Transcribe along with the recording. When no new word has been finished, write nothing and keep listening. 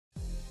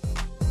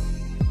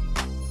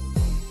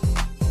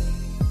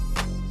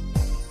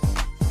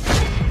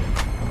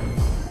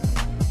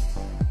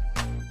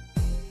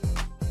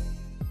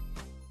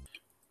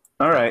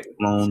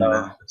Loan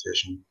So,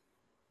 petition.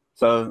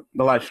 so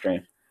the live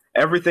stream.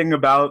 Everything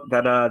about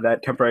that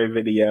temporary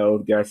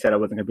video that I said I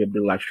wasn't going to be able to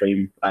do live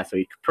stream last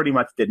week pretty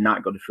much did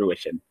not go to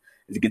fruition.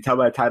 As you can tell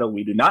by the title,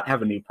 we do not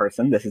have a new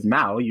person. This is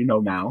Maou. You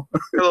know Maou.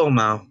 Hello,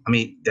 Maou. I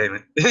mean, damn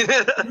it.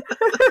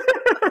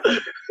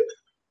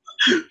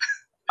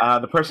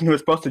 The person who was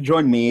supposed to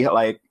join me,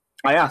 like,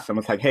 I asked him, I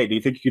was like, hey, do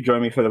you think you could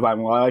join me for the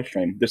Bible live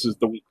stream? This is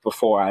the week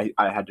before I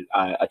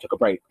took a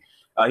break.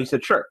 He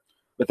said, sure.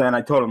 But then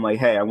I told him, like,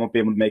 hey, I won't be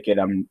able to make it.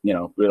 I'm,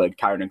 really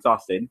tired and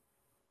exhausted.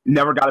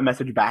 Never got a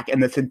message back.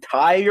 And this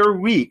entire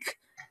week,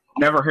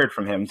 never heard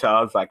from him. So I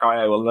was like, all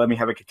right, well, let me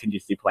have a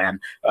contingency plan.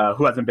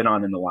 Who hasn't been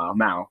on in a while?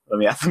 Maou. Let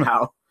me ask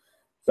Maou.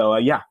 So,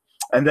 yeah.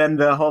 And then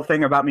the whole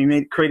thing about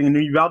me creating a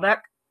new Yubel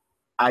deck,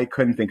 I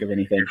couldn't think of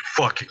anything. You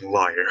fucking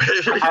liar.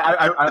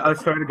 I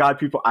swear to God,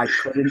 people, I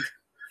couldn't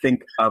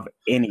think of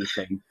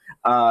anything.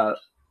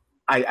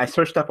 I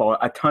searched up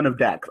a ton of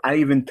decks. I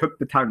even took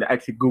the time to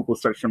actually Google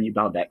search some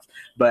Yubel decks,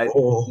 but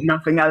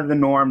nothing out of the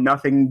norm,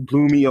 nothing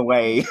blew me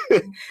away.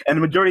 And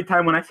the majority of the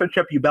time when I search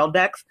up Yubel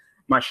decks,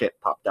 my shit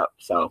popped up.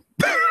 So,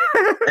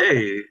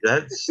 hey,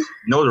 that's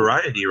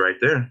notoriety right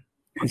there.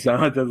 So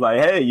it's just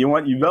like, hey, you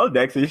want Yubel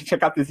decks? So you should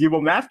check out this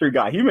Yubel Mastery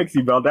guy. He makes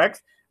Yubel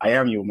decks. I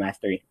am Yubel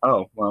Mastery.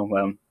 Oh, well.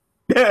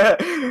 I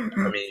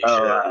mean, you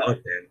should have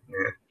looked at it.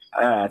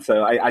 Yeah.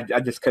 So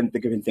I just couldn't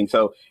think of anything.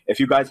 So if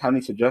you guys have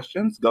any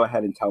suggestions, go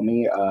ahead and tell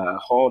me.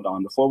 Hold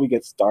on. Before we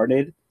get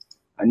started,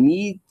 I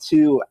need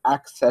to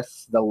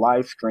access the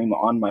live stream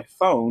on my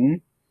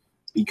phone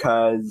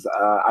because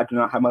I do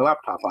not have my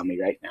laptop on me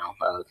right now.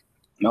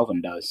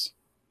 Melvin does.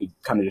 He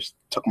kind of just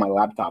took my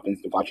laptop and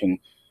started watching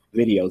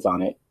videos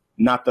on it.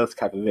 Not those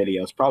type of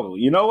videos,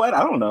 probably. You know what?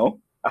 I don't know.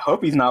 I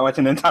hope he's not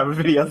watching the type of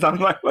videos on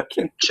my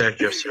fucking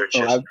check your search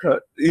history.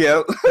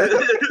 Yeah.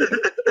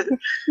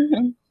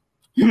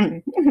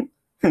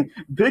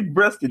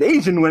 Big-breasted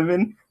Asian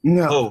women?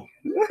 No.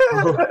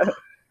 Oh.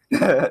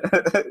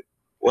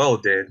 Well,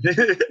 then.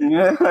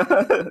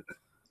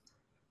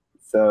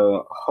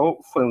 So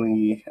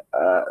hopefully,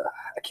 I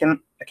can't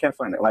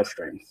find it. Live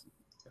streams.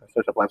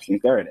 Search up live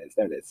streams. There it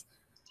is.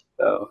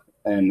 So,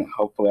 and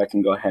hopefully I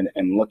can go ahead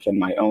and look in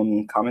my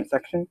own comment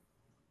section.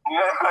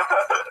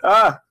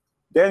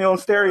 Daniel in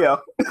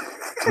stereo.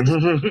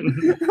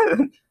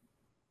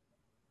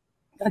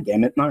 God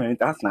damn it. All right,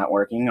 that's not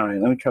working. All right,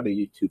 let me try the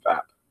YouTube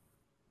app.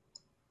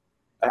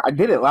 I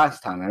did it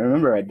last time. I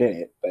remember I did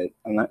it, but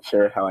I'm not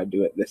sure how I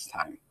do it this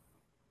time.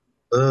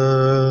 I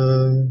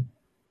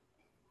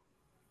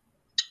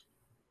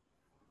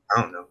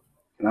don't know.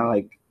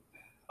 And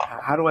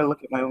how do I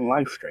look at my own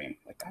live stream?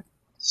 Like that?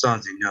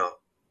 Sanzi, no.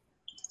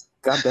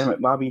 God damn it,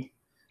 Bobby.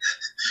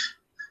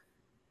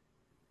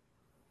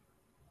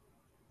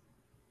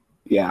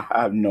 Yeah,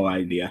 I have no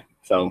idea.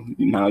 So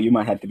now you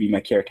might have to be my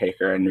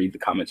caretaker and read the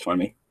comments for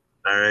me.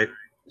 All right.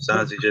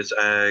 Sanzi just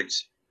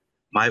asks,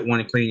 might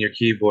want to clean your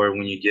keyboard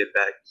when you get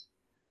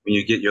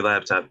your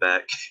laptop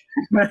back.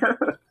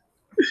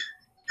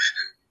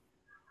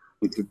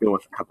 We could deal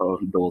with a couple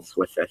of duels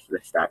with this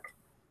stack.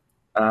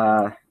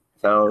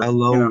 So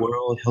hello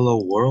world,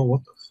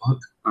 what the fuck?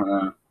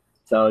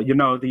 So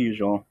the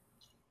usual.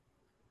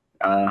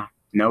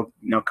 No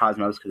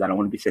Cosmos because I don't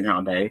want to be sitting here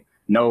all day.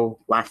 No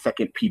last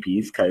second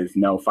PPs because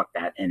no, fuck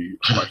that, and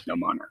of course no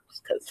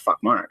Monarchs because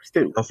fuck Monarchs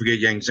too. Don't forget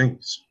Yang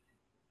Zings.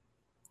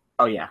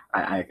 Oh yeah,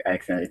 I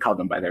accidentally called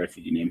them by their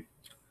CG name.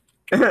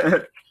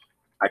 I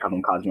call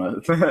them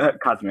Cosmos,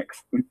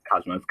 Cosmics. Oh,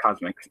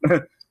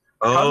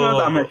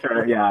 Cosmos, I'm not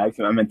sure. Yeah,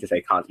 I meant to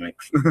say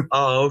Cosmics.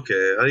 Oh,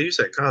 okay. Oh, you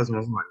said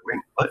Cosmos. I'm like,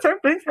 wait, what? Same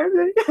thing.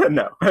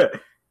 No.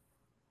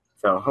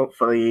 So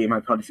hopefully my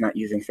opponent's not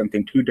using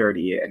something too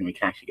dirty and we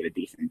can actually get a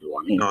decent duel.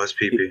 I mean, no, it's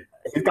PP.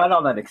 He's got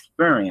all that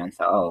experience.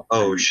 So,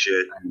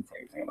 Shit. I didn't say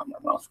anything about my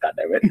mouse. God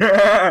damn it.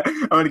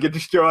 I'm going to get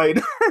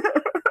destroyed.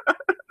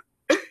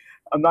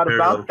 I'm not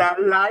about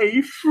that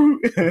life.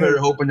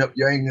 Better open up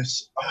your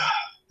anus.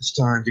 It's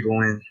time to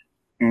go in.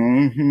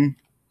 Mm-hmm.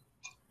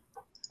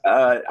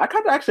 I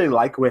kind of actually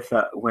like with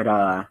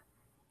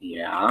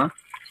yeah.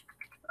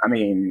 I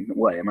mean,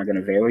 what, am I going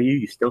to veil you?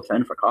 You still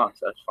send for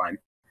cost. That's fine.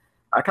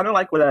 I kind of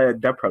like what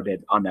DevPro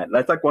did on that.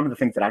 That's like one of the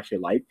things that I actually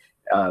like,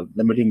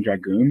 limiting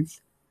Dragoons.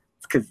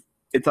 Because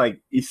it's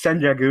like you send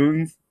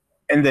Dragoons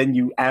and then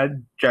you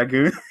add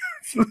Dragoons.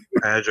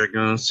 Add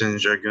Dragoons, send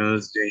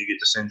Dragoons, then you get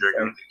to send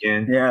Dragoons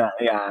again. Yeah.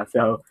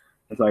 So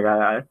it's like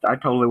I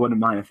totally wouldn't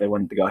mind if they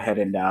wanted to go ahead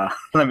and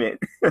limit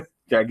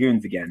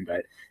Dragoons again.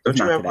 But don't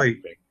you have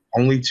like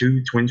only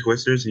 2 Twin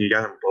Twisters and you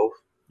got them both?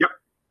 Yep.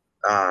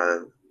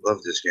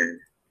 Love this game.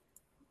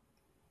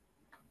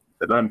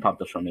 So go ahead and pop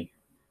this for me.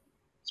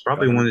 It's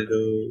probably one of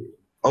the.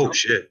 Oh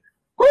shit!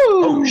 Woo!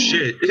 Oh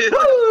shit!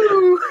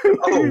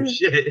 Oh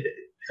shit!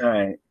 All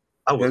right.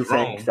 I was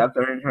wrong. Accept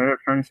the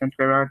return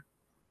subscribe.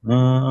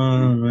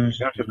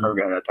 Master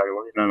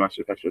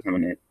Textures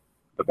eliminate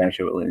the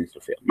benefit it leads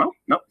to field. No,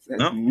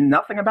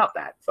 nothing about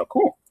that. So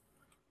cool.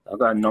 I'll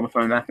go ahead and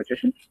notify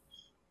mathematician.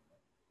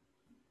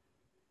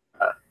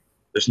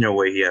 There's no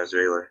way he has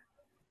Valor.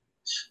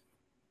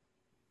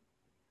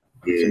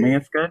 Assuming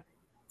it's good.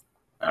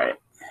 All right.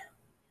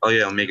 Oh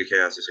yeah, Omega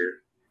Chaos is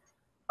here.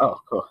 Oh,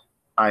 cool.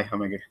 Hi,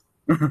 Omega.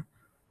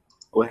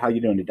 Well, how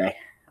you doing today?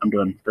 I'm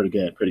doing pretty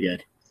good, pretty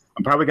good.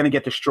 I'm probably gonna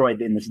get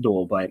destroyed in this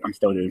duel, but I'm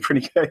still doing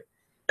pretty good.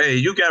 Hey,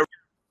 you got.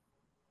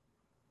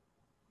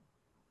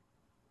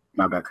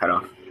 I got cut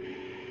off.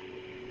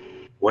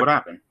 What? What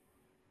happened?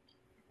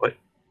 What?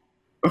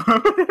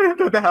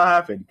 What the hell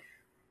happened?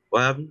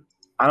 What happened?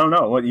 I don't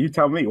know. What you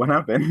tell me? What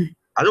happened?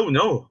 I don't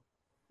know.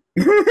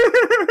 You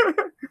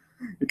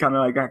kind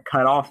of like got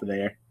cut off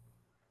there.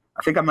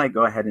 I think I might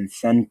go ahead and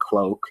send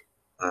Cloak.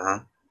 Uh-huh.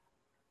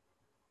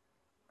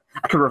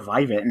 I could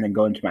revive it and then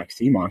go into my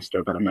sea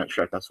monster, but I'm not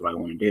sure if that's what I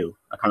want to do.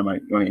 I kind of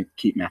might want to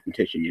keep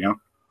Mathematician, you know?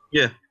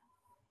 Yeah.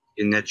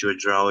 You net you a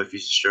draw if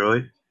he's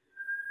destroyed.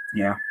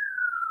 Yeah.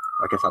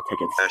 I guess I'll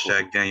take it.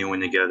 Hashtag Daniel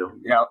in the ghetto.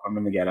 Yeah, I'm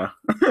in the ghetto.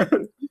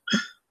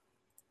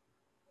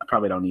 I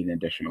probably don't need an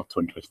additional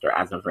Twin Twister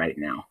as of right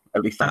now.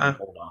 At least I can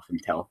hold off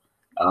until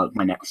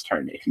my next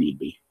turn if need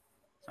be.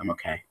 I'm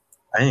okay.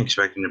 I ain't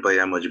expecting to play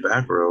that much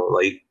back row.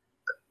 Like,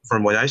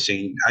 from what I've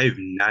seen, I've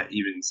not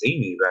even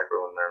seen any back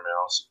row in their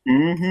mouse.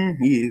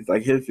 Mm-hmm. He's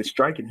like, here's the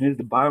strike and here's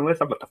the bottomless.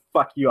 I'm about to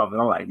fuck you up.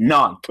 And I'm like,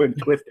 no, I'm Twin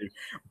Twister.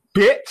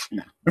 Bitch!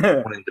 No.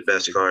 One of the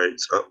best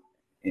cards. Oh.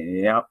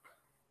 Yep.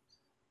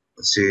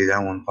 Let's see,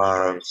 that one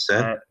pops.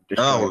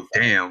 Oh,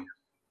 damn.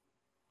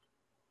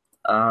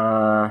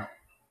 I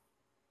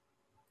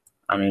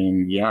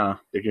mean, yeah,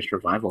 they're just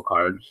revival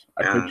cards.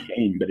 I could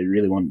change, but it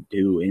really won't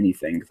do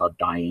anything because I'll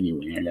die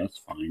anyway, and that's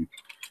fine.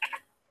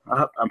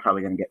 I'm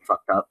probably going to get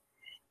fucked up.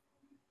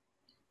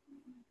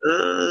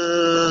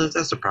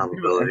 That's a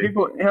probability.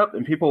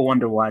 And people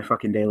wonder why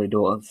fucking Daily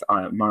Duels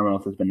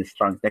Marmels has been the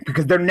strongest deck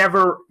because they're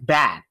never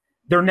bad.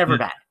 They're never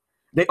bad.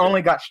 They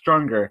only got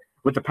stronger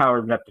with the power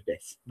of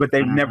Neptudus, but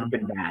they've never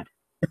been bad.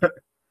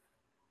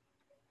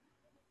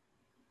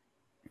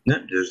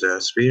 Yep, there's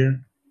that spear.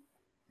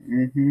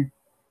 Mm-hmm.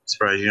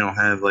 Surprised you don't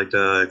have like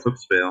the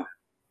Eclipse Veil.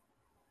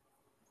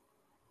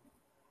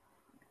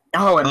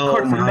 Oh, and of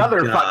course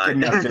another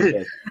fucking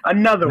Neptudus.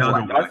 Another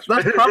one. That's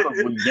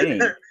probably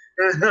game.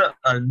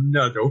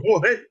 Another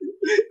one.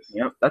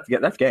 Yep,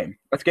 that's game.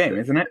 That's game,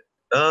 isn't it?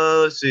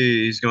 Let's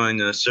see. He's going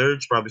to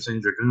search, probably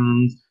send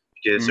Dragoons,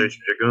 get search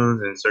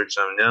Dragoons, and search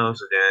something else,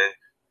 and then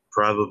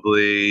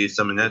probably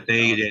summon that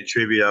thing, and then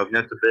tribute out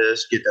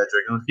Neptudus, get that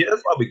Dragoon. Yeah,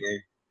 that's probably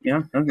game.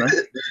 Yeah, that's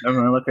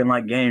looking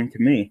like game to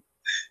me.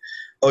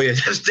 Oh yeah,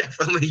 that's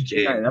definitely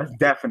game. Yeah, that's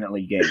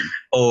definitely game.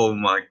 Oh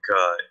my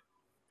god.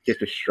 Get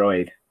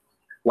destroyed.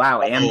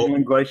 Wow,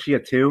 and Glacier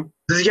too?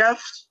 Does he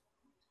have?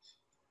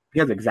 He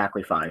has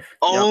exactly 5.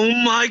 Oh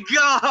my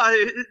god!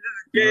 This is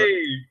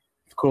game.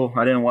 It's cool.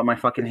 I didn't want my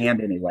fucking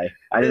hand anyway.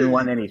 I didn't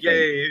want anything.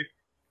 Game.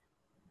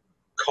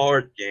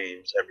 Card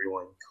games,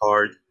 everyone.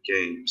 Card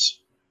games.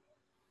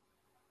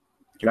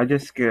 Can I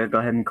just go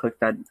ahead and click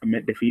that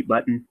omit defeat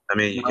button? I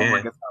mean, you can.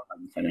 I guess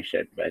I'll finish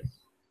it, but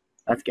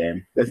that's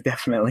game. That's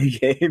definitely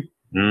game.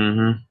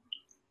 Mm-hmm.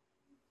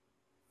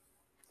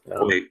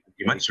 So, wait,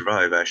 you might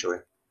survive, actually.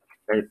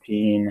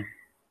 13.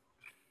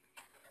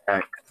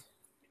 X.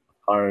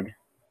 Hard.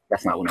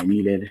 That's not what I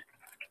needed.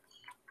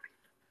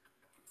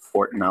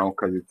 Fort no,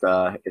 because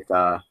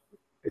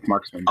it's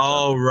marksman.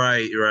 Oh,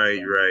 right.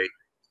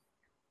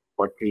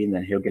 14,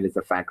 then he'll get his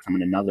effects. I'm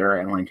in another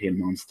Atlantean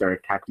monster,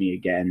 attack me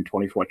again,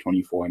 24,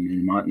 and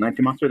then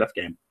 19 monster, that's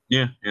game.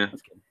 Yeah.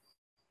 That's game.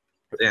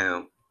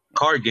 Damn.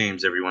 Card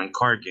games, everyone.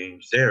 Card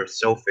games. They're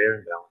so fair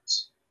and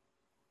balanced.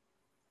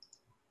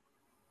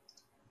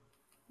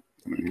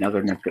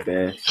 Another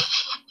Neptudus.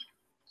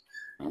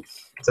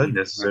 That's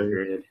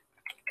unnecessary.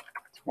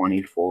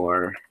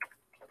 24.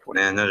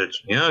 Man,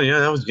 yeah,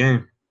 that was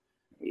game.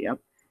 Yep.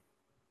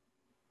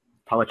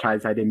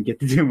 Apologize, I didn't get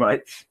to do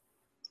much.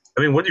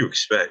 I mean, what do you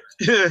expect?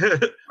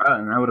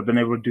 And I would have been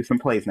able to do some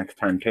plays next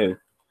turn, too.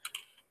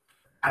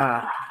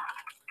 Like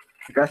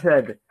I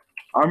said,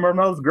 Armor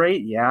Mel's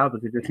great, yeah,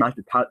 but they're just not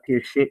the top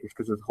tier shit just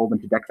because there's a whole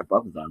bunch of decks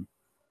above them.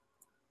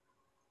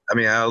 I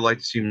mean, I would like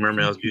to see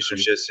Mermails do some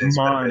shit since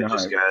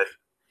just got.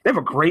 They have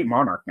a great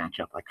Monarch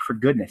matchup. Like, for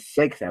goodness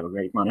sakes, they have a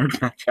great Monarch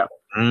matchup.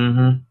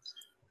 Mm-hmm.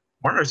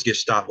 Monarchs get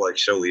stopped, like,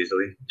 so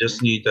easily.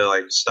 Just need to,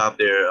 like, stop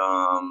their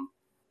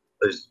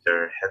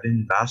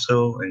Heaven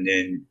Vassal, and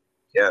then,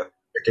 yeah,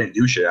 they can't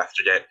do shit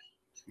after that.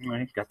 All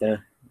right, got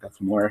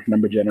some more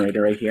number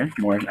generator right here.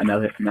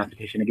 Another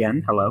mathematician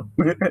again. Hello.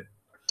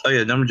 Oh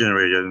yeah, number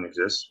generator doesn't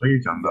exist. What are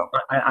you talking about?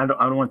 I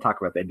don't want to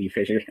talk about that, D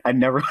Fisher. I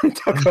never want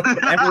to talk about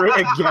that ever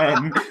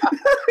again.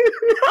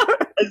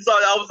 And so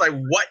I was like,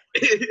 what?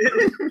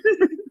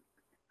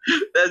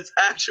 That's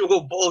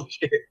actual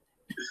bullshit.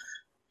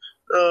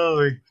 Oh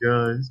my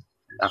god.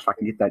 If I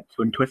can get that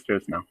Twin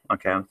Twisters now.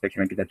 Okay, I'm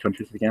thinking I get that Twin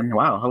Twisters again.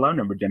 Wow, hello,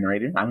 number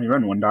generator. I only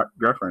run one Dark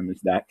Gruffer in this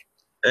deck.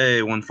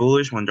 Hey, one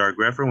Foolish, one Dark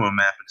Gruffer, one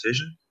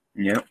Mathematician.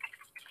 Yep.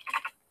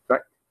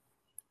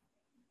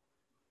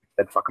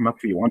 But fuck them up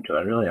if you want to.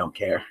 I really don't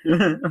care.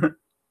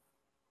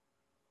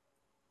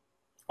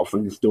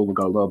 Hopefully this duel will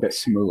go a little bit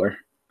smoother.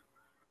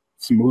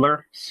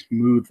 Smoother?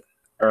 Smoother.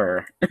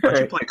 But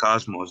you play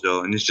Cosmos,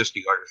 though, and it's just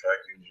the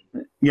artifact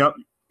engine. Yep.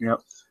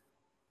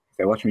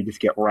 So watch me just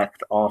get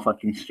wrecked all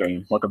fucking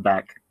stream. Welcome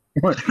back.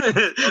 I'm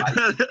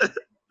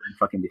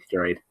fucking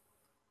destroyed.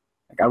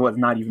 Like I was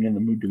not even in the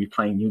mood to be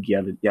playing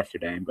Yu-Gi-Oh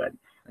yesterday, but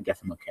I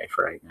guess I'm okay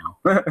for right now.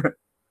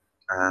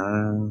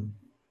 I'm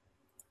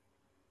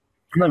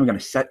not even gonna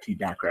set to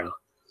back row.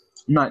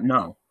 I'm not.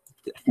 No,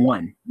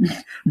 one.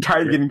 I'm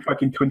tired of getting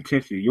fucking twin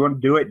tissue. You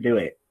want to do it? Do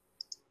it.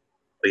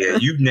 But yeah,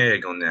 you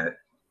nag on that.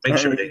 Make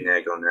sure they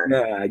nag on that.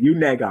 Nah, you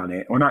nag on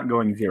it. We're not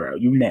going 0.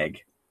 You nag.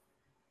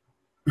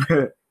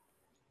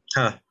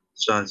 Huh,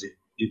 Shanzi,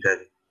 you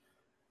petty.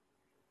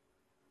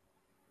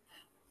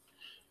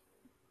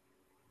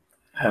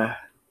 Yeah,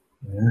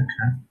 okay.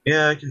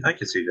 Yeah, I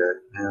can see that.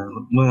 Yeah,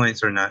 lunar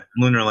lights aren't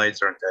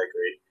that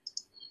great.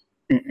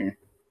 Mm-mm.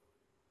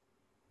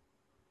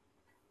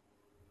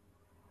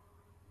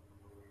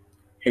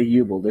 Hey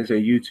Yubel, there's a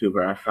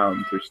YouTuber I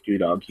found through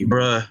StewDog.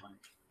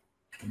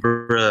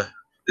 Bruh,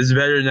 this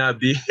better not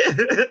be.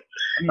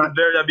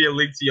 Better not be a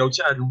link to your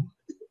channel.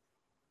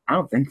 I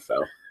don't think so.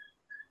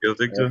 You don't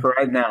think so? For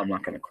right now, I'm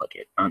not gonna click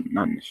it. I'm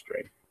not in the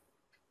stream.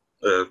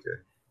 Okay.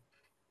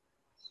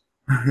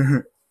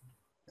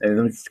 And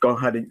let's go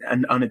ahead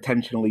and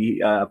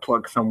unintentionally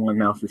plug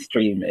someone else's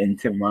stream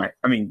into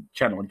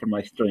channel into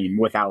my stream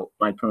without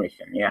my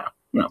permission. Yeah,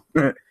 no.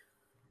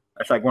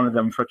 It's like one of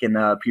them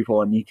freaking people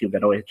on YouTube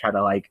that always try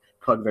to like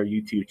plug their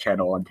YouTube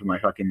channel onto my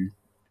fucking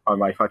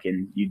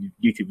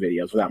YouTube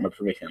videos without my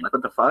permission. Like,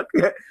 what the fuck?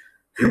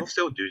 People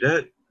still do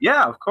that?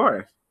 Yeah, of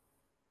course.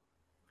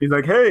 He's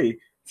like, hey,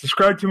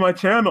 subscribe to my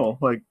channel.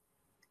 Like,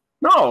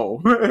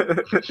 no.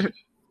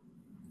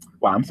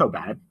 Wow, I'm so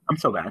bad.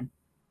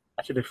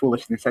 I should have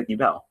foolishly sent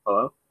Yubel.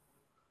 Hello?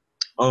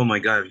 Oh my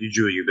god, if you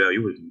drew a Yubel,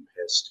 you would be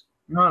pissed.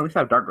 No, at least I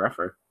have Dark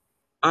Grepher.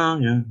 Oh,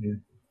 yeah.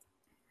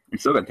 I'm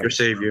still gonna take your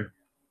savior.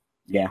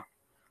 Yeah.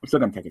 I'm still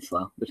gonna take it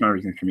slow. There's no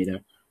reason for me to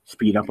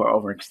speed up or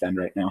overextend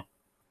right now.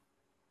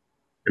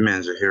 Your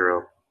man's a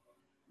hero.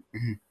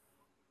 Mm-hmm.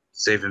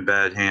 Saving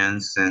bad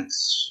hands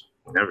since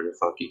whenever the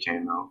fuck he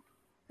came out.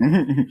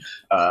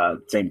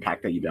 Same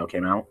pack that Yubel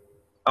came out.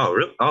 Oh,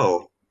 really?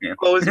 Oh. Yeah.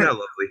 Oh, isn't that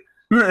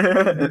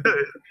lovely?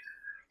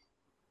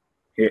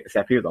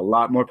 Except he was a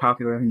lot more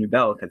popular than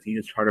Yubel because he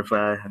was part of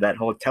that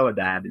whole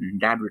Teledad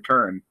and Dad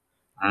Return.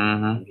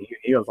 Mm-hmm.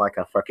 He was like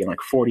a fucking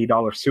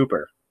 $40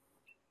 super.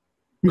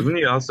 Wasn't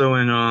he also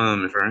in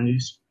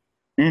Infernities?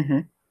 Mm-hmm.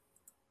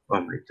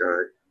 Oh my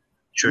god.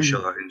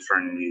 Trisha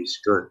Infernities.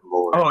 Good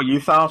lord. Oh, you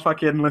saw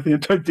fucking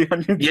Lithium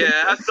 200? Yeah,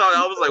 I saw that.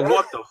 I was like,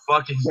 what the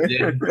fuck is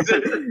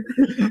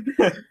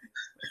this?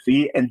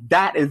 See, and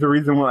that is the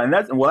reason why, and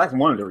that's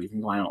one of the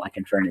reasons why I don't like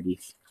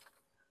Infernities.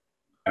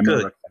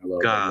 Good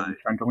God.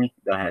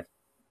 Go ahead.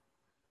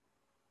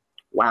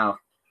 Wow.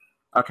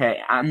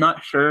 Okay, I'm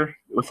not sure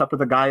what's up with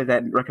the guy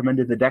that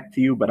recommended the deck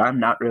to you, but I'm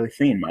not really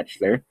seeing much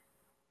there.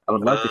 I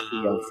would love to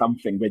see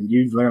something, but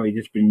you've literally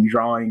just been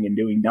drawing and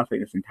doing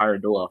nothing this entire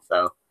duel,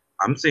 so.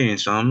 I'm seeing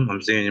some.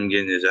 I'm seeing him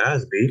getting his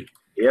ass beat.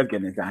 He is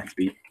getting his ass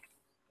beat.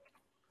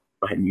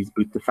 Go ahead and use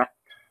Boost Effect.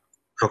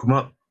 Fuck him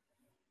up.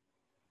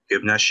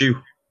 Give him that shoe.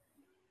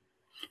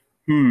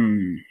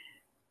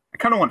 I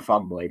kind of want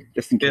Fogblade,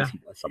 just in case he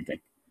does something.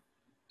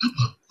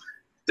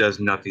 Does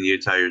nothing the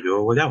entire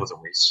duel. Well, that was a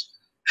waste.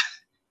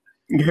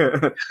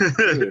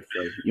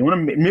 You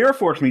want to mirror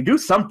force me? Do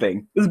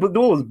something. This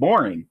duel is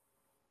boring.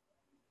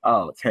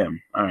 Oh, it's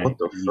him. All right. What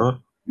the fuck?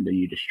 Then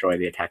you destroy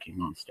the attacking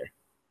monster.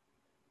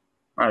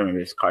 I remember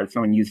this card.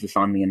 Someone used this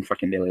on me in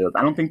fucking Daily Loads.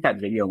 I don't think that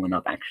video went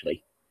up,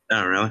 actually.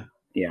 Oh, really?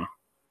 Yeah.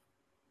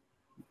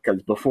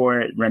 Because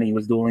before Rennie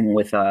was dueling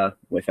with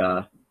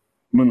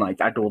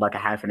Moonlight, I dueled like a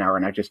half an hour,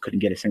 and I just couldn't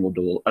get a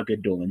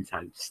good duel in. So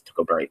I just took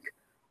a break.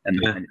 And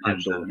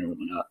duel never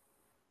went up.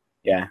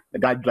 Yeah. The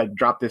guy like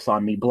dropped this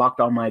on me, blocked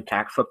all my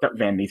attacks, flipped up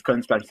Vanities,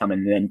 couldn't special summon,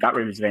 and then got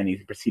rid of his Vanities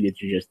and proceeded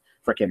to just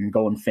freaking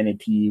go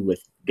Infinity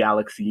with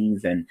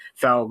Galaxies and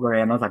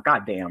Februrary. And I was like,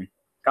 God damn,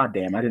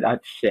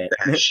 shit.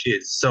 That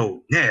shit's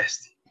so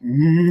nasty.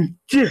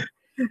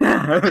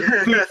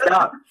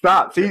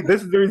 Stop. See,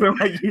 this is the reason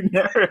why you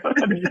never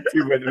on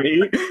YouTube with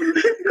me.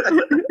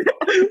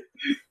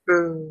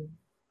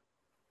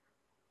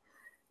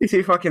 You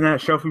see fucking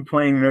that Shofu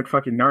playing nerd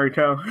fucking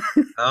Naruto?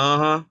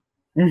 Uh-huh.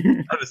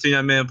 I haven't seen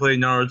that man play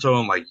Naruto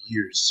in like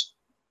years.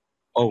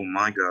 Oh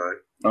my god.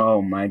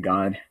 Oh my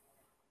god.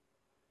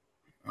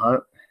 Oh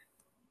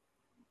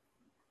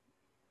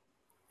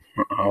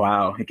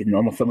wow, he can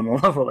normal summon a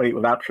level 8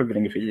 without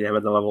triggering if he has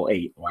a level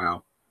 8.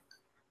 Wow.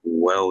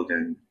 Well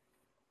then.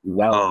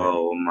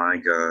 Oh my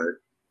god.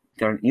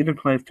 During either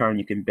player's turn,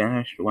 you can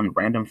banish one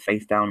random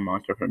face-down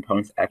monster from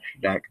opponent's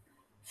extra deck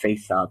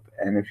face up,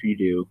 and if you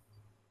do,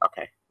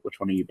 okay, which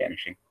one are you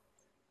banishing?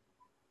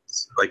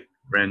 It's like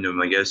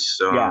random, I guess.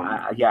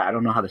 Yeah, I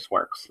don't know how this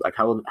works. Like,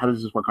 how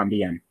does this work on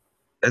DN?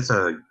 That's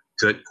a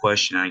good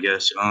question, I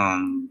guess.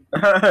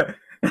 How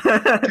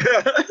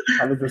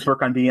does this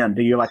work on DN?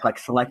 Do you like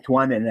select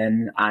one and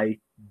then I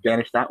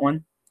banish that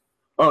one?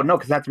 Oh no,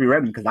 because that has to be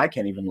random because I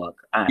can't even look.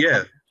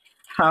 Yeah.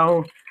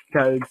 How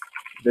does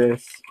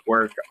this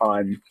work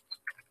on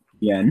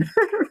DN?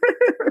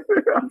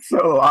 I'm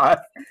so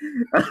lost.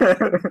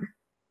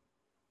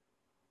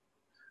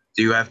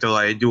 Do you have to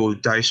like do a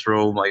dice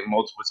roll like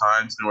multiple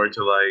times in order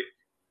to like?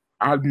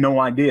 I have no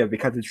idea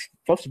because it's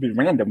supposed to be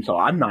random, so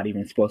I'm not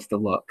even supposed to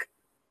look,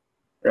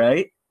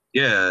 right?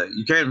 Yeah,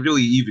 you can't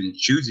really even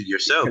choose it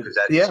yourself because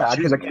that's Yeah,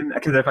 because choosing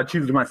it. if I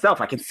choose it myself,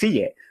 I can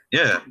see it.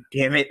 Yeah.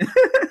 Damn it!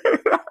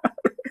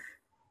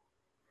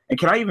 And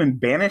can I even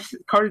banish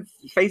cards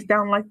face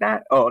down like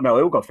that? Oh no,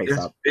 it will go face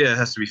up. Yeah, it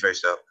has to be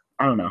face up.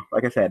 I don't know.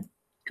 Like I said,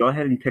 go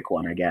ahead and pick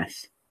one, I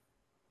guess.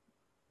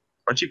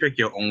 Why'd you pick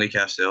your only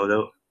Castell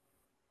though?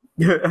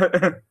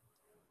 Well,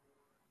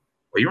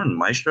 you were in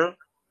Maestro?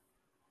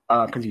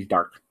 Because he's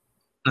dark.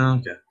 Oh,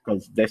 okay.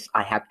 Because this,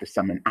 I have to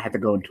summon. I have to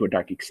go into a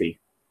dark XC.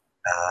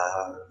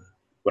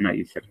 When I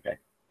use 6, okay.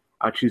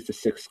 I'll choose the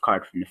 6th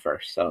card from the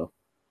first. So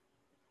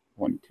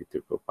 1, 2,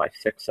 3, 4, 5,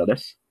 6. So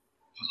this.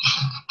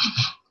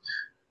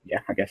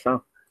 Yeah, I guess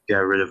so. Get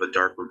rid of a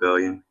Dark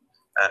Rebellion.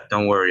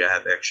 Don't worry, I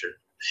have extra.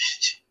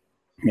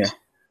 Yeah.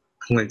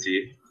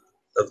 Plenty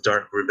of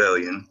Dark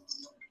Rebellion.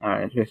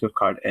 Alright, here's this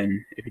card,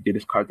 and if you do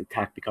this card's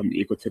attack becomes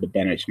equal to the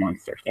banished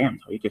monster. Damn,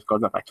 so he just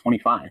goes up by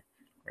 25.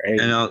 Right?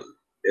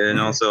 And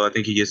also, I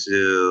think he gets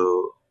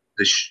to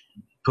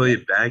put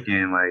it back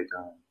in like.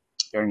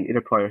 During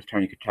either player's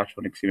turn, you can attach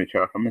one XC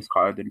material from this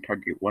card, then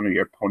target one of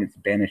your opponent's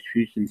banished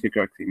fusion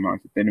secret XC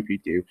monsters. Then, if you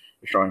do,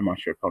 destroy a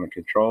monster your opponent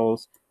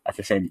controls. That's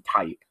the same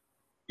type.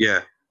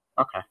 Yeah.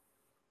 Okay.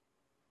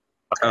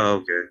 Oh,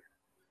 okay.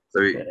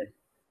 So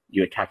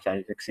you attach that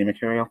as XC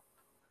material.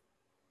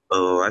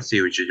 Oh, I see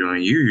what you're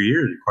doing.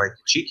 You're quite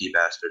the cheeky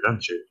bastard,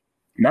 aren't you?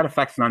 And that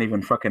effect's not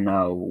even fucking.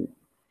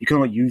 You can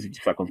only use each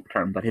effect once per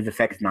turn, but his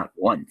effect's not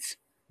once.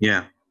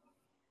 Yeah.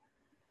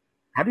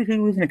 How do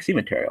you use an XC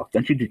material?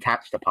 Don't you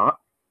detach the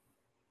pop?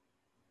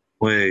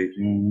 Wait.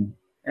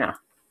 Yeah.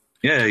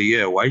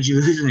 Yeah. Why'd you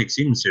lose an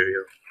XC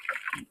material?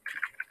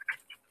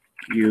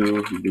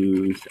 You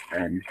lose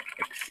an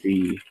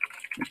XC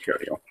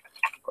material.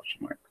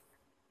 Question mark.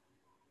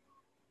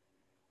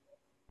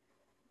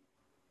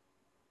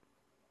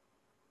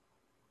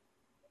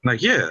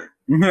 Like, yeah.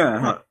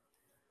 Yeah.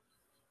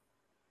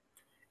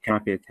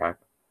 Cannot be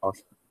attacked.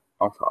 Also,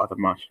 other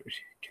monsters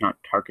cannot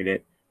target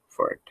it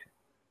for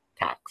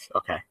attacks.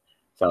 Okay.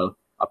 So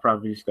I'll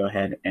probably just go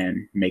ahead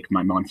and make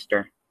my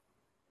monster.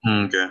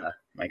 Okay.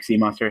 My XC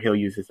monster, he'll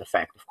use his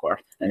effect, of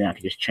course, and then I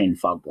can just chain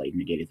Fog Blade and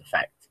negate his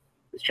effect.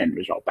 Just chain the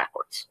result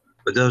backwards.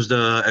 But does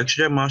the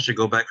extra monster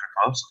go back for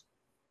cost?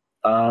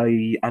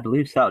 I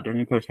believe so. During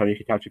the post, you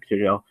can attach a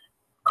material,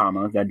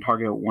 comma, then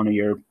target one of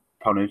your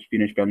opponent's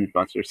finish banished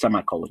monsters,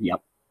 semicolon.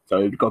 Yep. So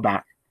it would go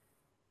back.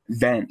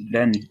 Then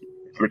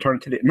return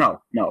to the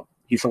no.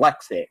 He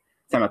selects it,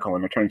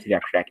 semicolon, return to the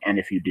extra deck, and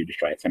if you do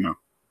destroy it somehow,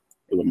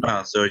 it wouldn't.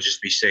 Oh, so it'd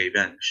just be stay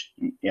benched.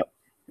 Yep.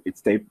 It'd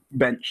stay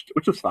benched,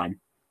 which is fine.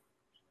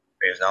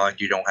 It's not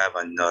like you don't have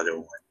another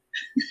one.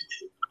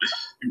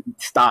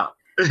 Stop.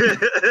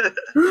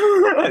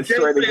 I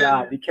swear to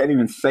God, you can't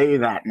even say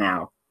that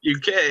now. You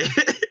can't.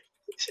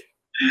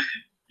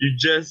 You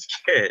just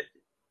can't.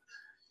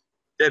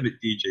 Damn it,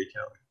 DJ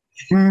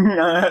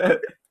Kelly.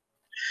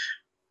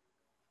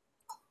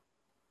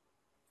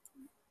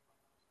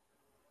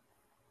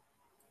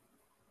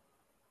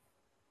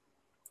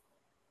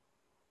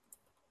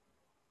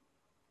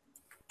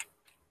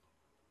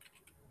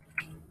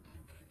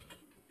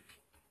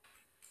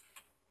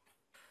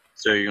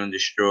 So you're gonna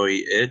destroy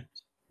it?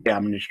 Yeah,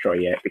 I'm gonna destroy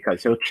it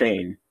because he'll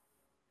chain.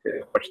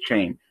 What's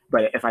chain?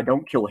 But if I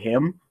don't kill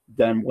him,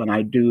 then when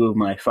I do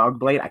my Fog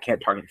Blade, I can't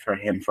target for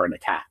him for an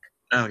attack.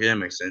 Oh, yeah, that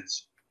makes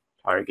sense.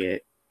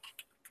 Target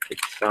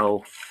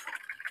itself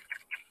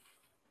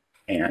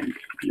and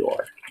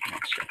your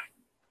monster.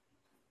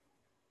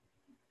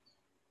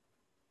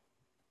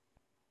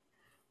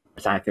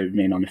 So I have to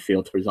remain on the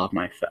field to resolve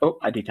my effect. Oh,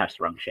 I detached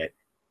the wrong shit.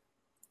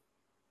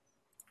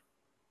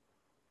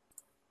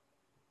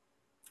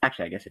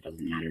 Actually, I guess it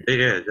doesn't matter.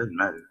 Yeah, it doesn't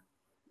matter.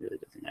 It really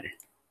doesn't matter.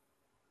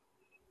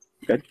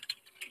 Good.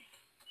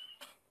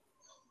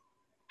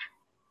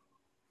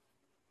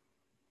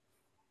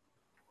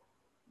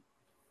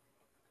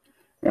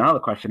 Now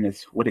the question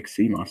is, what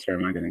XC monster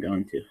am I going to go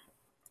into?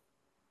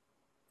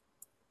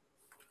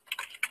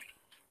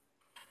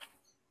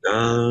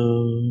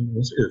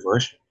 That's a good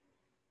question.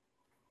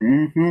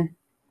 I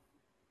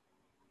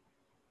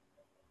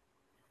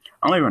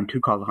only run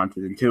 2 Calls of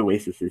Hunters and 2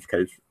 Oases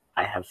because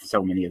I have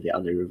so many of the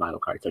other revival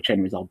cards. So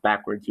chain resolve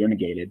backwards, you're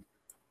negated,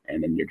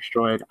 and then you're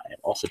destroyed. I am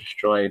also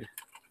destroyed.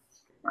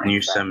 And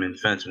you summon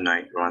Phantom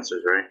Knight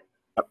monsters, right?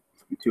 Yep.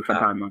 2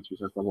 Phantom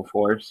monsters as level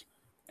 4s,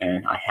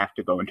 and I have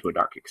to go into a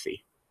Dark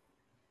XC.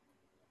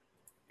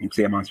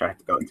 XC monster I have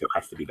to go into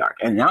has to be dark.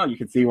 And now you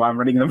can see why I'm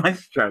running the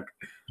Maestro.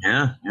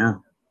 Yeah.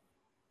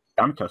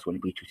 Thanatos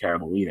wouldn't be too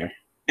terrible either.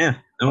 Yeah.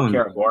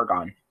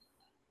 Keragorgon.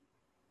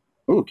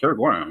 Ooh,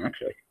 Keragorgon,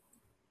 actually.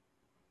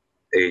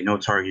 Hey, no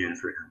targeting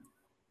for him.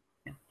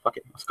 Yeah, fuck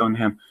it, let's go into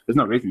him. There's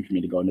no reason for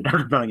me to go into Dark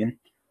Rebellion.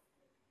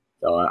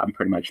 So I'm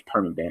pretty much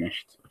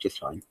perma-banished, which is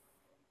fine.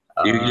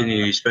 Do you get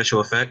any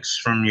special effects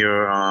from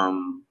your,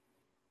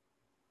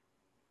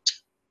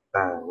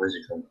 what is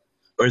it called?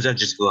 Or is that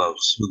just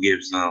gloves? Who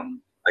gives,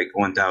 like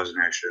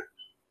 1,000 extra?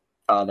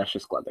 That's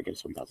just Glove. That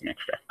gives 1,000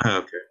 extra. Oh,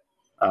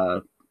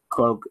 okay.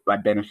 Cloak, I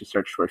banish to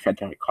search for a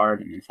fantastic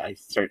card, and then I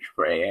search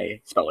for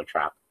a spell or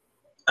trap.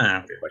 Oh,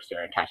 okay. Of course,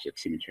 they're attached to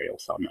the material,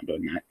 so I'm not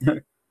doing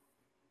that.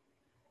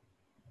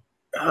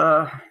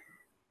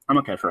 I'm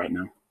okay for right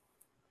now.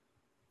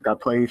 Got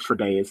plays for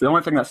days. The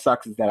only thing that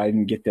sucks is that I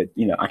didn't get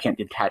I can't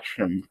detach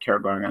from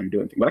Karagorn and do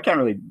anything. But I can't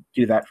really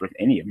do that with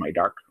any of my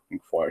Dark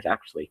floors,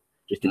 actually.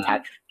 Just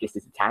detach, because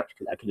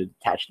I could have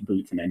detached the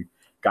boots and then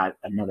got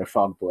another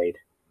Fog Blade.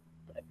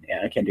 But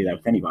yeah, I can't do that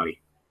with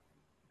anybody.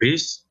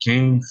 Beast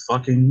King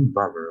fucking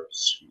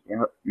Barbaros.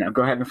 Yeah, now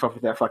go ahead and fuck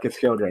with that fucking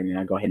skill drain, and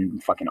I'll go ahead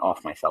and fucking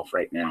off myself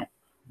right now.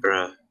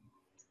 Bruh.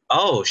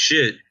 Oh,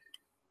 shit.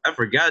 I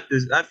forgot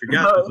this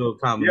little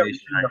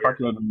combination right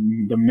here.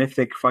 The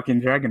mythic fucking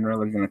dragon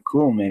rollers in a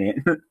cool minute.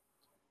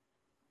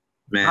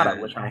 Man, God, I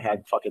wish I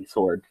had fucking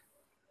sword.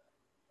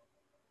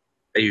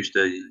 I used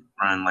to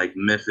run like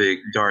mythic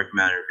dark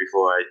matter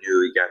before I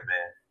knew he got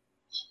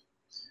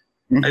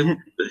mad.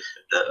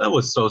 That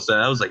was so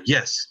sad. I was like,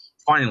 yes,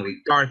 finally,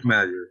 dark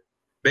matter.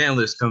 Ban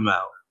list come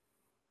out.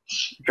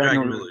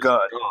 Dragon was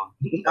good.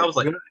 I was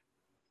like,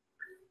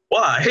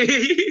 why?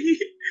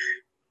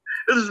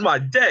 This is my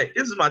deck.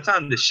 This is my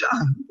time to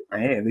shine.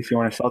 Hey, at least you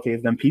weren't as salty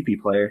as them PP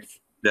players.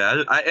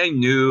 Yeah, I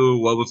knew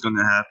what was going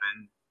to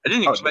happen. I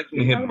didn't expect him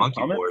to hit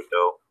monkey board,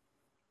 though.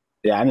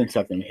 Yeah, I didn't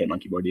expect them to hit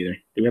monkey board either.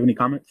 Do we have any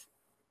comments?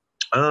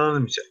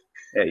 Let me check.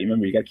 Yeah, you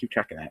remember, you got to keep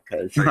track of that,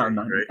 because I'm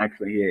not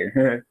actually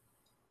here.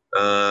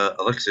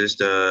 Alexis,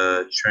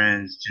 the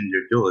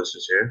transgender duelist,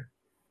 is here.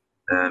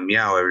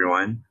 Meow,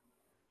 everyone.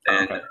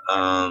 And,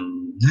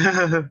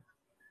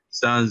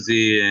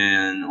 Sanzi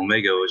and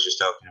Omega was just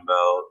talking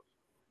about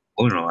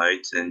lunar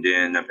lights, and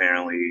then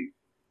apparently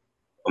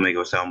Omega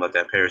was talking about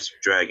that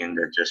parasitic dragon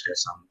that just got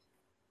some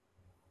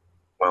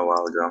a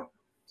while ago.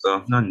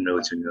 So nothing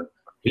really too new. Are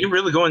you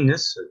really going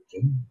this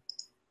game?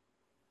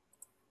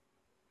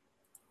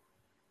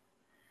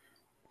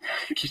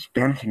 Keeps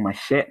banishing my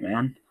shit,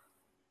 man.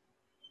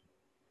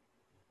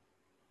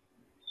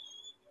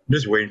 I'm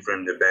just waiting for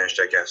him to banish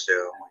that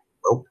Castile.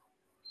 Nope.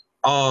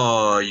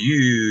 Oh,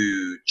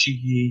 you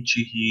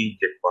cheeky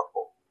dick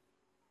buckle.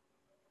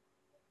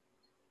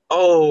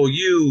 Oh,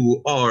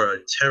 you are a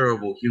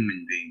terrible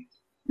human being.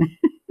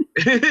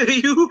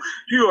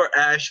 you are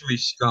actually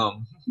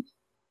scum.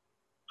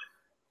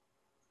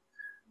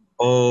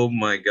 Oh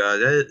my god,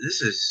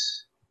 this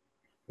is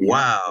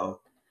wow.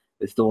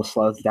 This duel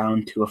slows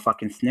down to a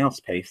fucking snail's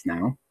pace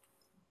now.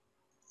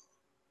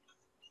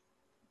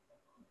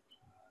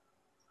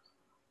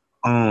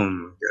 Oh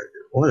my god,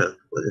 what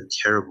a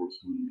terrible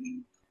human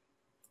being.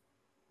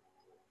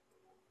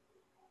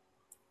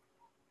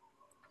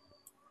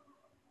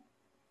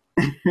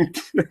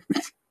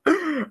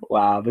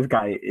 Wow, this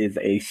guy is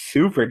a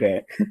super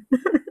dick.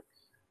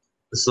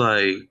 It's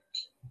like,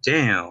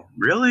 damn,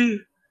 really?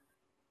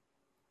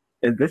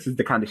 And this is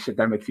the kind of shit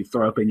that makes you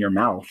throw up in your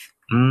mouth.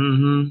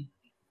 Mm-hmm.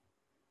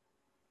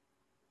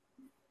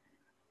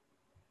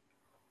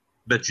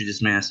 Bet you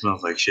this man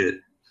smells like shit.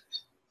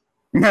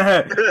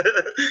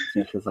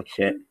 It feels like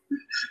shit.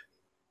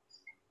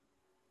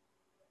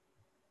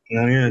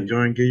 No, yeah,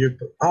 Jordan, get your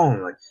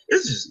like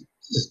this is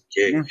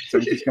gay. Yeah, so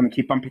I'm just gonna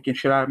keep on picking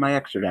shit out of my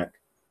extra deck.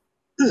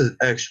 This is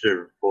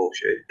extra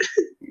bullshit.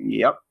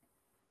 Yep.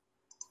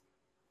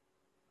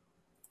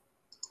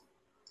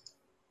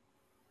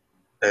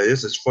 Hey,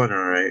 this is fun,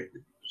 alright.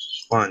 This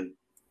is fun.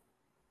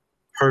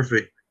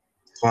 Perfect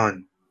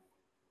fun.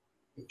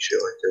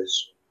 Shit like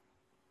this.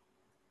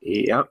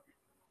 Yep.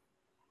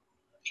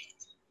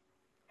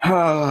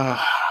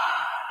 I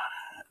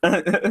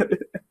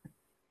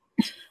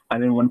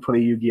didn't want to play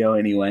Yu-Gi-Oh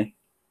anyway.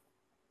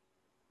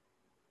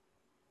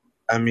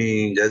 I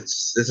mean,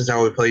 this is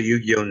how we play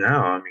Yu-Gi-Oh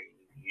now. I mean,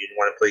 you didn't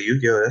want to play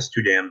Yu-Gi-Oh, that's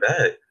too damn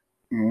bad.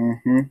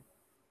 Mm-hmm.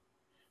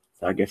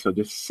 So I guess I'll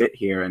just sit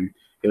here and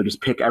it'll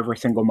just pick every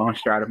single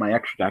monster out of my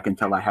extra deck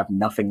until I have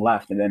nothing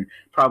left, and then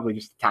probably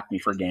just attack me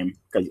for a game,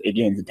 because it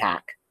gains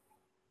attack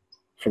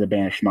for the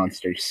banished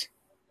monsters.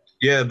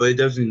 Yeah, but it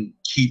doesn't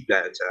keep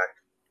that attack.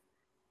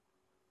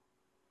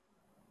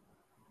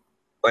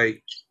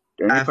 Like,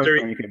 after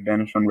you can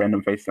banish one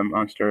random face-up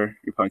monster,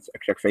 your opponent's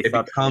extra face-up.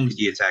 It becomes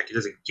the attack. It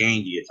doesn't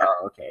gain the attack.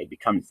 Oh, okay. It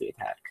becomes the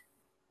attack.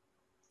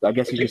 So I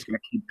guess you're just going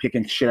to keep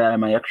picking shit out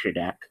of my extra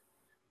deck.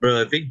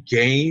 Bro, if it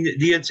gained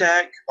the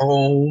attack,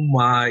 oh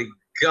my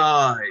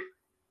god.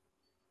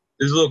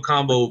 This little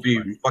combo will be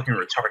fucking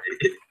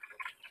retarded.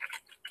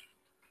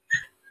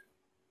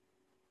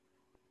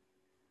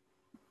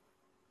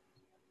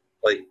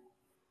 Like,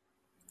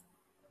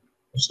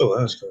 what's the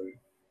last card?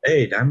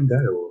 Hey, Diamond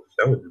Direwolf.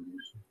 That would be nice.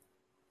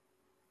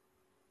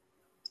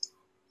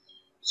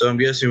 So I'm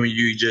guessing when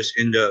you just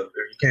end up,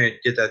 or you can't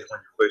get that one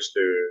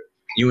twister,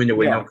 you end up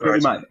with no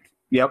cards.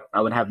 Yep,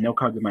 I would have no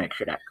cards in my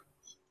extra deck.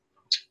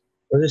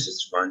 Well, this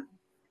is fun.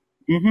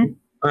 Mm-hmm.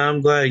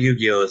 I'm glad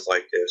Yu-Gi-Oh is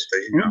like this,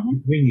 because, you know,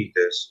 we need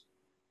this.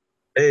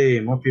 Hey,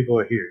 more people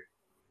are here.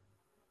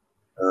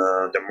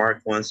 The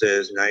Mark 1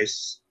 says,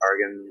 nice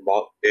Argon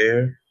Vault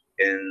there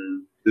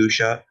in Blue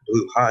Hot.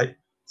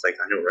 It's like,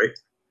 I know, right?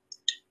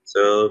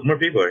 So, more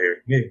people are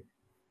here. Yay.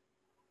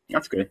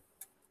 That's good.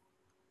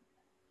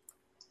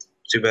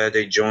 Too bad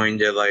they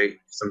joined at like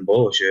some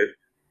bullshit.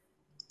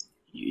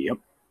 Yep.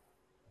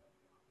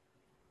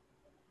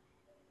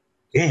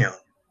 Damn.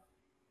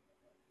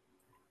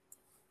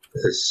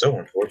 This is so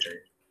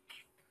unfortunate.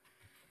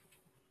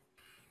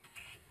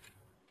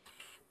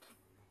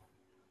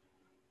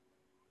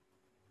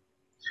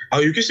 Oh,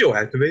 you can still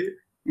activate it?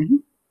 Mm-hmm.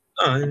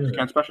 Oh, You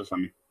can't special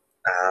summon.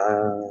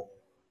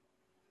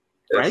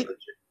 Right? Legit.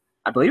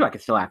 I believe I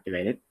can still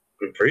activate it.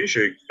 I'm pretty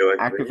sure you can still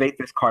activate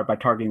this card by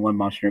targeting one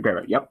monster in your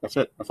graveyard. Yep, that's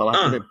it. That's all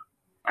I have to do.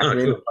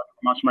 Activate cool. one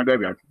monster in my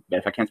graveyard. But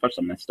if I can't special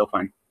summon, that's still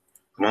fine.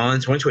 Come on,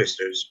 Twin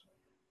Twisters.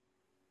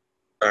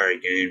 All right,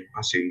 game.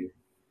 I see you.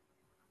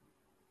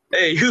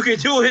 Hey, you can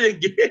do it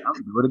again. I'll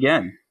do it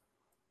again.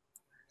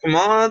 Come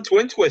on,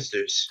 Twin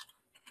Twisters.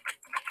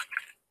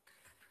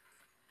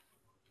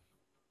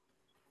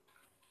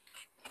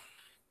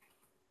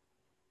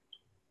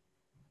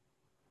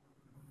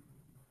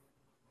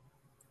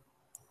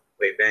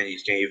 Wait,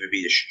 Bannies can't even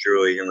be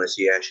destroyed unless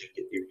he actually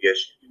get the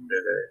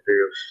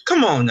Imperial.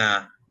 Come on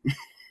now.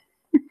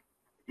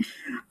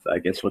 So I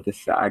guess with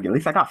this, at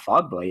least I got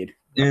Fog Blade.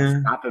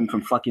 Yeah. Stop him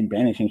from fucking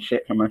banishing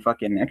shit from my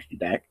fucking extra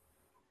deck.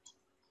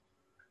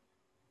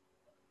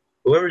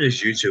 Whoever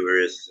this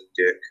YouTuber is a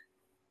dick.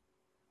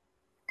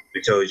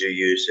 We told you to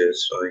use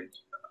this.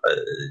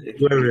 Like,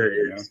 whoever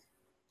that is.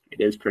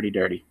 It is pretty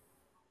dirty.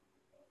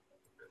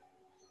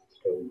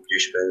 So,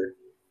 douchebag.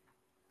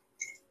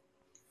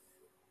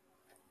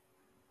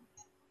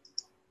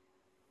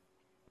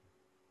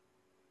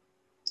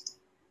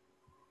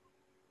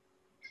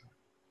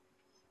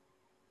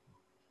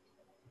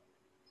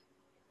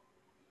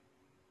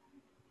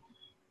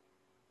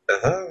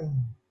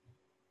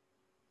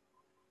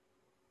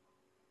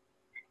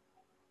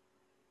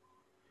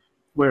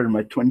 Where are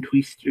my Twin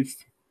Twisters?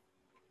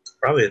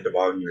 Probably at the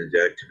bottom of the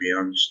deck, to be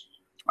honest.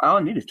 All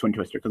I need is Twin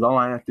Twister, because all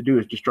I have to do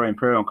is destroy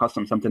Imperial and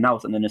custom something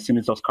else, and then as soon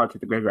as those cards hit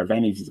the graveyard,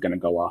 Vanny's is going to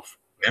go off.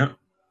 Yeah.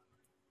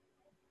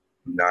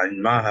 Not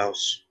in my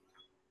house.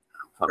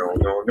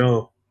 No.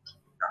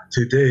 Not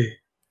today.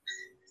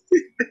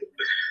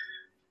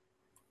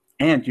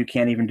 And you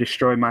can't even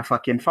destroy my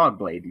fucking Fog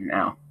Blade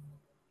now.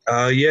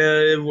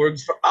 Yeah, it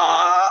works for...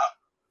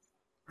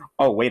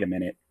 Oh, wait a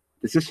minute.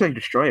 Does this say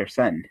destroy or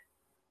send?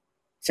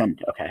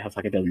 Send. Okay, I was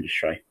like, it doesn't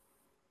destroy.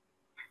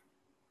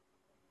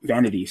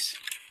 Vanities.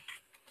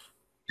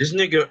 This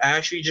nigga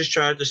actually just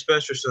tried to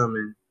special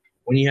summon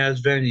when he has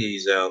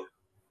Vanities out.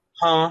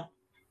 Huh?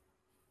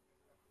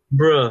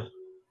 Bruh,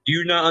 do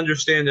you not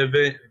understand the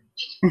event?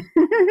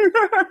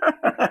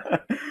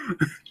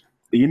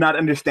 Do you not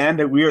understand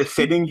that we are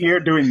sitting here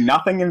doing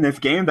nothing in this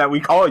game that we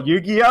call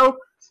Yu-Gi-Oh?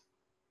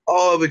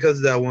 All because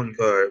of that one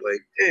card.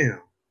 Like, damn.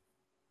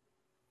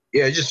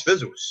 Yeah, it just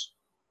fizzles.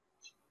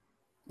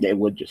 Yeah, it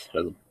would just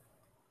fizzle.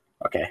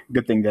 Okay,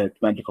 good thing that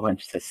Magical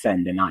Punch says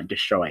send and not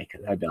destroy,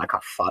 because I'd be like, oh,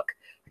 fuck.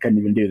 I couldn't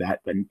even do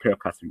that, but Imperial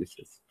Custom just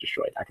is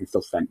destroyed. I can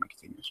still send my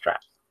continuous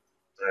traps.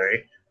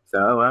 Alright.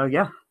 So,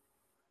 yeah.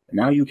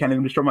 Now you can't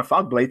even destroy my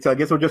Fog Blade, so I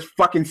guess we'll just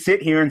fucking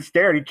sit here and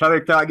stare at each other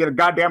until I get a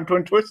goddamn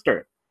Twin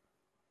Twister.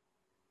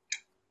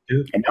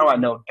 Dude. And now I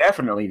know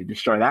definitely to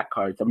destroy that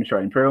card, so I'm going to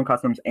destroy Imperial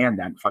Customs and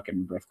that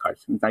fucking Breath card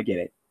as soon as I get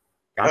it.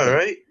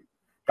 Alright.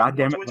 God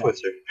damn it, Twin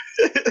Twister.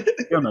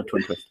 Still no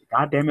Twin Twister.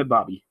 God damn it,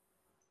 Bobby.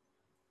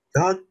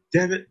 God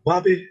damn it,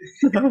 Bobby.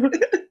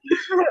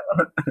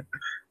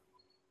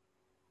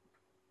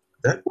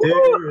 That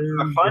Woo,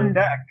 a fun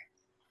deck.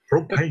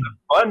 Propane.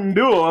 Fun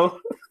duel.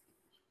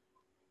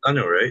 I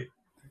know, right?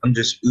 I'm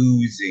just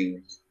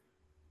oozing.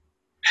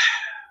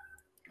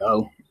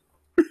 Oh.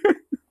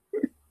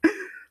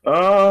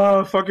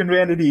 Oh, fucking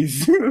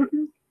vanities. This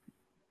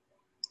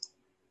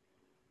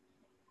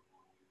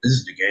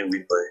is the game we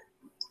play.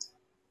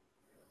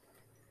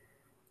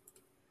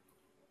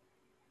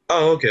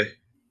 Oh, okay.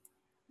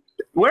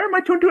 Where are my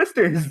Twin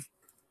Twisters?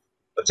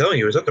 I'm telling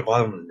you, it's at the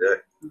bottom of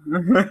the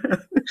deck.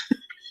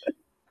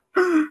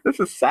 This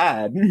is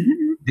sad.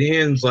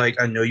 Dan's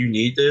like, I know you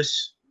need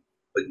this,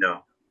 but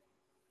no.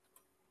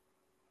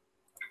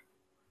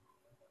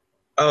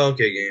 Oh,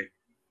 okay, game.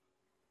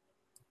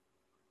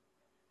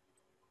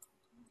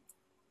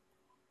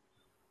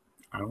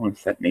 I don't want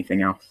to set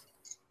anything else.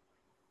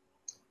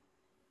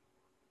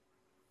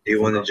 Do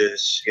you want to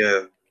just,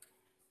 yeah.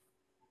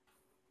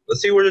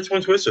 Let's see where the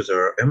Twin Twisters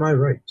are. Am I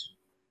right?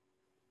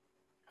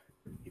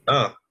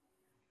 Oh.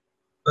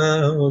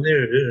 Oh, they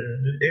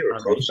were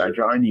close. Start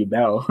drawing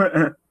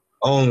Yubel.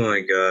 Oh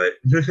my god.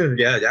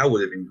 Yeah, that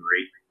would have been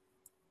great.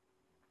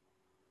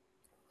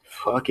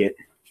 Fuck it.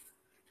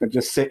 I'll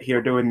just sit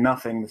here doing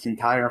nothing this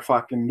entire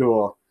fucking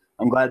duel.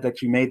 I'm glad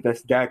that you made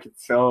this deck.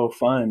 It's so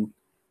fun.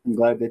 I'm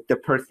glad that the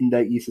person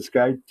that you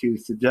subscribed to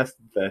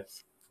suggested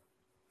this.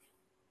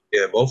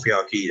 Yeah, both of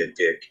y'all keyed a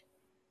dick.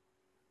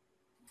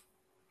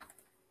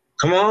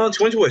 Come on,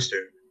 Twin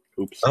Twister.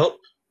 Oops. Oh,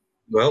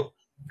 well,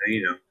 now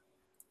you know.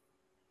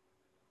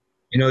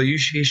 You know, he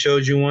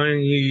showed you one,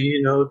 and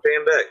you know, pay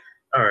him back.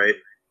 All right.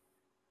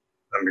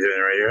 I'm doing it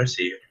right here. I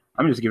see you.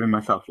 I'm just giving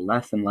myself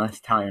less and less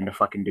time to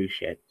fucking do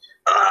shit.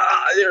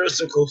 Ah, they're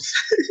so close.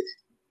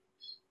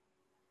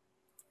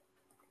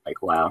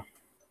 Like, wow.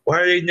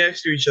 Why are they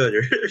next to each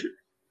other?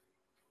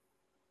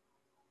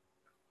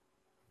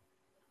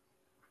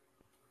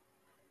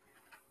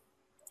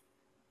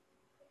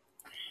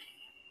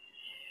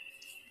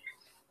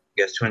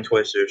 Guess twin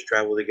twisters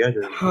travel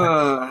together.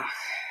 Oh,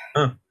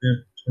 yeah,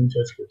 twin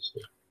twisters.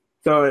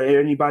 So,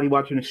 anybody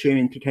watching the stream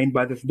entertained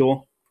by this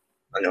duel?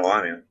 I know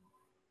I am.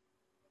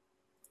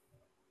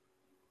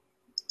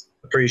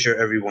 I'm pretty sure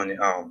everyone.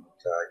 Oh my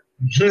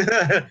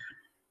god,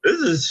 this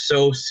is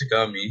so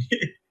scummy.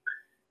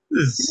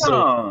 This is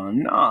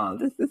No.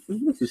 This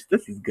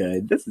is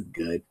good. This is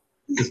good.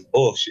 This is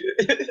bullshit.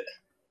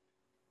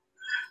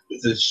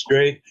 This is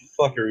straight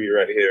fuckery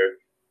right here.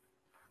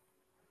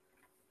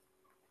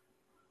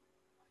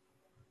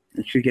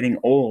 And she's getting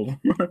old.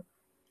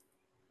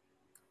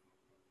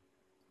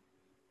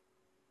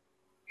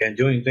 Can't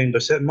do anything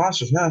but set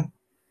monsters now.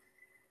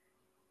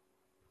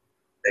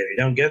 If you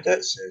don't get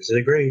that, send it to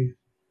the grave.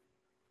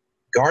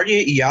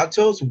 Guardian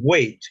Iatos?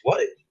 Wait,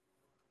 what?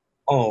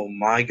 Oh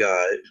my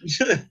god.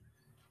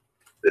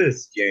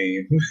 This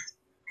game.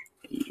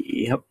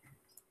 Yep.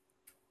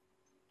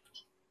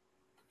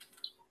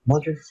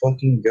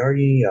 Motherfucking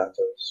Guardian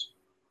Iatos.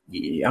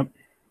 Yep.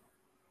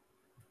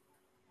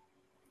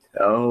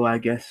 So I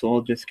guess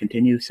we'll just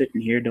continue sitting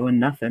here doing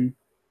nothing.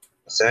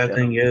 The sad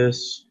thing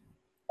is,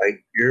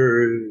 like,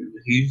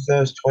 he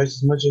has twice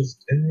as much as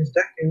in his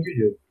deck than you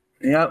do.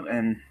 Yep,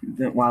 and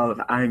while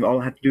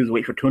all I have to do is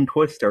wait for Twin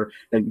Twister,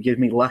 that gives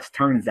me less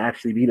turns to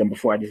actually beat him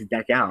before I just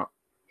deck out.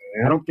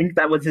 Yeah. I don't think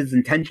that was his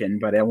intention,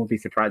 but I won't be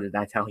surprised if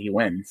that's how he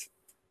wins.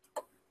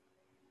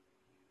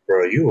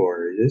 Bro,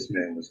 this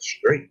man was a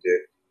straight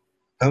dick.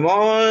 Come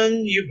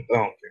on, you.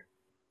 Oh,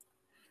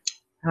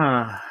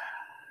 okay.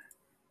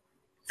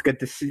 It's good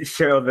to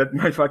show that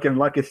my fucking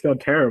luck is still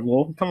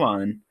terrible. Come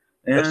on.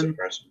 That's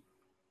depressing.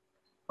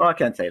 Well, I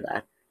can't say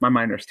that. My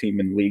minors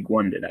team in League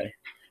One today.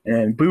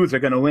 And Boos are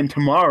going to win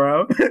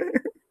tomorrow.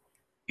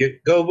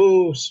 Go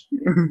Boos!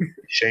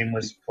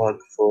 Shameless plug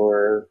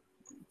for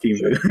Team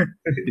Boos.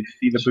 Did you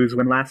see the Boos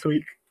win last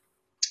week?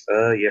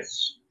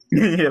 Yes.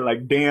 You're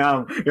like,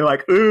 damn. You're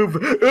like, oof.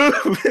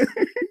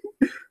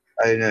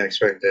 I didn't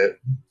expect that.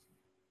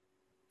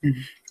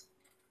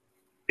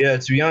 Yeah,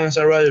 to be honest,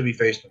 I'd rather be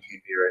facing PP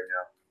right now.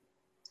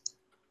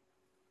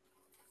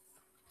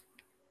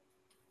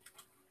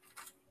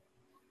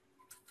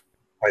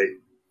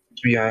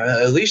 To be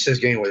honest, at least this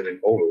game would have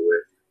been over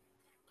with.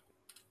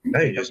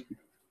 Now you just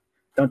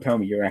don't tell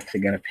me you're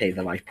actually gonna pay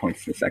the life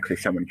points to actually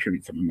someone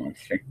tribute to a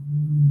monster.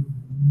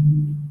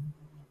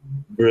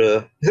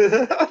 Bruh.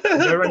 Is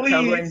there a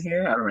cowboy in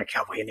here? I don't know,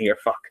 cowboy in here.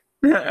 Fuck.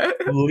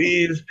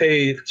 Please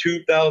pay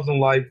 2,000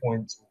 life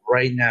points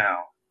right now,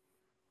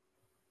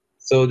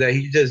 so that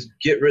he just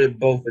get rid of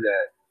both of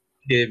that.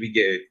 It'd be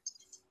good.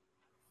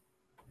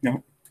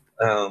 No.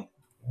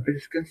 We're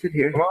just gonna sit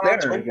here.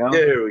 There we go.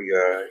 There we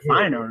go.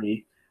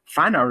 Finally.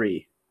 And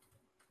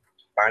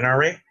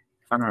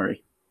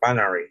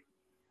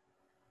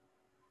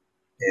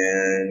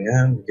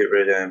yeah, get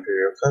rid of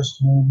Imperial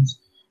Customs.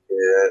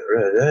 Get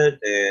rid of that,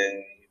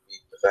 and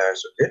beat the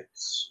faster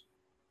hits.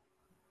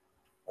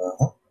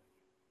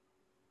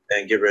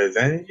 And get rid of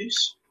advantages.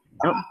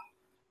 Yep.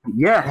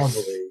 Yes.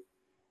 Probably.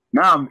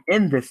 Now I'm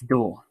in this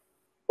duel.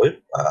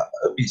 It'd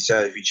be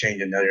sad if you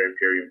change another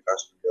Imperial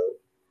Custom though.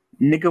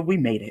 Nigga, we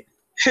made it.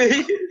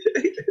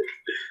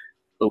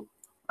 Oh,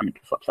 I'm going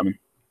to flip summon.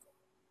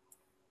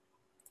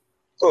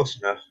 Close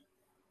enough.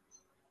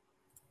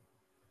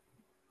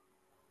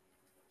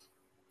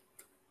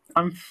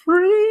 I'm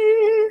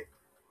free.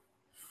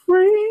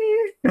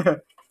 Free.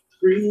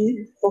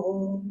 Free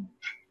fall.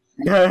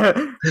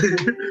 And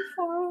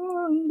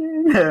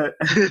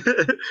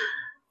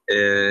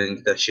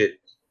that shit.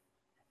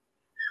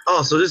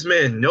 Oh, so this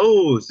man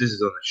knows this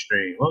is on the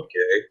stream.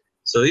 Okay.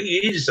 So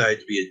he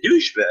decided to be a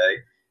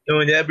douchebag,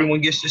 knowing that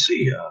everyone gets to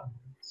see.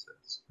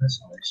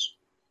 That's nice.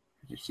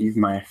 Just use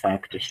my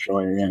effect,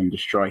 destroy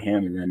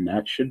him, and then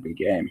that should be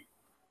game.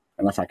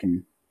 Unless I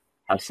can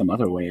have some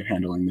other way of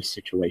handling this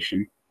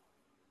situation.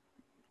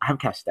 I have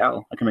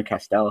Castell. I can make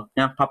Castell.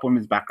 Yeah, pop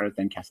woman's background,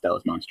 then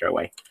Castell's monster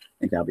away. I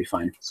think that'll be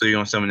fine. So you're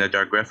going to summon that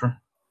Dark Greffer?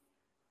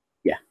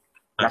 Yeah.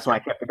 That's why I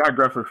kept the Dark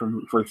Greffer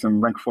for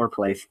some rank 4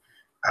 plays.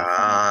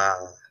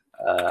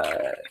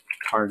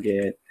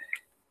 Target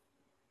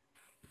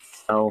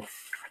self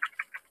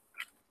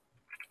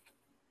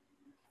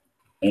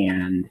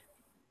and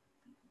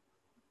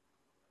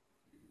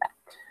that.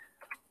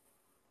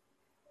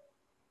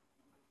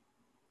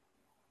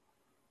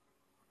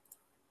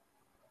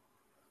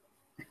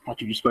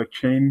 Thought you just like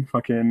chain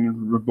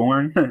fucking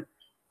reborn.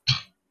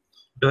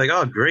 You're like,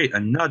 oh great,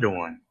 another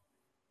one.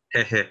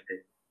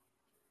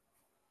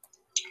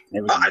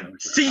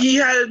 See, he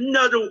had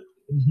another one.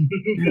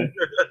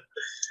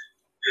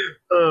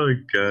 Oh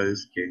god,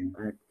 this game.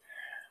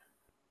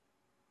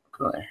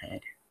 Go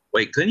ahead.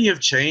 Wait, couldn't you have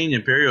chained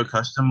Imperial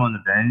Custom on the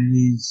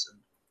vanities,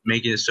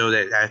 making it so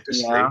that it had to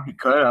stay? Yeah, he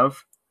could have.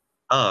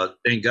 Oh,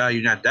 thank God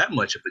you're not that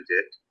much of a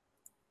dick.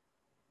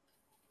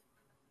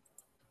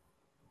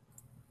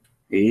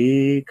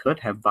 He could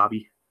have,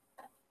 Bobby.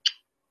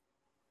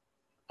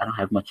 I don't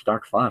have much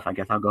dark fluff. I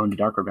guess I'll go into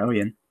Dark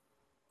Rebellion.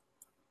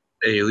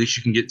 Hey, at least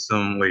you can get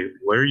some. Wait,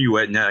 where are you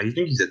at now? You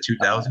think he's at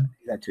 2,000?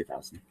 He's at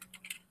 2,000.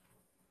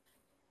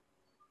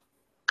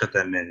 Cut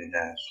that man in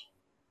half.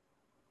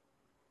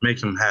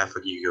 Make him half a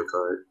Yu-Gi-Oh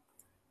card.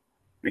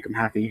 Make him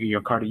half the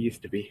Yu-Gi-Oh card he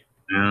used to be.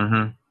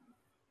 And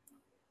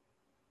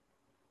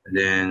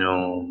then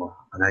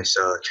a nice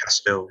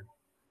Castell.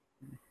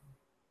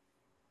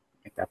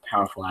 Make that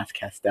powerful ass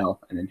Castell,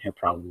 and then he'll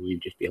probably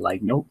just be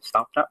like, "Nope,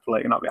 stop that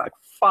play," and I'll be like,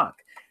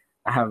 "Fuck."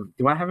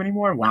 Do I have any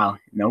more? Wow.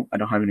 Nope, I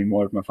don't have any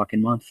more of my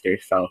fucking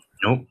monsters, so.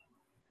 Nope.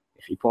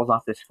 If he pulls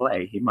off this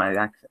play, he might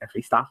if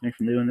he stops me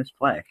from doing this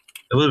play.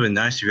 It would have been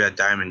nice if you had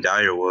Diamond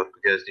Direwolf,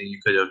 because then you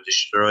could have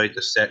destroyed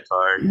the set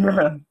card,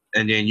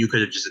 and then you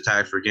could have just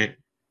attacked for game.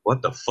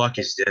 What the fuck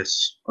is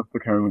this? What's the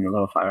turn when the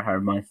low fire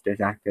hard monster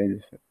is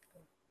active?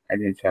 I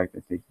did check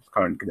this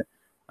card.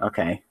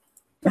 Okay.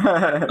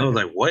 I was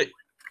like, what?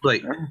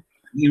 Like,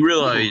 you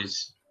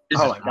realize this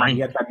oh is my god,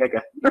 you had that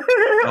nigga.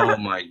 Oh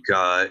my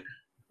god.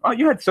 Oh,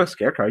 you had so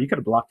Scarecrow. You could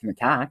have blocked an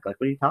attack. Like,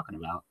 what are you talking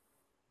about?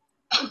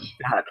 You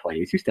had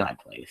plays. You still had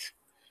plays.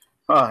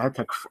 Oh, that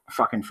took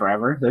fucking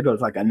forever. There goes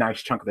like a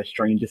nice chunk of the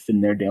strain just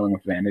sitting there dealing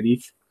with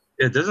vanities.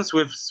 Yeah, doesn't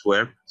Swift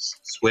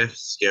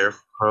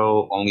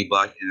Scarecrow only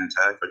block an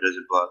attack, or does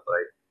it block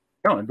like?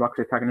 No, it blocks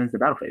the attack into the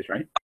battle phase,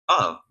 right?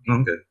 Oh,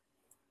 okay.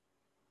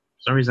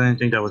 For some reason, I didn't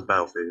think that was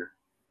battle phase.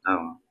 I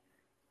don't know.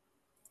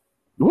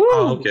 Woo!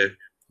 Oh, okay.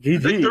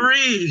 GG.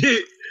 Victory!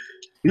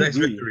 Nice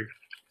victory.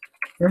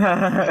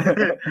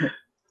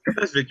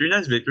 Nice victory.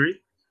 Nice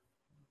victory.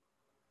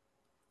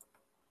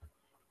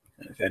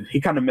 He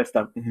kind of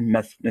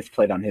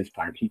misplayed on his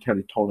part. He could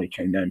have totally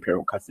chained that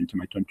Imperial Custom to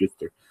my Twin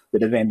Twister.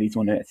 The Vanities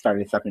when it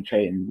started a second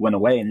trade and went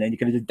away, and then you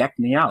could have just decked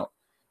me out.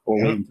 Or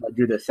wait until I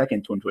drew the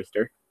second Twin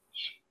Twister.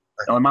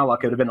 So in my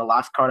luck, it would have been the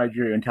last card I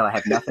drew until I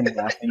had nothing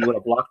left, and you would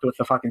have blocked with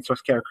the fucking Swiss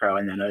Scarecrow,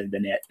 and then that would have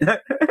been it. Yeah,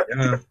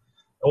 that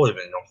would have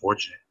been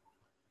unfortunate.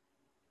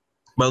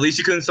 But at least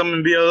you couldn't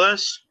summon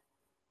BLS?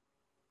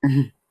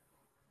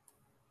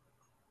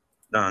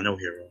 No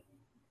hero.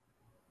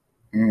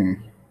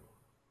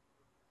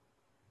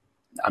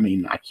 I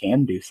mean, I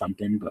can do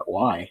something, but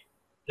why?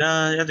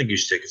 Nah, I think you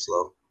should take it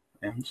slow.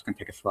 Yeah, I'm just going to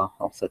take it slow.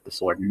 I'll set the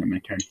sword and then my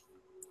turn.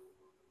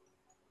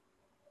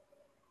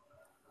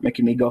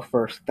 Making me go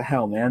first. What the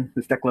hell, man?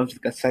 This deck loves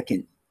a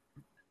second.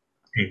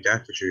 Ain't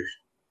that the truth?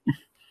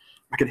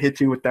 I could hit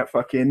you with that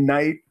fucking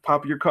knight,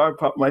 pop your card,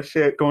 pop my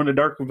shit, go into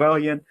Dark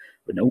Rebellion,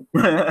 but nope.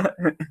 Now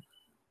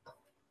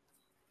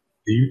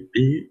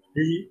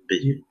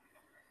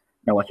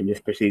watch him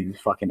just proceed to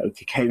fucking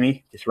OTK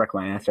me. Just wreck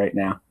my ass right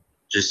now.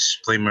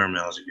 Just play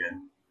Mermails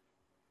again.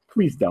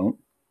 Please don't.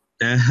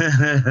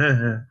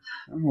 I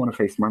don't want to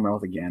face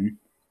Mermails again.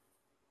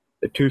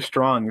 They're too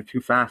strong, they're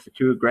too fast, they're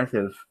too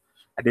aggressive.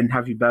 I didn't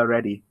have you about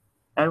ready.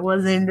 I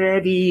wasn't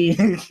ready.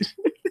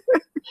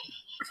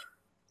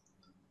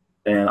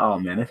 And oh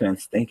man, this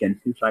man's thinking.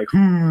 He's like,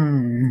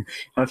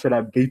 how should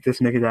I beat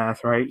this nigga's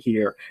ass right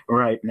here,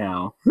 right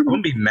now? I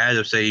wouldn't be mad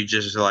if say he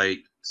just like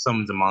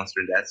summons a monster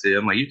and that's it.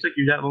 I'm like, you took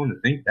you that long to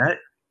think that?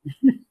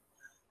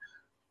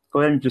 Go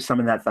ahead and just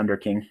summon that Thunder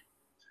King.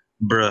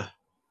 Bruh.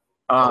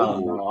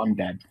 Oh no, I'm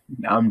dead.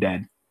 I'm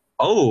dead.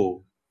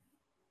 Oh.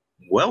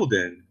 Well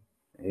then.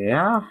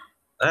 Yeah.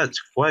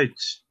 That's quite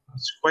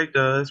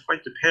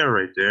the pair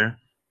right there.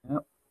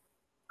 Yep.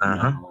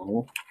 Uh-huh.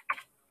 No.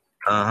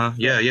 Uh-huh.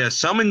 Yeah.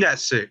 Summon that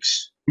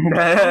 6.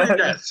 Summon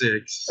that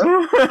 6.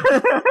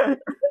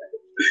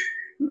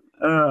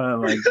 Oh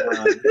my god.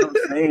 I'm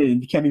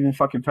saying you can't even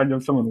fucking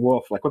pendulum summon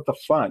wolf. Like what the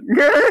fuck?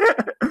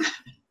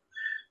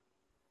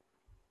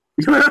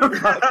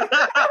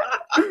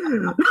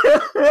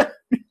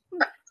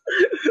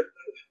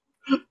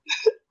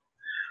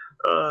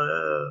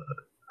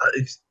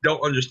 I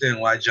don't understand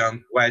why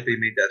they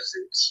made that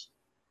 6.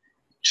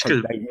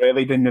 They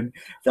really didn't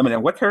summon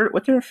it. What's her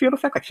field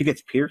effect? Like she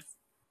gets pierced?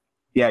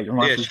 Yeah, your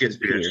monster she gets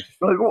pierced.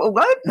 Like,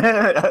 what?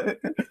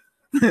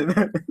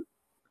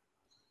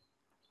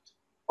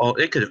 Oh,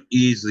 it could have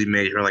easily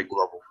made her like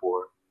level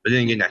 4, but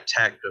didn't get that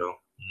attack though.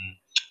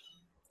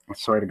 I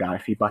swear to God,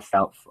 if he busts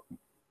out.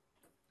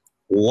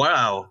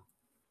 Wow.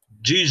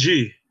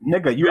 GG.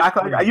 Nigga, you act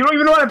like you don't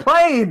even know what I'm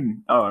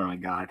playing. Oh my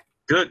god.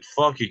 Good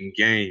fucking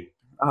game.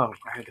 Oh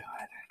my god.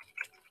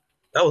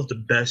 That was the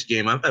best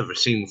game I've ever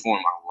seen before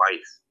in my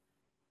life.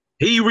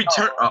 He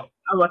returned. I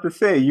was about to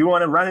say, you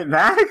want to run it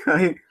back?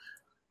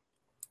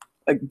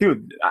 Like,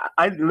 dude,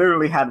 I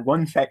literally had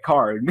one set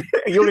card.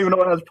 You don't even know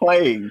what I was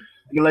playing.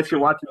 Unless you're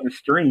watching the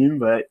stream,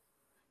 but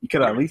you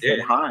could have at least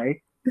said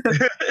hi.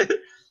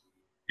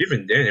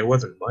 Even then, it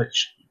wasn't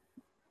much.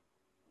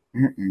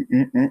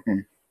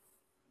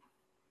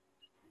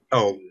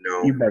 Oh,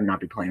 no. You better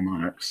not be playing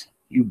Monarchs.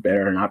 You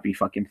better not be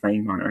fucking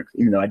playing Monarchs,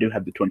 even though I do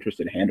have the Twin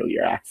Twisted to handle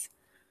your ass.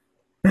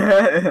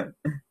 It's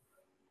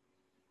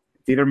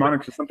either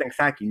Monarchs or something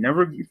sacky.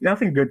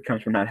 Nothing good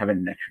comes from not having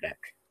an extra deck.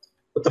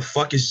 What the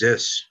fuck is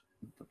this?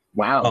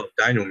 Wow. Oh,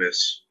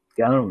 Dynamis.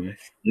 Dynamis.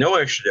 No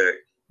extra deck.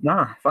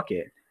 Nah, fuck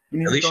it.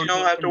 At least you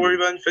don't have to worry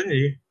about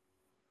Infinity.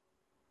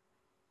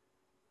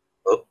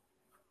 Oh.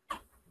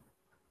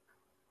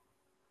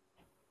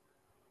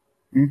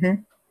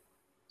 Mm-hmm.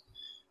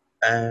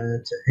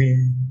 Add to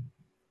hand.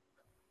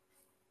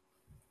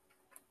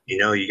 You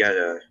know, you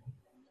gotta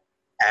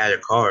add a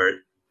card.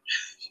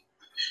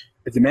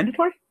 Is it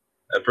mandatory?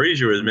 I'm pretty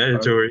sure it's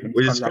mandatory.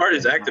 When this card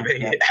is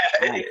activated.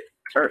 activated,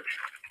 Search.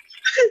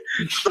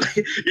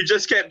 you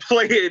just can't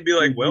play it and be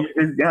like, well.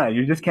 Yeah,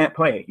 you just can't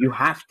play it. You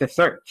have to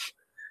search.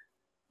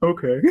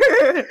 Okay.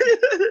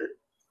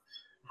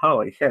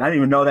 Holy shit! I didn't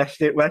even know that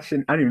shit. I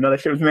didn't even know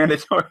that shit was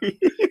mandatory.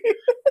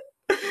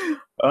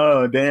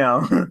 Oh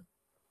damn!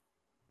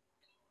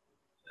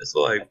 It's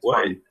like, That's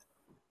what? fun.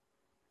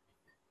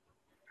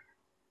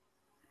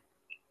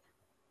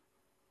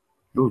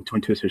 Ooh,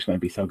 Twin Twisters is going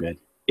to be so good.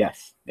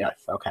 Yes.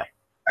 Okay.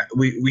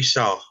 We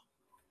saw.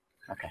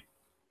 Okay.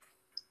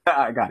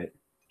 I got it.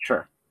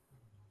 Sure.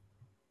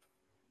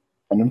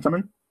 Pendulum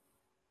summon?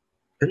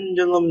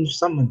 Pendulum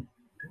summon.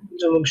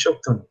 Pendulum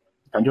shokan.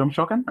 Pendulum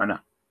Shokan or no?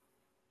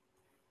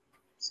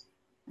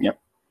 Yep.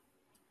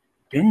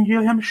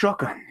 Pendulum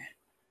Shokan.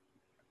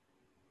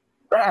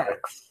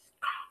 Rex.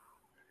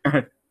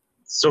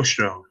 So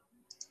strong.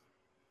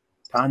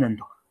 Tannen.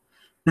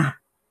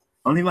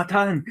 Only my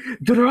Tannen.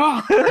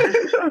 Draw.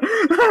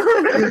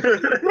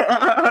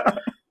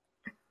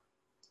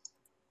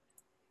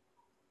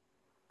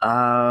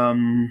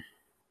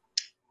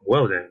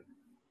 Well then.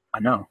 I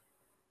know.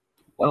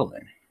 Well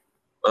then.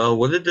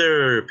 What are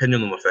their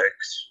pendulum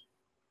effects?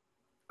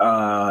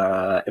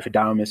 If a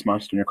Diamond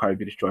monster in your card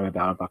be destroyed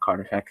by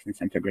card effects and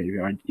sent to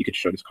graveyard, you could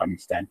show this card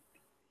instead.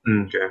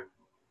 Okay.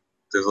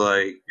 Because,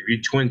 like, if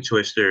you Twin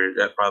Twister,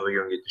 that probably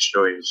gonna get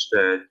destroyed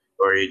instead.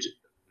 Or he just...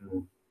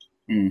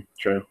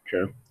 True.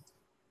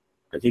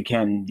 Because he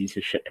can use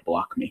his shit to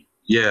block me.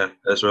 Yeah,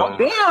 that's what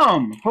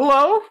damn!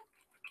 Hello?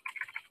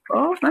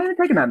 Oh, it's not even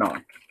taking that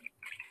long.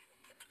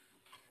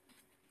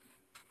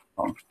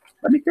 Oh,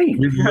 let me see.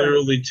 You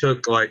literally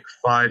took, like,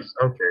 5...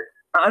 Okay.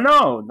 I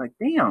know. Like,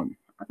 damn.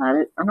 I got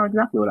it. I know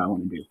exactly what I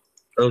want to do.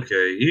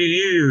 Okay.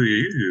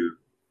 You.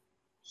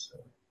 So,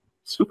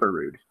 super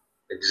rude.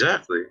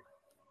 Exactly.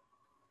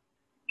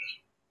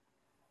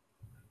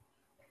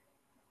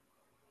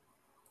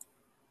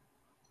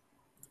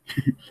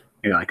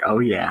 You're like, oh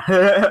yeah.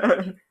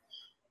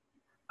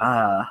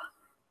 What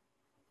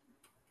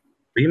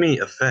do you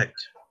mean effect?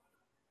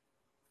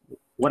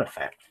 What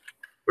effect?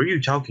 What are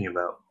you talking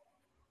about?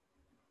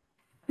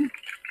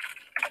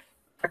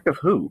 Effect of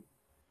who?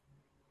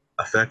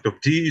 Effect of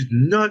these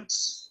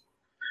nuts.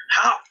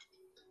 How?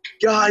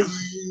 Guys.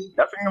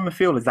 Nothing on the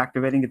field is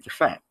activating its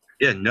effect.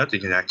 Yeah, nothing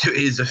can activate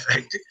its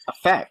effect.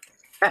 Effect.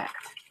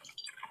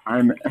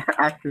 I'm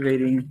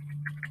activating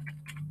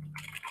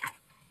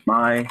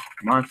my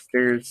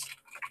monster's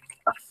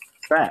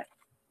effect.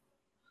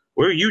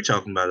 What are you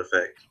talking about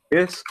effect?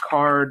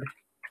 Discard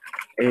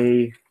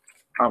a...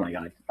 Oh my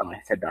god. Oh,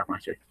 I said Dark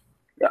Monster.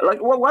 Like,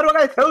 why do I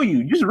gotta tell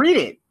you? Just read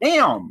it.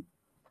 Damn.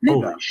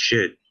 Nigga. Holy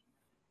shit.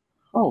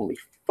 Holy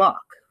fuck.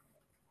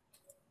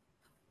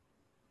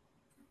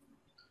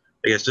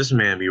 I guess this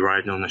man be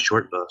riding on the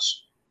short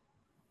bus.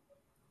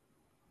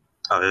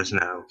 Oh, that's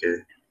not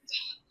okay.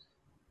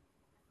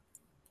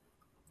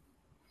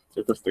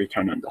 So this 3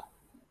 turn under.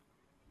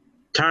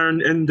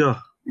 Turn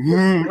into.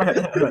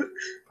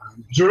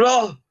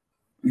 Draw.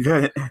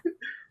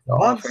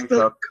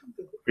 Monster.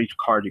 For each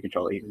card you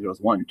control, it goes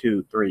 1,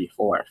 2, 3,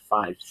 4,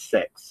 5,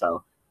 6.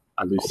 So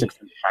I lose 6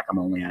 attack. I'm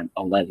only at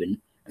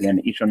 11. And then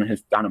each one of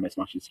his Dynamis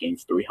monsters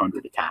gains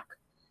 300 attack.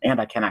 And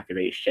I can't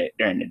activate shit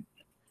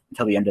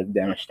until the end of the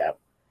damage step.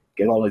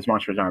 Get all his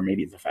monsters on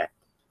Radiant's effect.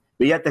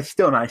 But yet that's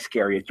still not as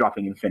scary as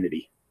dropping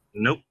Infinity.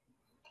 Nope.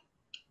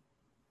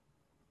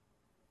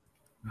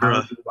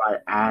 How do I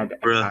add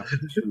attack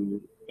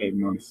to a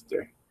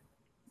monster?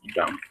 You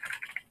don't.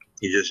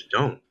 You just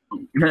don't.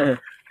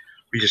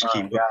 We just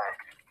keep.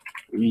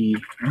 We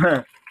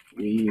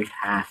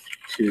have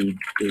to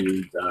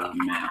do the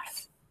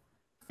math.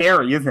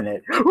 Scary, isn't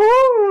it?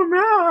 Ooh,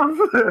 math!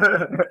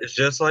 It's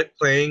just like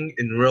playing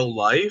in real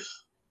life,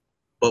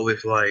 but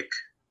with like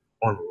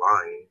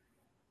online.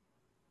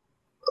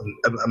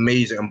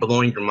 Amazing. I'm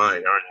blowing your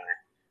mind, aren't I?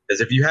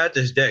 Because if you had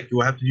this deck, you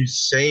will have to do the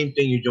same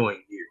thing you're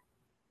doing here.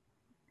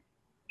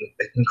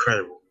 It's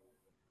incredible.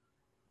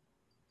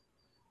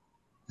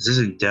 This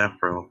isn't death,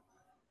 bro.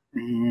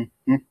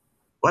 Mm-hmm.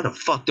 Why the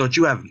fuck don't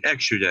you have an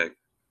extra deck?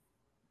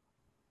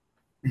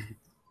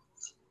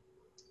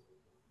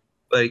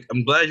 Like,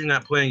 I'm glad you're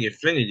not playing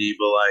Infinity,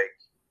 but like,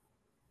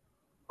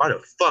 why the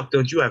fuck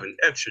don't you have an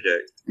extra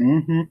deck?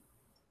 Mm-hmm.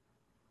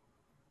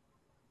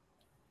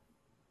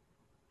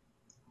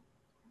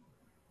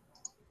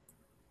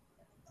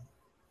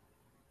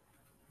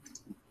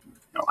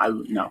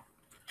 No.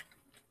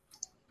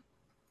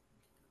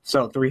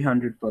 So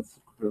 300 plus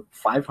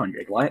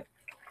 500. What?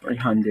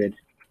 300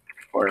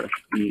 for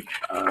each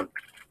of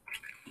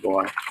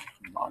your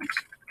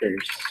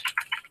monsters,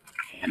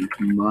 and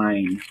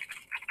mine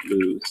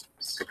lose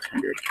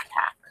 600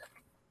 attack.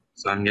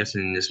 So I'm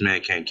guessing this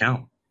man can't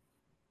count.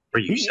 I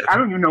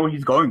don't even know where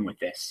he's going with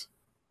this.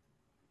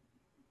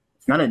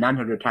 It's not a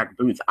 900 attack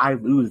boost. I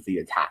lose the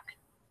attack.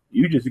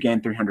 You just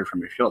gain 300 from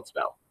your shield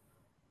spell.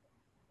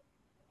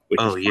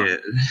 Oh yeah.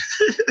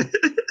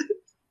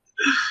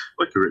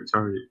 What a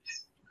retarded.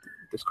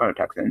 This card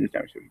attacks and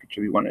damage. So you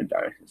contribute 1 to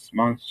die. This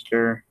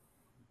monster.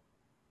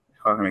 This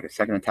card can make a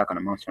second attack on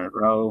a monster in a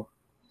row.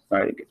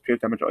 Sorry, it gets pure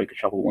damage, or you can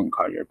shuffle 1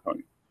 card your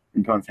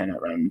opponent's hand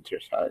at random to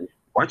your side.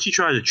 Why'd you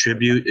try to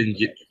tribute and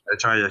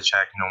try to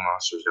attack no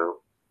monsters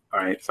though?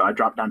 Alright, so I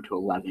dropped down to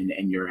 11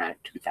 and you're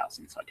at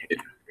 2,000, so I take it.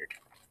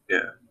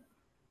 Yeah.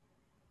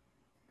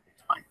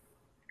 It's fine.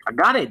 I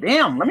got it,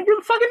 damn! Let me do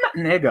the fucking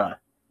nigga!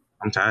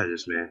 I'm tired of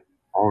this, man.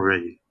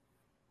 Already.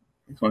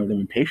 It's one of them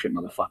impatient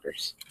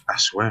motherfuckers. I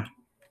swear.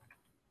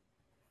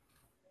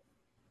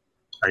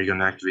 Are you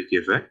gonna activate the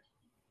effect?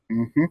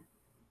 Mm-hmm.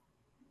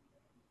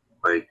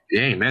 Like, it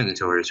ain't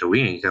mandatory, so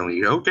we ain't telling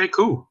you. Okay,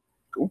 cool.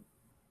 Cool.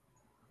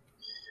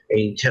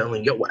 Ain't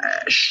telling your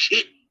ass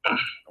shit.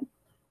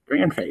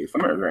 Grand phase.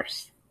 Let me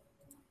reverse.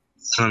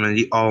 Summon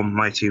the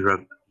almighty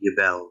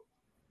Yubel.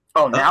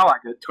 Oh, now I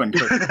get twin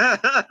twisters.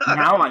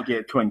 Now I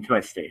get twin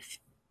twisters.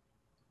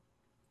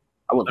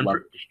 I would love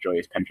to destroy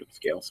his pendulum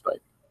scales, but...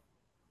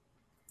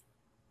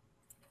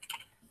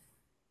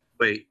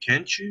 Wait,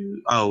 can't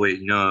you? Oh,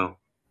 wait, no.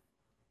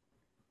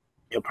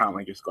 He'll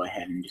probably just go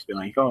ahead and just be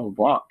like, oh,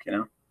 block, you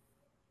know?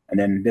 And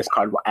then this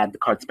card will add the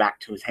cards back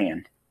to his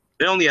hand.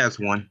 It only has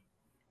 1.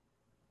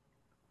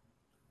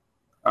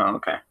 Oh,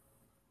 okay.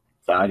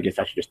 So I guess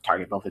I should just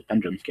target both his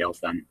pendulum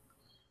scales then.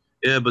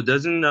 Yeah, but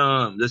doesn't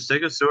the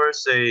Stegosaurus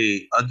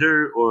say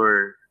other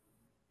or...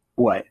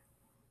 What?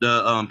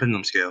 The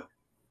pendulum scale.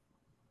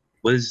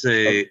 What does it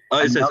say? Oh,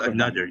 it says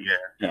another, yeah.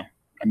 Yeah,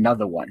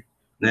 another one.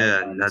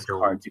 Yeah, another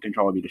one. Cards you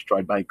control will be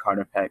destroyed by card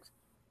effects.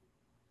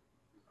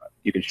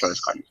 You can destroy this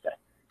card instead.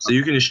 So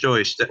you can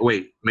destroy...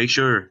 Wait, make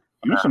sure...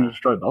 I'm just going to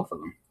destroy both of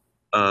them.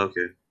 Oh,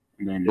 okay.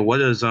 And then, but what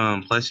does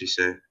Plessy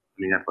say? I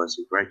mean, not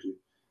Plessy, Frankie.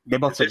 They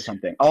both say the same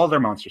thing. All their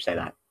monsters say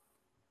that.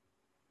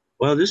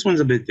 Well, this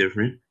one's a bit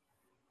different.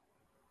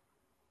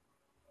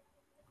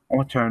 On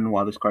a turn,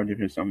 while this card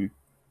is some,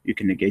 you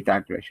can negate the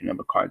activation of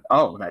a card.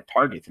 Oh, that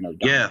targets another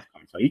card.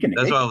 So you can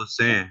negate. That's what I was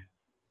saying.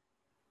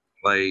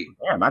 Like,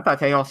 damn, I thought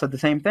they all said the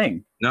same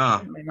thing.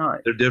 No,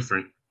 they're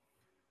different.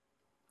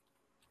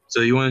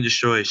 So you want to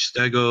destroy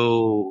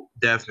Stego?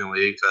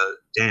 Definitely, because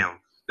damn.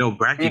 No,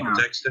 Bracky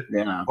protects it.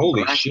 Yeah.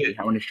 Holy Bracky. shit.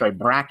 I want to destroy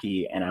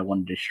Bracky, and I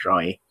want to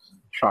destroy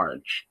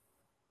Charge.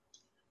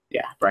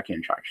 Yeah, Bracky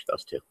and Charge,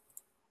 those two.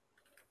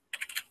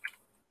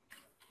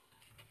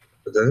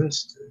 But doesn't...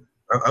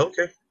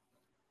 okay.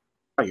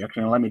 Oh, you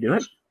actually gonna let me do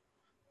it?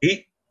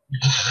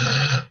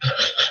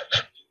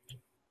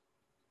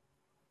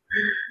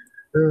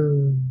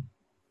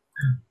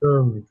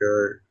 Oh my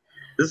god.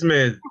 This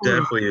man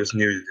definitely is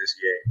new to this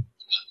game.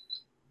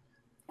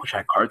 Wish I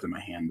had cards in my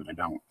hand, but I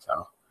don't, so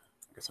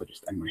I guess I'll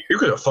just end my... You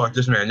could have fucked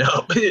this man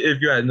up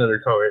if you had another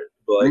card.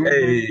 But like,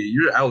 hey,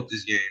 you're out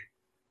this game.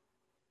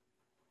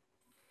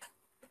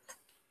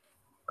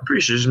 I'm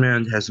pretty sure this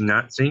man has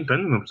not seen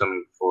Pendulum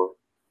Summon before.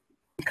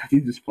 God,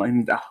 he's just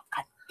playing... Oh,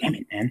 god damn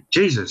it, man.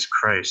 Jesus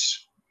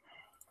Christ.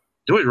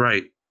 Do it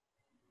right.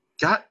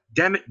 God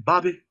damn it,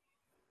 Bobby.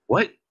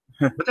 What?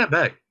 Put that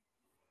back.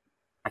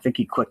 I think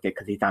he clicked it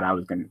because he thought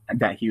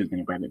he was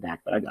gonna grab it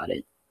back, but I got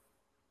it.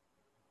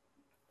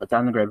 Put that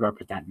in the graveyard,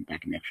 put that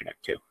back in the extra deck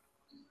too.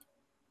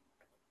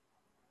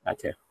 That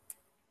too.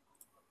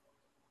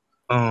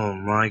 Oh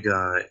my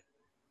god.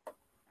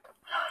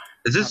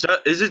 Is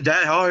it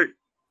that hard?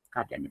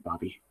 God damn it,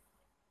 Bobby.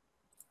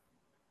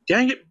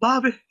 Dang it,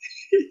 Bobby.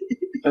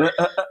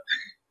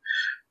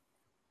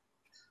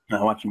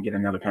 Now watch him get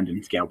another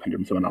pendulum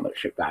summon all that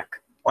shit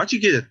back. Why'd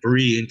you get a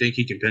 3 and think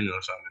he can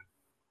pendulum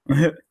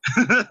summon?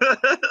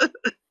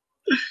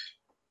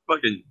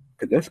 Fucking.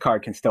 Cause this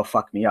card can still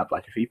fuck me up.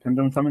 Like if he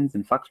pendulum summons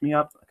and fucks me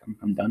up, like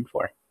I'm done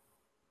for.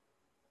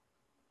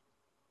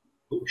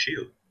 Oh,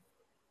 shield.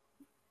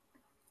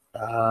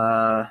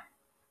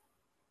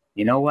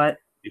 You know what?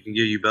 You can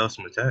give Yubel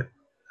some attack.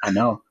 I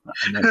know.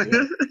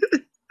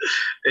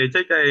 Hey,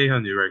 take that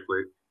 800 right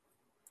quick.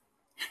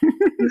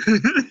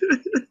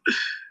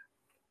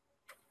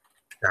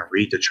 Now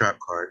read the trap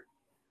card.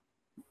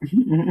 I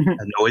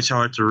know it's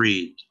hard to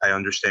read. I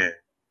understand.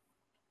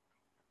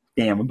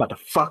 Damn, I'm about to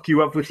fuck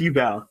you up with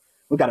Yubel.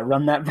 We gotta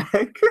run that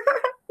back.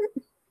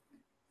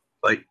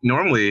 Like,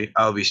 normally,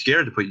 I would be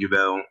scared to put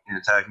Yubel in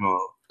attack mode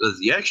as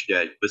the extra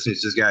deck, but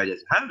since this guy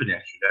doesn't have an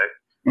extra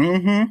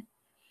deck,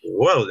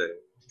 well then.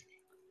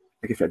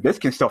 Like I said, this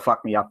can still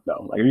fuck me up,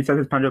 though. Like, if he says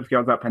his pendulum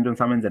scales out, pendulum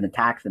summons, and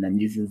attacks, and then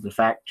uses the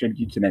fact,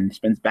 tributes, and then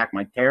spins back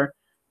my tear,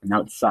 and that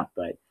would suck,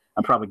 but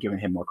I'm probably giving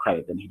him more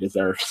credit than he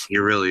deserves.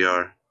 You really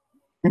are.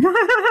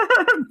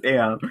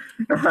 Damn.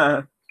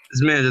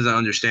 This man doesn't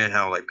understand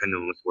how, like,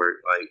 pendulums work.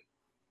 Like,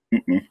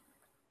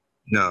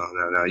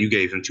 no. You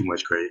gave him too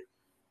much credit.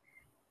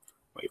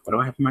 Wait, what do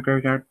I have in my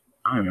graveyard?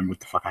 I don't remember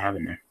what the fuck I have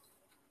in there.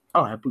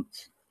 Oh, I have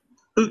boots.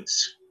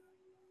 Boots.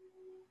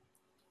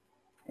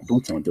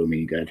 Boots don't do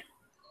me good.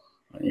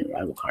 I need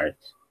rival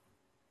cards.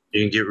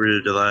 You can get rid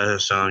of the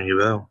last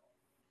Yubel.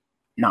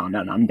 No.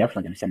 I'm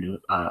definitely going to send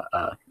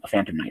a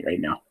Phantom Knight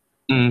right now.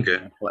 Okay.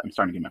 I'm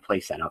starting to get my play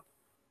set up.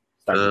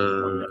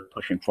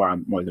 Pushing for a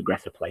more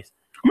aggressive place.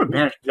 I'm gonna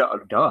banish.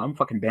 Duh, I'm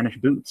fucking banish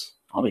boots,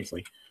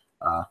 obviously.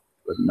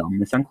 With no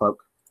miss and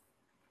cloak.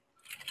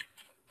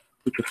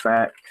 Cloak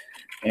effect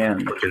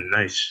and Looking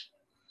nice.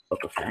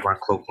 cloak effect. My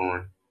cloak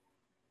on.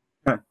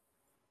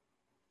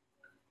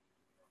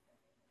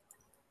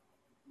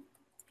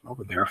 All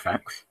the their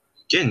effects.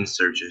 Getting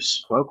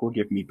surges. Cloak will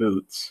give me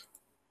boots,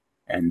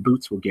 and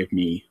boots will give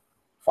me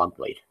fog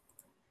blade.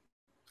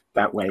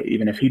 That way,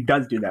 even if he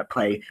does do that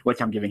play,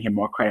 which I'm giving him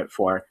more credit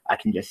for, I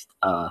can just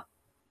fuck,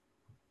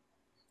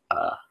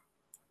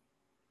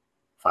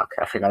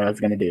 I forgot what I was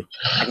gonna do.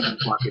 I can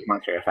just block his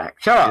monster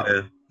effect. Shut up!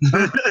 Yeah.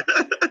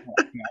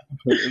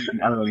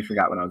 I literally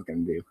forgot what I was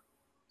gonna do.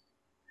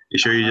 You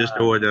sure you just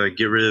want to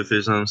get rid of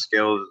his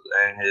scales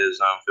and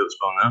his field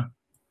spell now?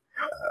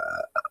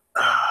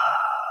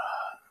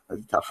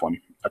 That's a tough one.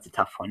 That's a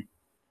tough one.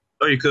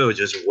 Or you could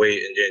just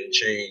wait and then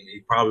chain. He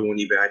probably wouldn't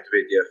even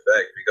activate the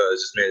effect because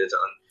this man is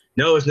on.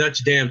 No, it's not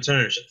your damn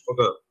turn. Shut the fuck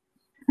up.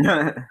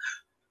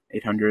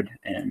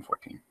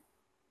 814.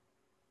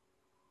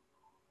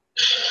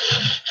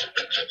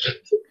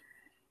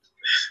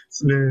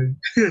 Man.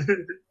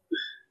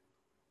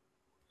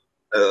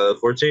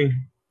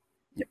 14.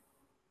 Yep.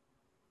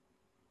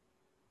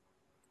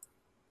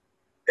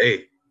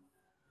 Hey.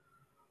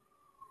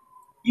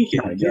 You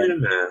can do the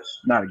math.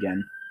 Not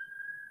again.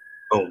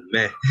 Oh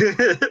man.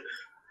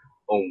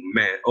 Oh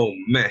man. Oh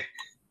man.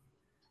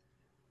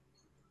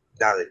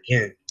 Not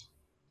again.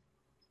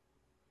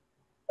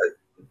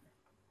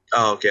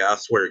 Oh, okay. I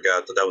swear to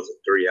God, I thought that was a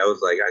 3. I was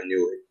like, I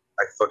knew it.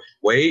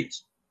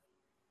 Wait.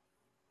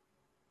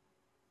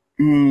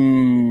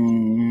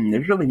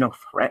 There's really no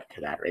threat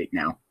to that right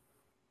now.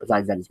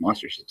 Besides that, his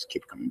monsters just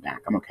keep coming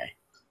back. I'm okay.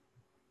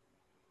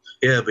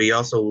 Yeah, but you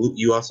also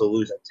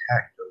lose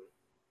attack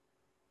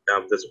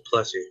though. There's a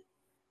plushie.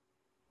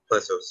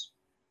 Plusos.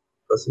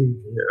 Plushie?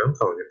 Yeah, I'm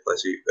calling it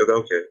plushie.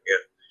 Okay,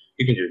 yeah.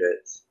 You can do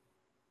that.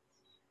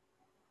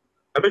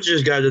 I bet you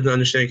this guy doesn't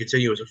understand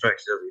continuous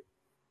effects, does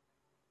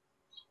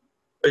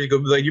he? He's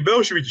gonna be like,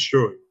 Yubel should be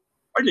destroyed.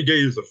 I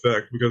negate his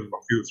effect because of my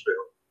field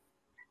spell.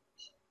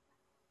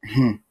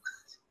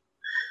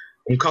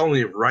 I'm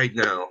calling it right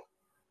now.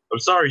 I'm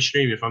sorry,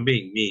 stream, if I'm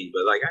being mean,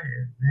 but like, I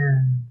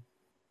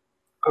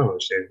don't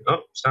understand.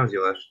 Oh, sounds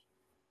you left.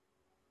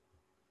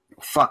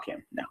 Fuck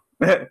him. No.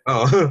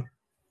 Oh.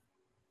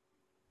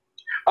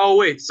 Oh,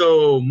 wait.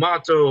 So,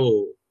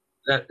 Mato,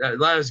 that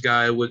last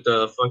guy with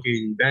the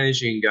fucking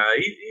vanishing guy,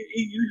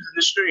 he used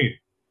the stream.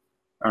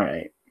 All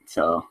right.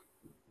 So,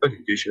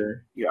 Fucking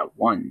douchebag. you got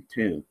 1,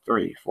 2,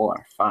 3,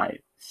 4, 5,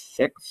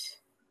 6.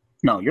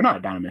 No, you're not a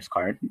Dynamis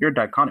card. You're a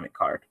Dichotomic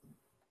card.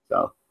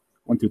 So,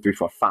 1, 2, 3,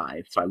 4,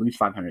 5. So I lose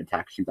 500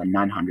 attack. She's on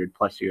 900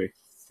 plus your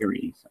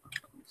 3. So,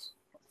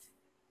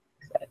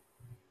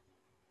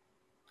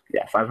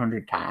 yeah,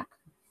 500 attack.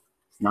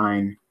 It's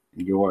 9.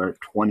 You're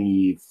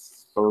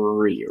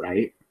 23,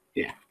 right?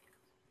 Yeah.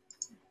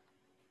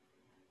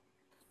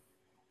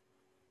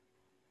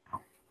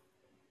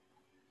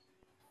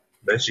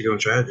 Bet you're gonna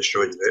try to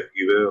destroy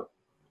you will.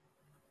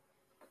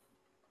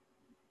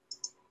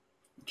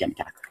 Gem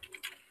attack.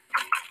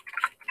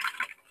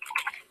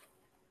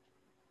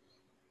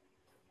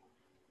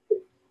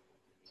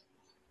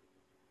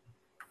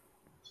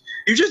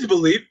 You just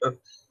believe. Okay.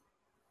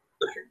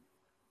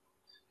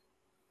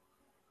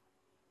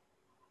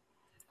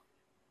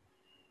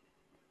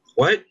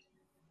 What?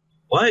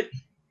 What?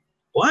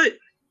 What?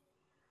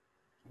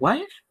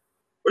 What?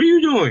 What are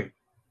you doing?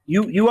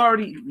 You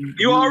already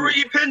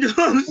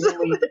pendulum.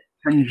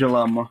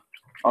 Pendulum.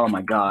 Oh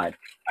my god.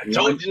 I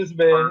told you this,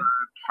 man.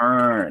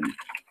 Turn.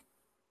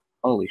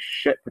 Holy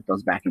shit, put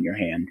those back in your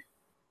hand.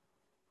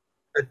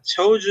 I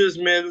told you this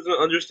man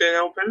doesn't understand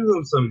how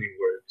pendulum summoning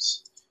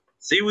works.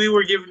 See, we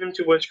were giving him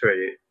too much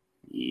credit.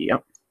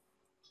 Yep.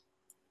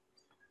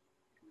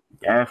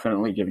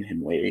 Definitely giving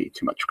him way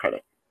too much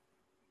credit.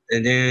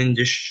 And then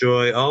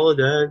destroy all of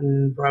that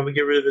and probably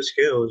get rid of his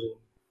skills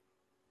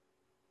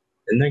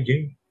in that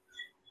game.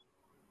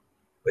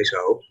 At least I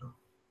hope so.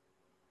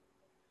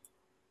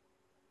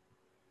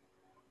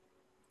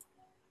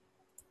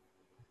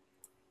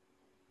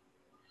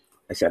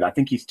 I said, I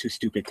think he's too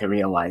stupid to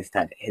realize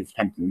that his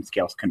pendulum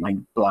scales can like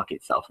block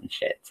itself and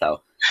shit.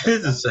 So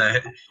this is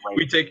sad.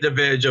 We take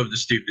advantage of the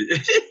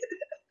stupid.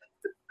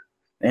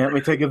 Yeah, we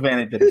take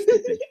advantage of the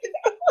stupid.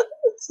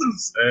 So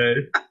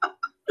sad.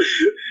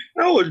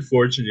 How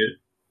unfortunate.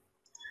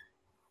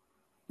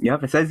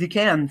 Yep, it says you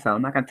can, so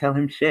I'm not gonna tell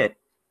him shit.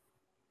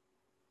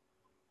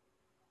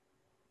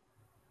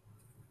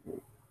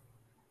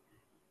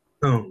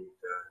 Oh my god.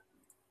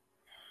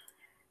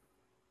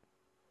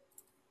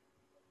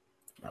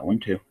 That one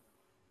too.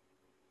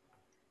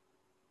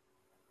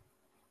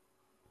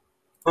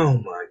 Oh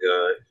my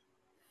god.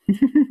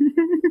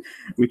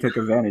 We took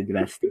advantage of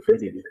that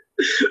stupidity.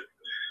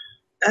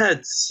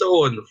 That's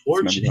so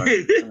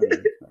unfortunate.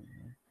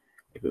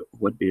 If it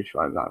would be a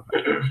short out,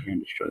 I can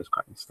destroy this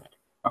card instead.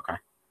 Okay.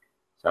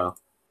 So.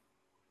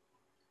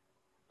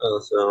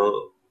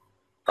 So,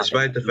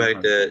 despite the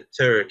fact that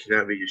Terra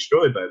cannot be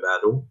destroyed by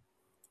battle,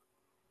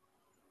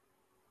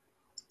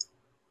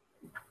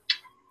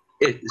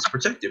 It is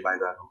protected by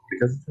battle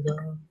because it's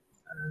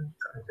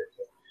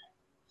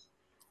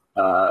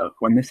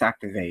when this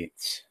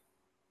activates,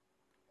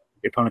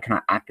 your opponent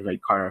cannot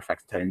activate card or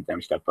effects to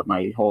damage stuff, but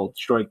my whole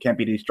destroyed can't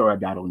be destroyed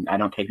battle, and I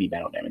don't take any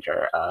battle damage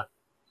or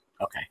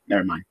okay,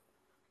 never mind.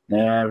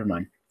 Never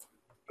mind.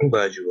 I'm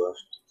glad you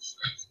left.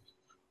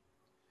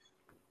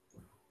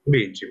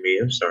 Me to me,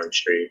 I'm starting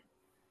straight.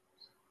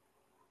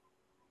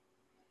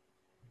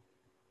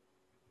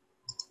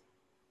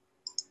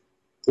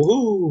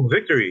 Woohoo!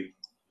 Victory!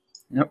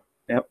 Yep.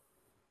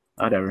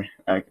 Whatever.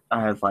 I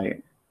was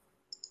like,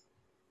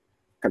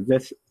 because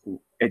this,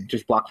 it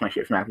just blocks my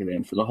shit from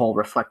activating. So the whole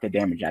reflected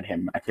damage at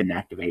him, I couldn't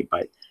activate,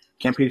 but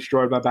can't be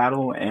destroyed by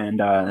battle,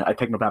 and I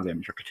take no battle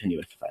damage or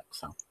continuous effect.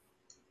 So,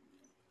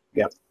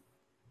 yep.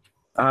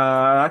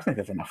 I think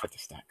that's enough with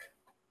this deck.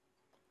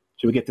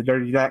 Should we get the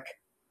dirty deck?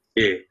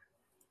 Yeah.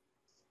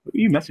 What are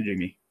you messaging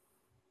me?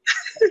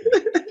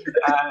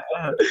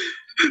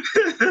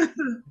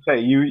 Hey,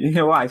 you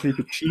know why? So you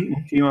could cheat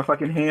and see my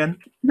fucking hand?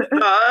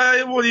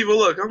 I won't even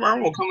look. I'm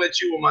gonna come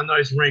at you with my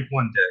nice rank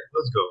 1 deck.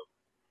 Let's go.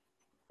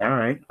 All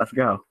right, let's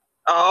go.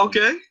 Oh,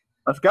 okay.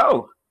 Let's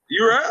go.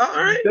 You right?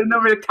 All right. Sitting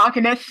over there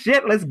talking that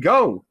shit. Let's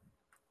go.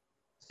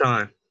 It's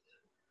time.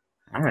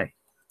 All right.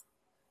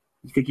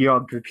 You think you all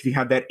because you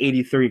have that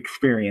 83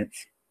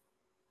 experience?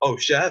 Oh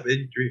shit! I have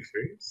 83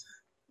 experience.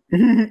 Oh,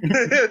 yeah,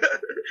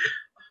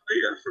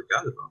 I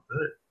forgot about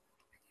that.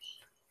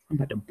 I'm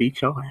about to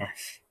beat your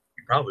ass.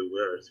 You probably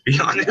will, to be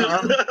honest.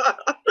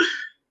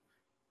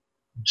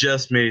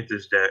 Just made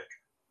this deck.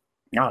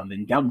 No,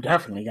 then I'm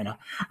definitely gonna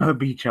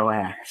beat your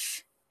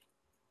ass.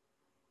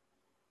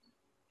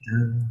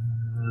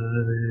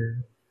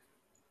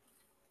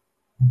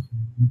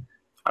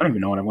 I don't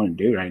even know what I want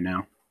to do right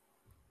now.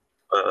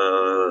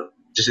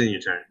 Just in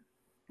your turn.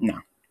 No.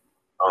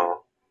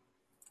 Oh.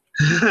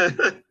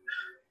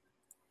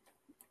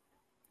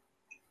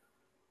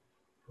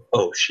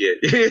 Oh shit.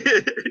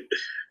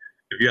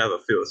 If you have a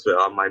field spell,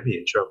 I might be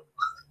in trouble.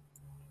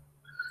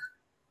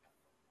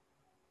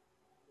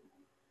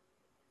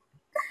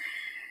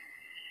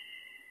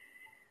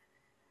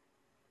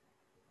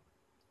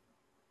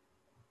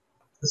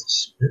 That's a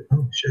spirit.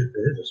 Oh shit,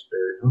 that is a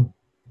spirit. Oh,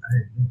 I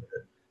didn't know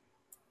that.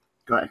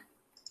 Go ahead.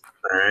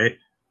 Alright.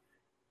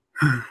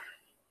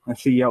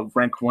 Let's see your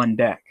rank 1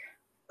 deck.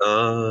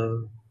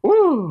 Woo!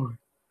 Woo!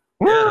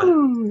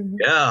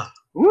 Yeah.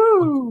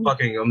 Woo!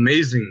 Fucking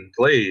amazing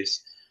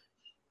plays.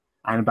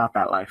 I ain't about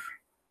that life.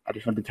 I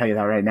just want to tell you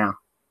that right now.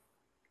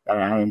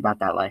 I ain't about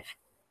that life.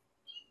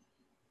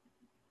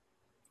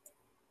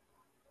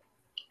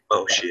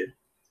 Oh shit.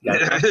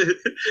 Yeah,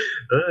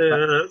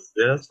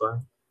 that's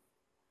fine.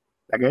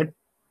 that good?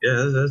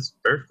 Yeah, that's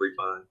perfectly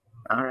fine.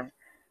 All right.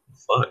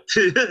 Fuck.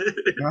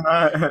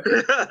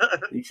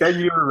 You said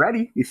you were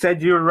ready. You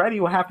said you were ready.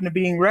 What happened to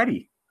being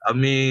ready? I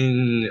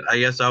mean, I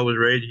guess I was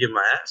ready to get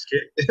my ass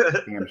kicked.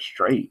 Damn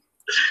straight.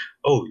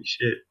 Holy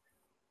shit.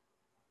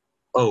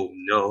 Oh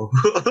no.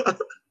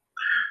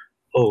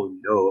 Oh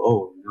no.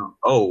 Oh no.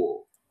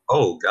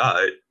 Oh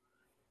god.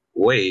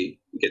 Wait,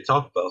 we can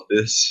talk about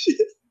this.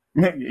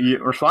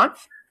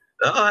 Response?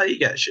 You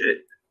got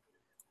shit.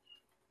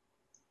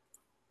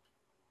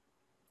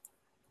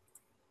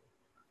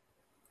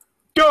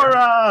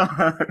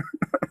 Dora!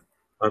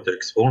 I'll have to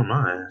explore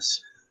my ass.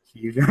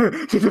 She's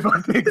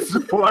about to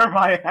explore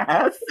my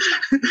ass?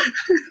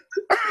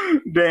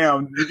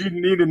 Damn, you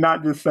need to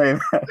not just say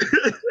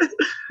that.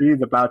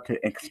 He's about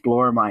to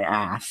explore my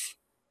ass.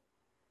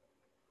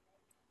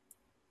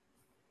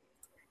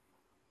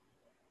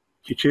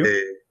 Choo-choo?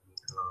 Hey,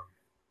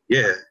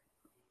 yeah.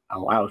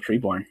 Oh, wow,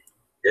 Treeborn.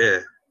 Yeah.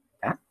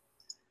 Yeah.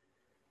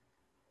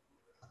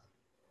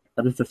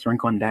 What is this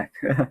rank 1 deck?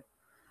 Are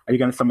you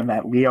going to summon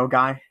that Leo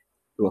guy?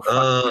 Who will fuck you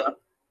up?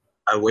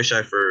 I wish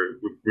I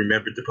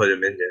remembered to put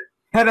him in there.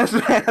 Yeah, that's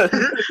right. Out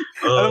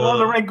of all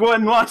the rank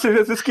 1 watchers,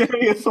 it's the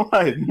scariest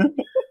one.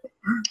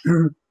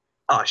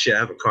 Oh shit, I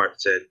have a card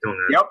that said don't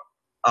I? Yep.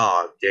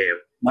 Oh damn.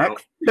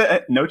 Next.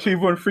 No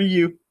Treeborn for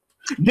you.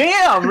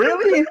 Damn,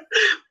 really?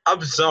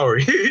 I'm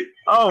sorry.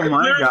 Oh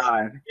my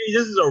god.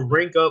 This is a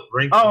rank up.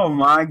 Oh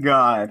my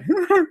god.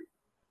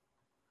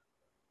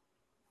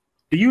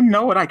 Do you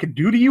know what I could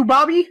do to you,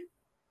 Bobby?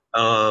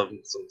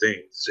 Some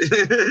things.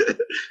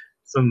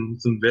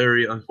 some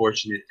very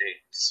unfortunate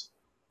things.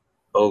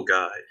 Oh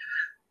god.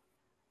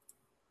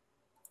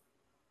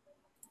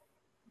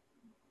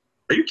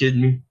 Are you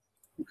kidding me?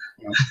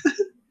 No.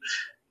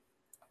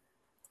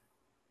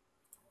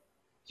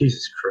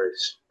 Jesus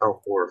Christ.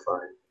 How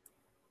horrifying.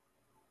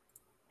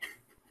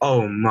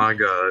 Oh my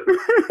god.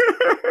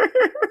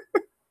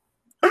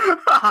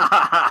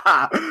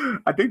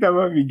 I think that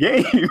might be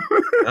game.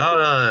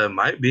 It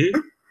might be.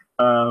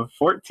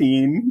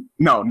 14.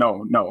 No.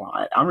 I'm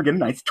gonna get a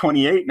nice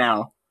 28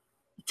 now.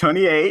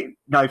 28.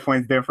 9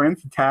 points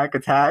difference. Attack.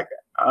 You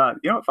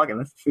know what? Fuck it.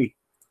 Let's see.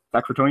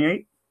 Attack for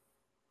 28.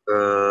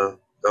 Oh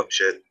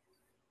shit.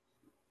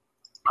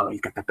 Oh,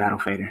 he's got that battle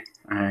fader.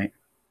 All right.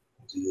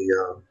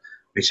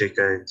 We take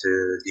that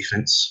into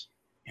defense.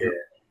 Yeah.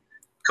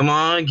 Come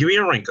on, give me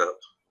a rank up.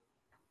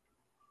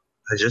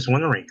 I just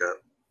want a rank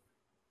up.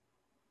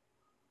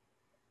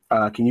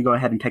 Can you go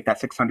ahead and take that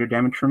 600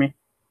 damage for me?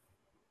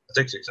 I'll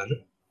take 600.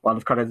 Well,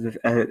 this card has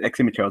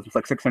XP materials. It's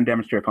like 600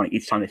 damage to your opponent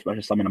each time they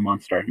special summon a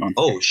monster.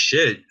 Oh,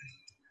 shit.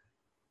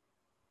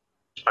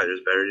 Spider's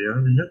better,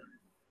 yeah.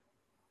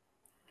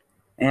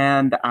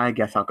 And I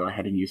guess I'll go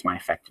ahead and use my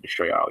effect to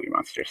destroy all your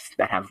monsters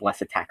that have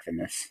less attack than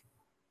this.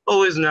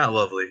 Oh, isn't that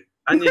lovely?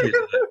 I needed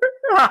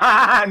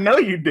that. No,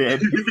 you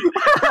did.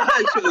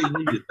 I actually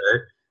needed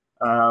that.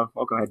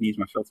 I'll go ahead and use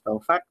my field spell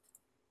effect.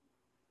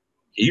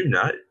 You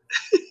not?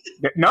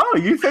 No,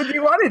 you said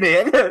you wanted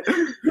it.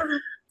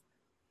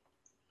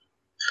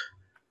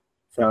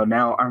 So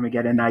now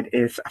Armageddon Knight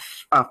is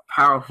a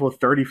powerful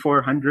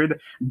 3,400.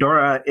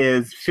 Dora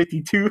is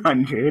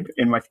 5,200,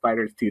 and my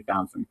spider is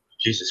 2,000.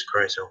 Jesus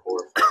Christ, how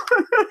horrible.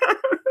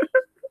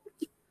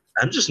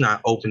 I'm just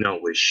not opening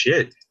up with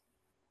shit.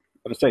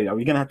 I was saying, are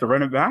we gonna have to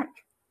run it back?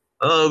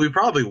 We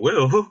probably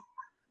will.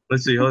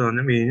 Let's see. Hold on.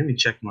 Let me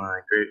check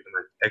my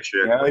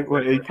extra. Yeah,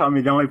 you tell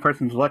me the only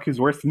person's luck who's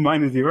worse than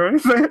mine is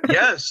yours.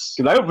 Yes.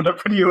 Because I opened up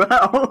pretty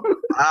well.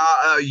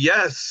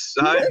 Yes.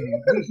 Mine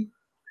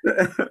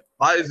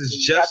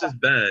is just as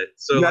bad.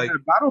 So you like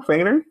got battle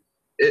fader.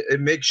 It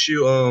makes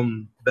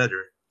you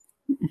better.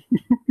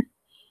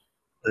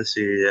 Let's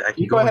see. I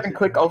can you go ahead and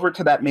click over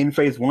to that main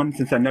phase 1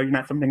 since I know you're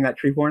not summoning that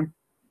Treeborn.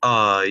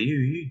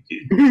 You.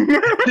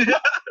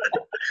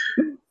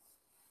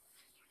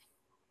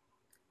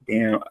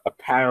 Damn, a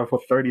powerful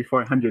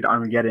 3,400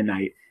 Armageddon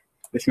Knight.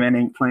 This man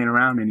ain't playing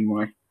around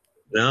anymore.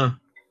 Yeah.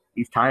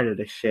 He's tired of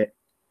this shit.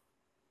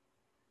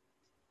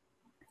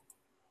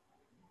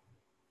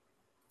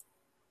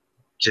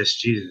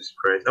 Just Jesus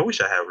Christ. I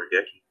wish I had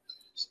Regeki.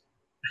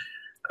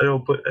 I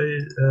don't put.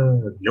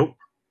 Nope.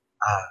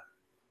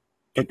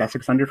 Take that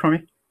 600 from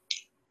me.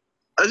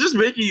 I'm just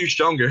making you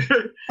stronger.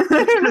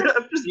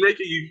 I'm just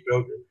making you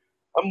stronger.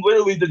 I'm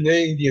literally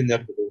denying the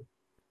inevitable.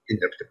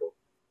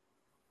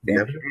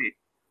 Damn.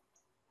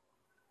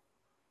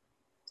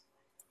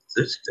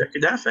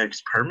 That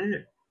affects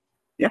permanent?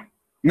 Yeah.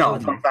 No,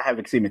 as long as I have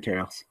XC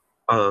materials.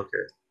 Oh, okay.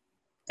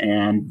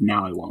 And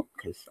now I won't,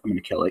 because I'm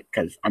going to kill it,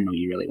 because I know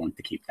you really want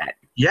to keep that.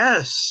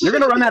 Yes! You're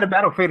going to run out of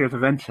battle faders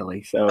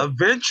eventually, so...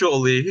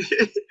 Eventually?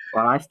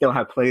 Well, I still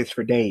have plays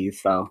for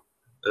days, so...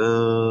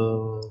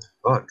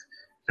 Fuck.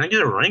 Can I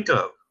get a rank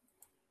up?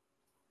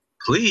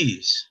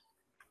 Please.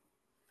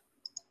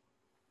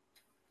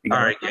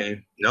 Alright,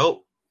 game.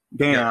 Nope.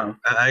 Damn.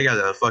 I got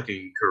a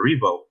fucking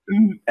Karibo.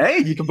 Hey,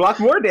 you can block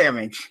more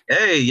damage.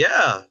 Hey,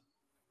 yeah.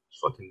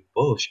 Fucking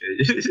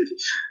bullshit.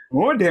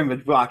 More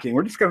damage blocking.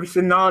 We're just going to be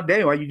sitting all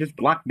day while you just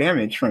block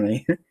damage from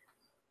me.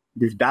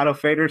 This Battle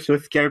Fader,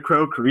 Swift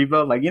Scarecrow,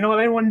 Karibo. Like, you know what?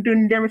 I don't want to do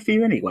any damage to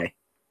you anyway.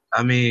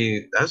 I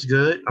mean, that's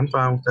good. I'm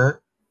fine with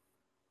that.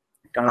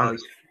 Got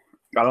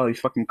all these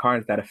fucking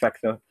cards that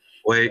affect the...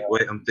 Wait,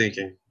 I'm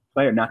thinking.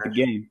 Player, not the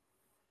game.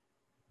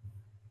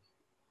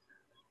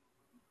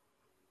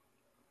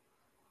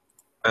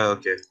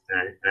 Okay,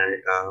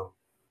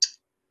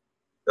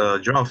 all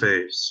right. Draw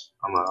phase.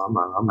 I'm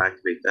gonna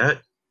activate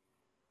that.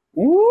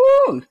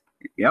 Ooh,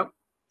 yep.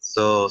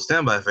 So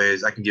standby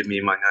phase, I can give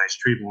me my nice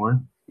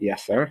Treeborn.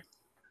 Yes, sir.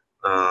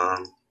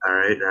 All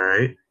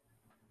right.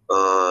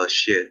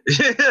 Shit.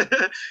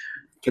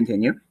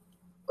 Continue.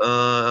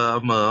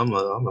 I'm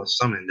gonna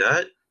summon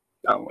that.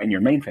 Oh, in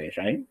your main phase,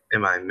 right?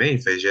 In my main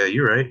phase, yeah,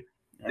 you're right.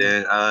 Yeah.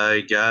 Then I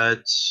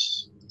got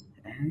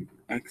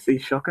XC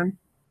Shulkin.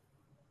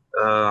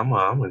 I'm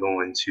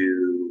go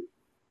into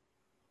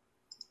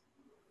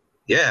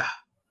yeah.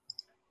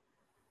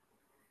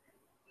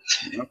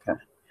 Okay.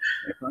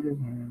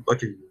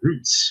 Fucking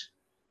roots.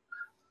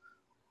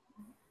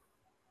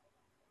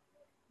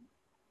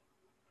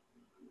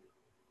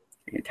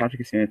 Attack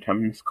is an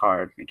determine this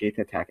card. Negate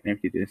the attack and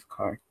empty this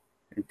card.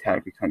 The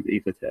attack becomes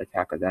equal to the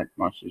attack of that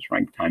monster's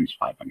rank times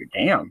 500.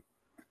 Damn.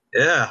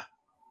 Yeah.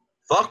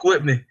 Fuck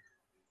with me.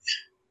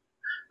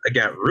 I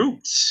got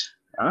roots.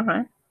 All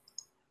right.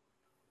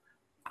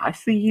 I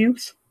see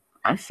yous.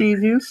 I see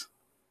yous.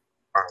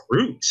 Our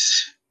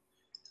roots.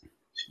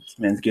 This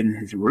man's getting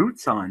his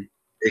roots on.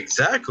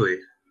 Exactly.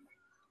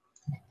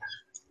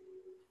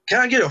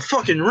 Can I get a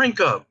fucking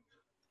rank up?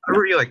 I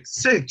already like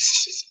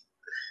 6.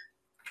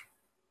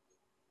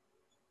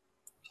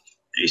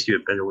 There used to be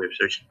a better way of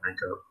searching rank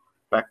up.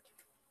 Fact.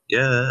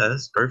 Yeah,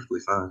 that's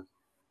perfectly fine.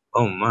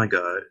 Oh my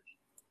god.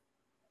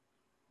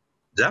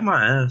 Is that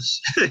my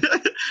ass?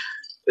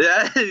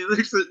 Yeah,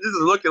 this is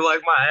looking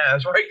like my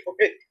ass right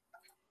quick.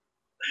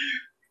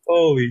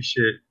 Holy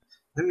shit.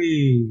 Let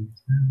me...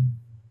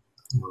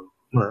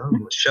 I'm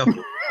gonna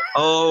shuffle.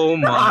 Oh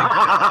my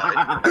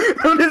god.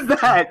 What is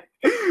that?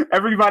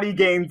 Everybody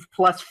gains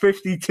plus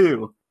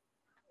 52.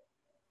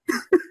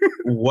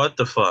 What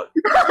the fuck?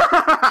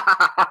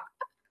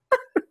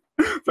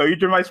 So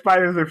each of my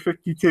spiders are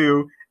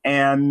 52,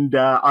 and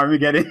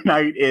Armageddon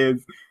Knight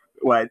is,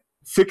 what,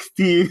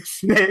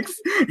 66,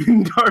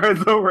 and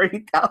Dora's over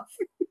 8,000.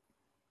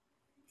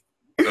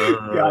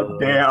 God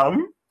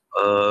damn.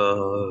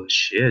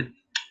 Shit.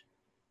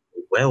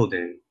 Well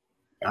then.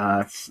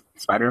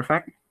 Spider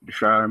effect.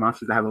 Destroy other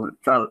monsters that have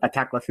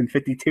attack less than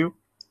 52.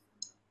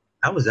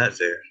 How was that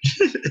fair?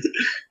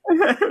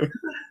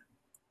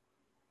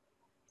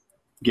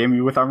 Game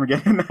me with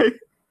Armageddon Knight.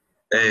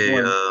 Hey,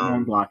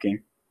 I'm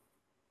blocking.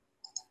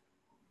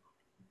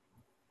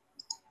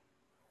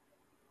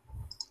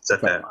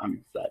 Set that.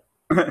 I'm set.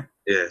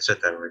 Yeah,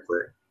 set that real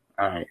quick.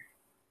 All right.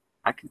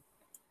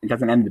 It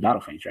doesn't end the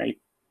battle phase, right?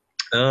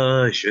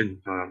 It shouldn't.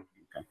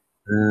 Okay.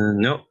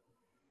 Nope.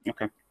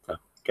 Okay. So,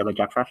 get a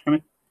Jack Frost for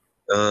me?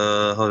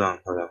 Hold on.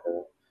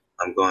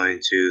 I'm going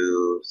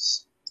to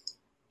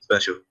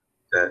special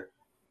that.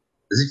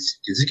 Does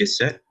it get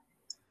set?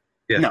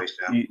 Yeah, No, face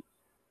down.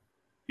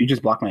 you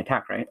just block my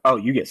attack, right? Oh,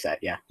 you get set,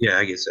 yeah. Yeah,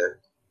 I get set.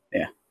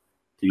 Yeah.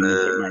 So you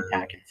get my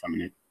attack and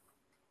summon it.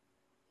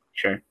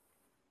 Sure.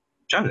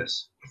 Try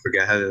this. I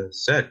forgot how to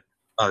set.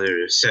 Oh, there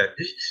it is. Set.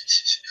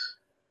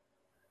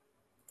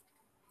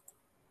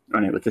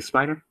 Run it with this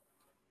spider.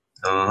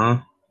 Uh-huh.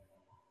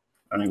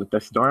 Run it with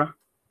this Dora.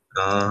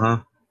 Uh-huh.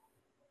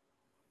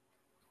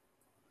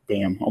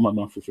 Damn, all my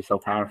monsters are so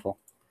powerful.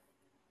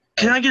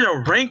 Can I get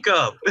a rank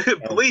up?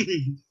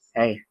 Please.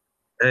 Hey.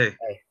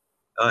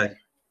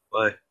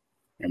 What?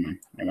 Never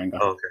mind. Go.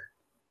 Oh, okay.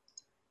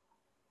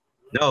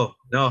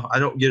 No, I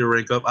don't get a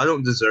rank up. I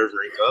don't deserve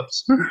rank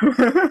ups.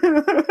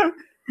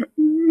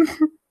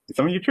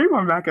 Some of your tree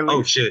one back at least.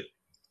 Oh shit.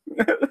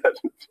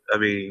 I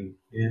mean,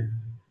 yeah.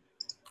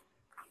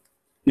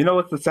 You know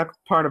what's the second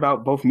part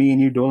about both me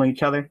and you dueling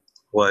each other?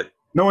 What?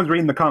 No one's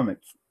reading the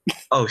comments.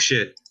 Oh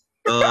shit.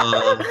 There's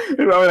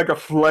probably like a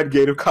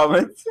floodgate of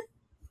comments.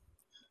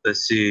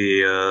 Let's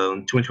see.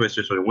 Twin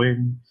Twisters for the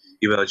win.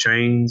 Yubel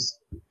trains.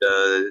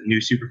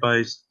 New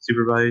supervised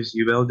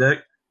Yubel deck.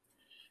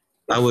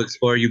 I will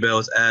explore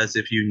Yubel's as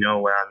if you know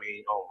what I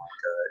mean. Oh my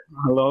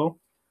god. Hello?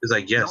 It's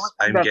like, yes,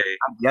 I'm gay.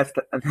 Yes,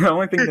 the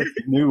only thing that's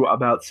new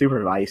about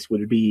Supervise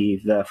would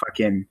be the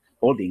fucking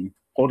holding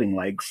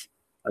legs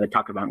that I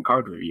talked about in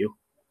card review.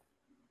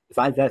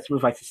 Besides that,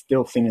 Supervise is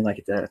still seeming like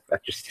it's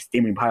just a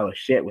steaming pile of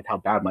shit with how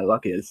bad my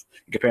luck is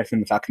in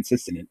comparison with how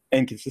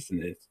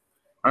inconsistent it is.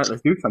 All right,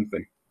 let's do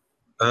something.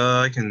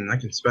 I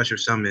can special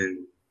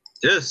summon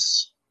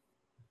this.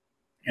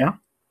 Yeah.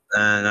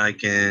 And I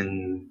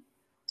can.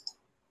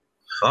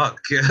 Fuck.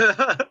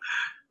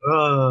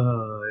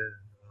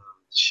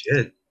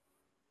 Shit.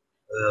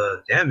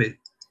 Damn it.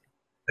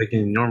 I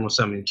can normal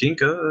summon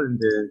Kinka and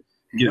then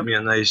give me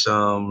a nice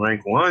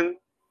rank 1.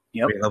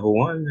 Yep. Level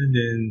 1 and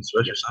then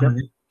special summon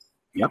it.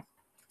 Yep.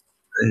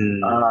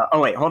 And, oh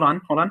wait, hold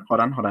on.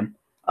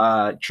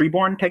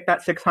 Treeborn, take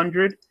that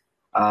 600.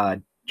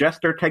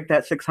 Jester, take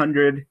that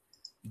 600.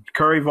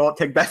 Curry Vault,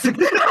 take that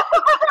 600.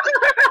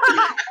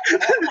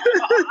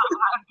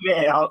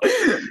 Yeah,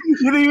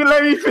 you didn't even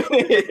let me finish.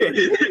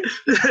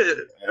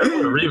 A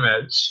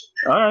rematch.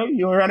 All right,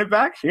 you want to run it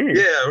back? Sure.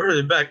 Yeah, run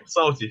it back. I'm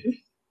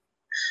salty.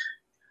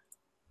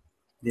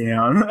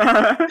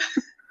 Yeah.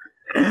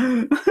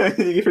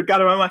 You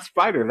forgot about my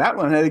spider. That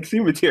one had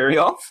extreme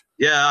materials.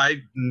 Yeah,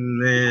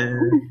 man.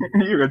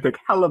 You're gonna take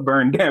hella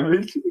burn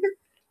damage.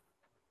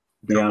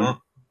 Come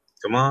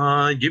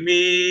on, give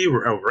me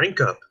a rank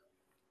up.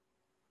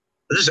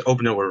 Let's just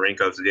open up with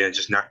rank ups again,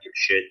 just not give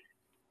shit.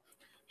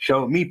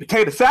 Show me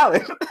potato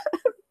salad.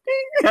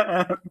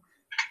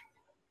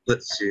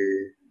 Let's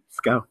see. Let's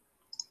go.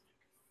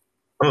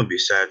 I'm gonna be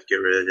sad to get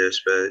rid of this,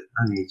 but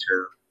I need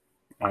to.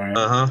 All right.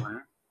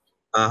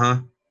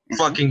 Mm-hmm.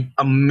 Fucking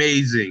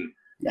amazing.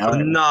 All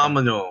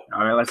phenomenal.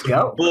 All right, let's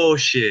go.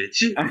 Bullshit.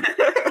 All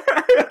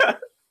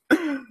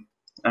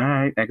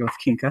right, there goes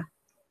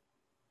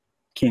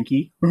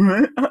Kinky.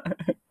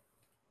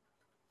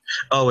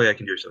 Oh wait, I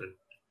can do something.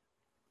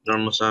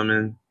 Normal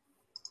summon.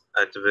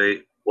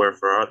 Activate. Word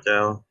for Art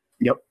Thou.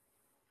 Yep.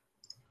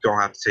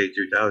 Don't have to take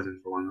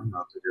 2,000 for one. I'm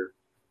about to do.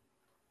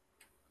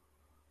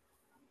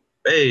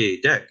 Hey,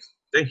 deck.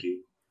 Thank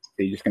you. So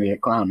you're just gonna get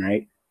clown,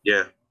 right?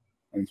 Yeah.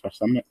 And special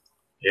summon it.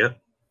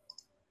 Yep.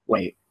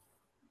 Wait.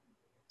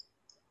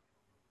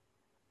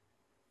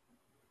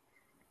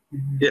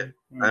 Yeah.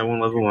 I won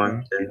level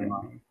 1.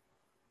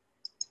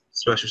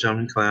 Special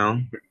summon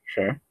clown.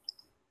 Sure.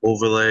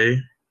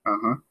 Overlay.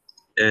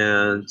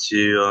 And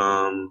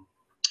to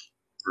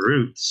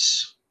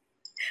roots.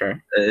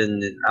 Sure.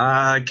 And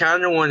I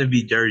kind of want to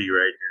be dirty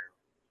right now.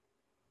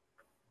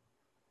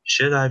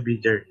 Should I be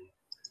dirty?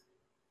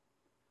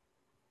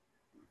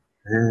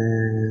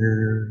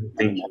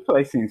 That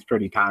place seems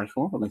pretty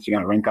powerful, unless you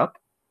gotta rank up.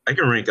 I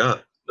can rank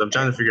up. I'm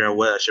trying to figure out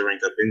what I should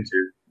rank up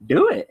into.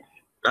 Do it.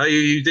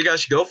 You think I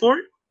should go for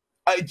it?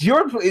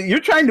 You're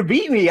trying to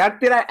beat me.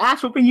 After that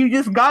ass whooping you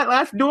just got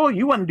last duel,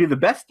 you want to do the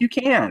best you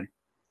can.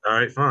 All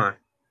right, fine.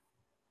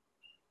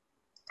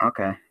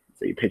 Okay.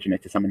 So you're pitching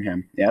it to summon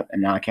him. Yep,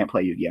 and now I can't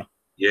play Yu-Gi-Oh.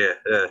 Yeah,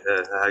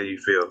 how do you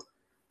feel?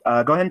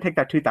 Go ahead and take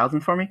that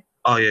 2,000 for me.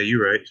 Oh, yeah,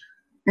 you're right.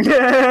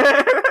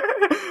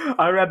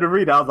 I read the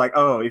read. I was like,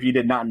 oh, if you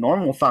did not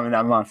normal summon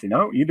that monster.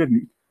 No, you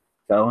didn't.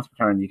 So once per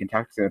turn, you can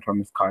tactically return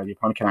this card. The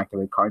opponent can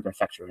activate cards or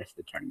effects your wrist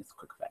to turn this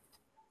quick effect.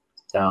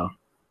 So,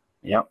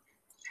 yep.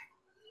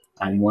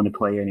 I didn't want to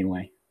play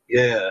anyway.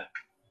 Yeah.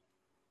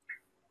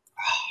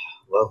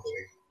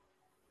 Lovely.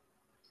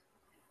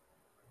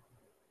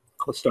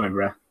 Cool story,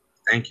 bro.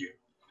 Thank you.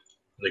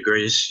 The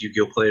greatest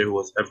Yu-Gi-Oh player who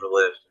has ever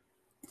lived.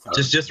 So,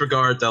 Just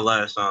disregard that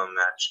last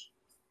match.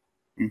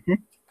 mm-hmm.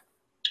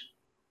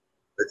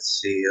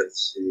 Let's see.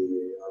 I'm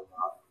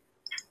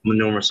gonna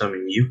normal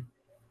summon you.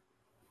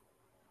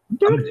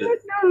 Fucking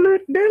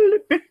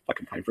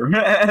Piper.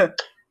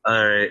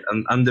 Alright,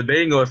 I'm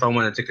debating if I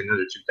want to take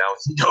another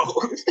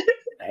 $2,000.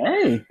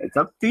 Hey, it's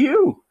up to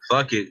you.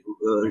 Fuck it.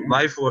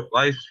 Life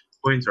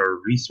points are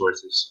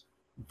resources.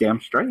 Damn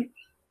straight.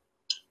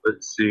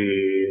 Let's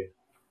see.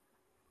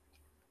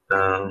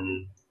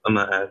 I'm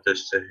gonna add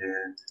this to hand.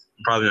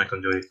 I'm probably not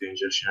gonna do anything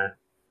just yet.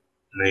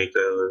 Make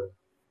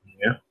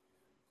yeah.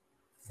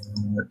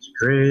 That's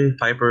great.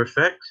 Piper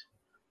effect.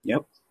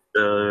 Yep.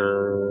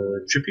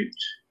 Tribute.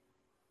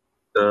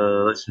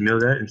 Let's mill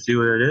that and see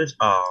what it is.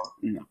 Oh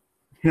no.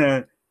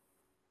 Hey,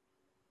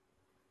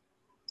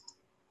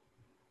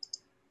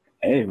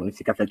 at least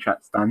you got the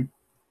traps done.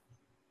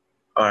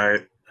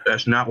 Alright,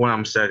 that's not what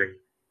I'm setting.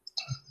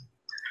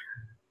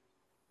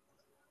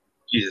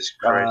 Jesus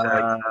Christ.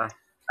 I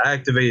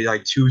activated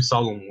like 2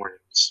 solemn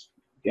warnings.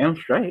 Damn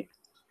straight.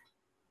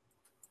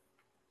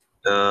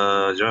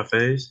 Draw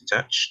phase,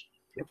 attached.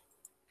 Yep.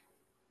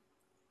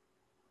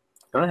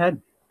 Go ahead.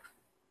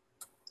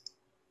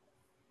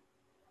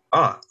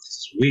 Ah,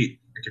 sweet.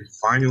 I can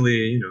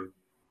finally,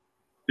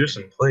 do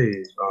some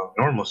plays.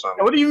 Normal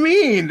summon. What do you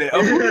mean?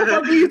 Who the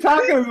fuck are you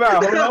talking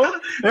about, bro?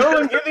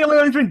 You're the only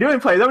one who's been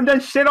doing plays. They haven't done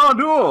shit all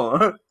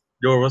duel.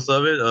 Yo, what's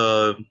up it?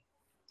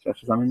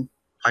 Special summon.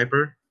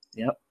 Piper.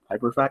 Yep.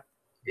 Piper effect.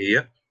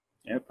 Yep.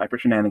 Yep. Piper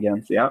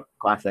shenanigans. Yep.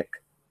 Classic.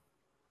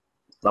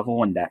 Level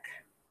 1 deck.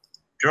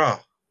 Draw.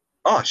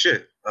 Oh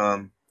shit.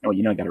 Oh,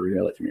 you know I gotta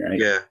reveal it to me, right?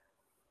 Yeah.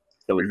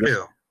 So it's this.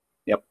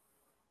 Yep.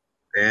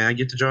 And I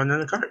get to draw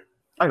another card.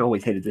 I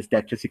always hated this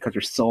deck just because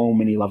there's so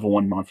many level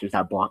 1 monsters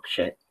that block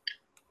shit.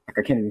 Like,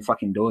 I can't even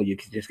fucking duel you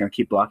because you're just gonna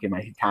keep blocking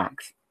my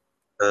attacks.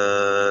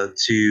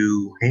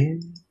 To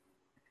hand?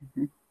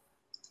 Mm-hmm.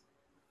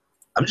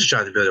 I'm just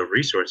trying to build up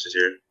resources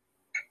here.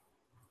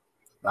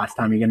 Last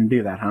time you're gonna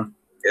do that, huh?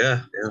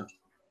 Yeah.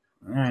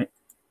 Alright,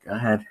 go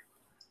ahead.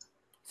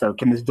 So,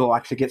 can this duel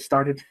actually get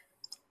started?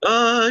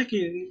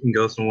 You can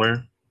go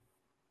somewhere.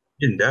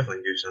 You can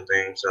definitely do some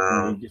things.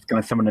 You're just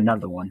gonna summon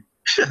another one.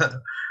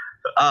 No.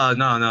 I'm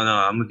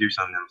gonna do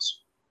something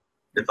else.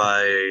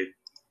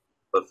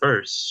 But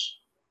first,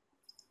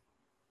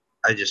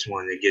 I just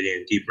want to get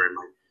in deeper in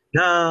my.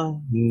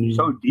 No. You're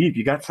so deep.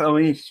 You got so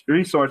many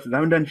resources. I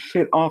haven't done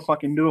shit all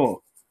fucking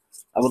duel.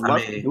 I would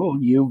love to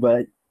duel you,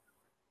 but.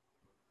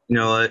 You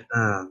know what?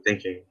 I'm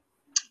thinking.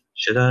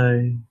 Should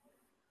I?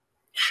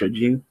 Should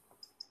you?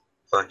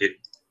 Fuck it.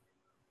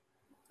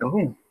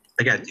 Oh.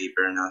 I got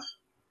deeper enough.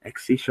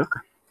 XC Shook.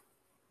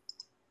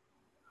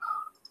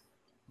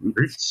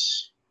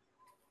 Roots.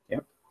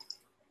 Yep.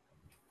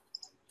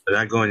 I'm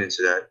not going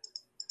into that.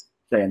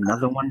 Say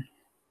another one.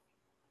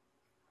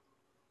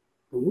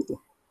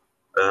 Ooh.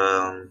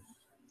 I'm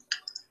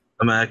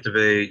gonna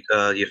activate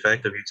the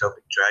effect of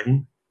Utopic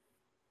Dragon.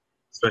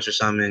 Special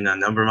summon a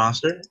number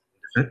monster in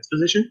defense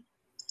position.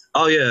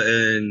 Oh yeah,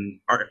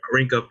 and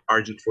rank up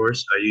Argent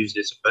Force. I use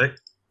this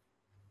effect.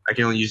 I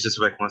can only use this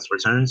effect once per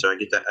turn, so I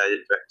get that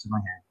added back to my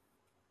hand.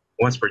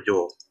 Once per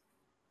duel.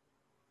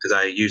 Because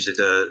I used it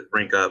to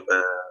rank up.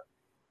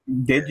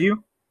 Did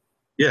you?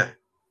 Yeah.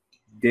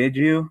 Did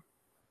you?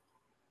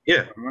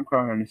 Yeah. I'm gonna call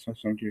on this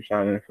one to your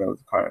side if that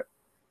was a card.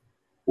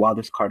 While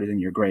this card is in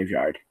your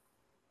graveyard.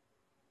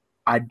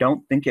 I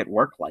don't think it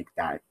worked like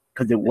that.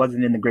 Because it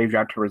wasn't in the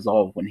graveyard to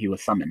resolve when he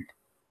was summoned.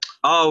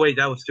 Oh wait,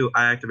 that was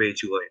I activated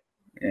too late.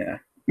 Yeah.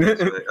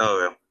 Oh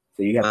yeah.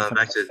 So you got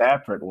a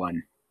separate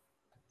one.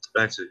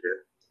 Back to it.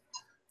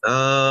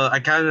 I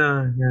kind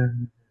of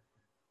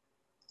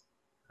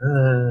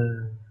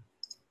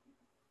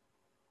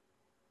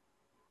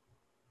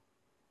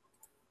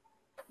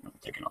I'm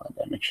taking all that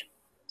damage.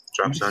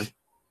 Drop stun.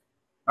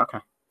 Okay.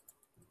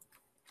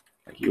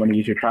 Like you want to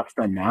use your drop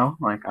stun now?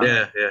 Like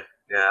yeah.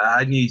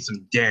 I need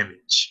some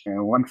damage.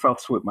 And one fell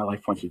swoop, my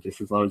life points are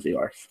just as low as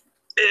yours.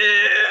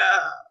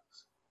 Yeah.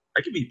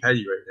 I can be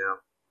petty right now.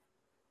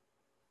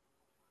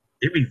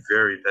 You'd be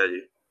very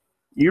petty.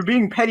 You're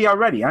being petty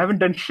already. I haven't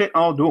done shit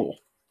all duel.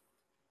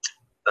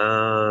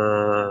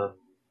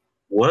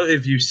 What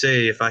if you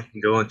say if I can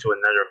go into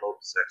another hope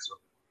sex one?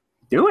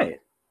 Do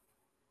it.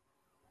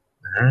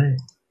 Alright.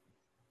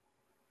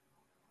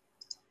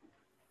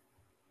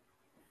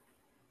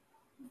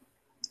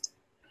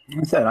 Like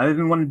I said, I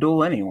didn't want to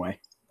duel anyway.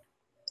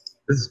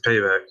 This is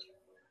payback.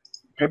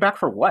 Payback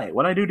for what?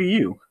 What'd I do to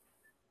you?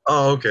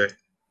 Oh, okay.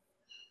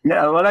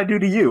 Yeah, what'd I do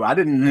to you? I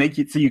didn't make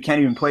it so you can't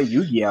even play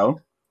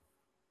Yu-Gi-Oh!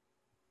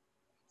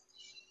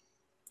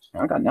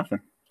 I got nothing.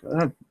 Go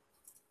ahead.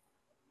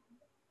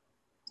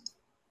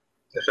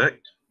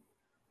 Effect.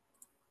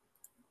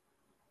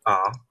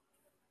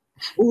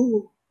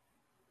 Ooh.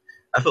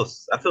 I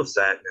feel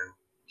sad now.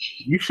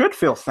 You should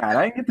feel sad.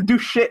 I didn't get to do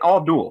shit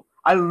all duel.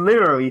 I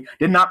literally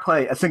did not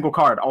play a single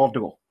card all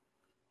duel.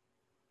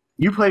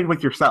 You played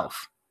with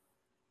yourself.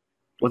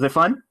 Was it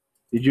fun?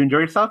 Did you enjoy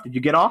yourself? Did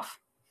you get off?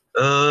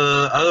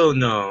 I don't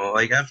know.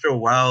 Like after a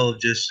while,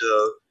 just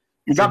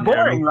it got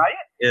boring, right?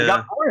 Yeah. It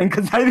got boring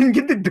because I didn't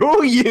get to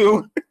duel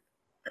you.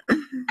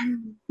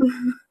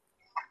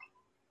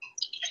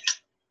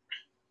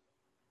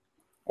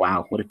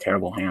 Wow, what a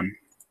terrible hand.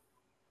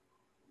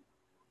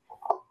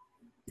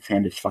 This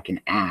hand is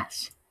fucking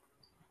ass.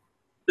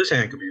 This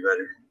hand could be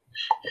better.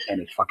 This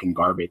hand is fucking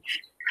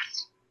garbage.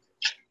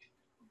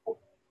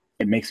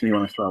 It makes me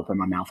want to throw up in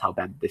my mouth how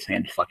bad this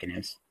hand fucking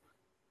is.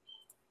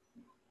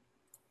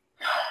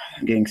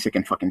 I'm getting sick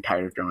and fucking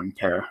tired of drawing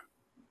terror.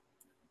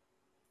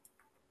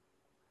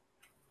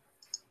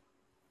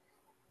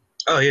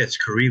 Oh yeah, it's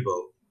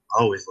Karibo.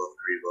 I always love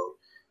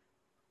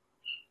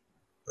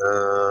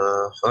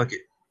Karibo. Fuck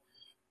it.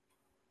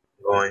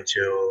 I'm going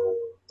to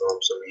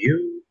summon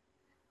you.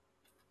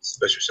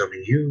 Special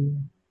summon you.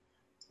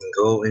 And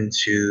go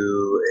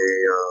into a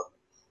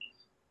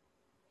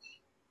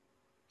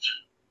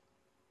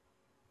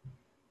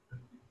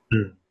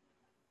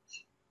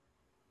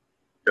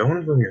do I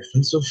want to go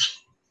offensive?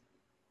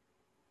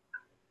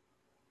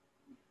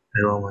 I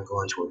don't want to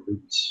go into a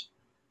roots.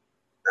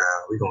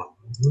 We're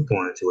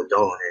going into a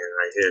dull hand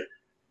right here.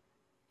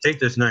 Take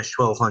this nice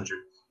 1200.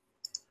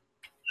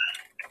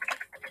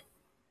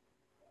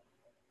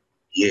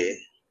 Yeah.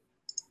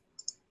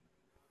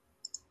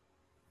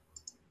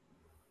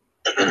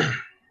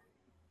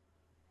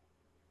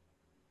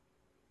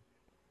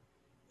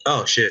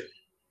 Oh shit.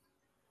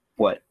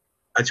 What?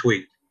 I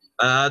tweaked.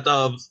 I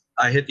thought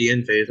I hit the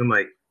end phase. I'm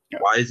like,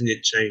 why isn't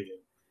it changing?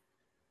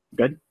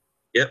 Good?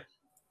 Yep.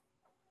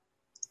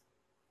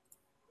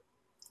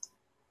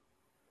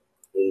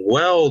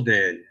 Well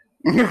then.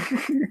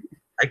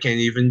 I can't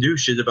even do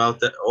shit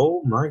about that.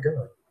 Oh my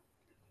god.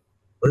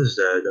 What is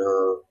that?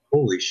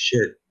 Holy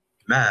shit.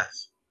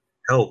 Math.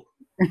 Help.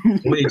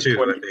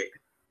 22, I think.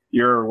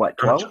 You're what,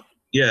 12?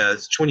 Yeah,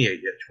 it's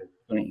 28. Yeah,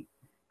 28.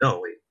 No,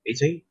 wait.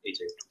 18?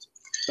 18.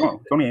 Oh,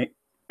 28.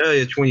 Oh,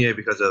 yeah, 28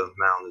 because of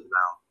Mound is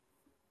Mound.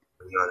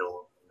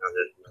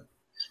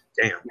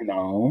 Damn.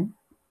 No.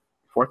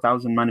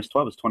 4,000 minus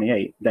 12 is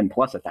 28, then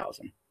plus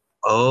 1,000.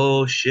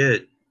 Oh,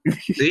 shit.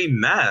 See,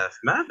 math.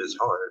 Math is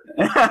hard.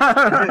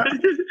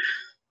 This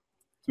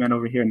man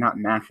over here not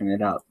mathing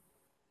it up.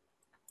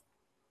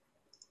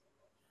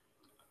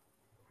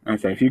 I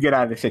say, if you get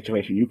out of this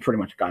situation, you pretty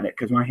much got it,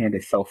 because my hand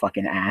is so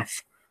fucking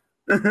ass.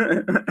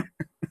 I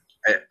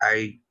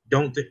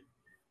don't think,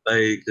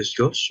 like, this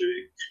Ghost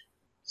Streak,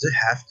 does it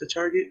have to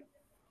target?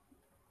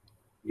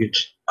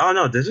 Oh,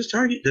 no, does this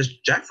target? Does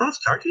Jack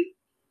Frost target?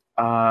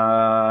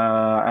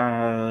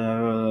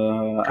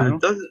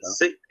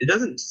 It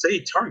doesn't say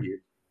target.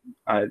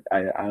 I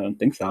don't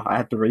think so. I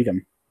have to read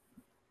them.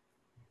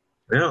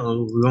 Yeah,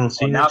 we don't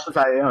see. Now since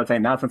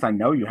I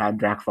know you had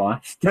Jack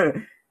Frost,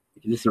 you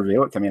can just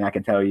reveal it to me, and I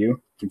can tell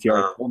you since you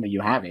already told me you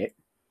have it.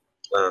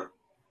 I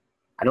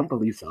don't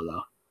believe so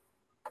though.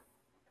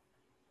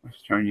 I'm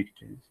just trying to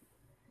change.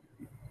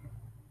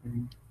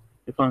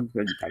 If I'm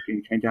good in target,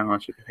 you change down on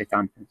ship face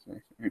down.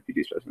 If you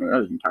do so, that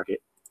doesn't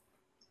target.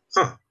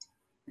 Huh.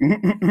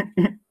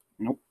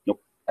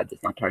 Nope, that does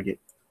not target.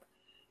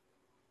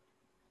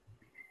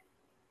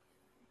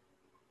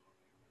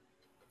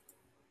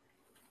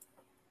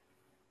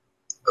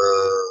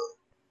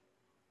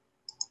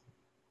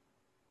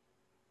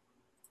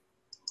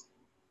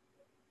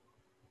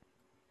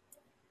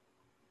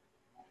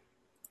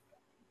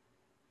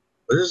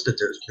 What is the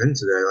difference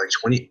today? Like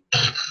 20.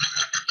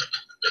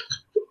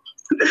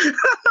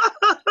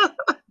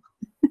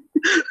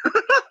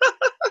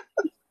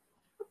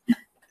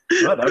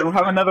 What? I don't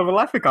have another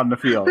Malefic on the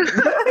field.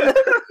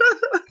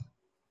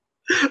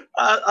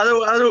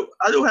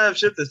 I don't have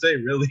shit to say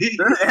really.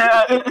 What?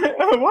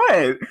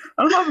 I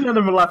don't have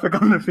another Malefic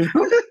on the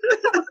field.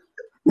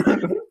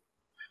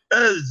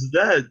 That's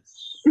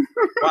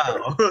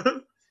wow.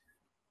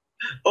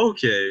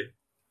 Okay,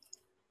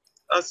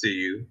 I see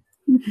you.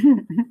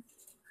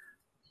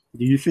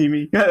 Do you see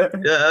me? Yeah,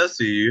 I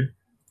see you.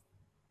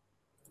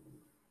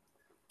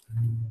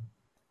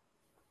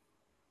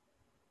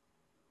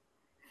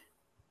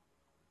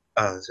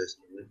 Oh, it's just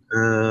do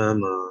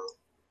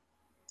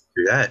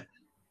that.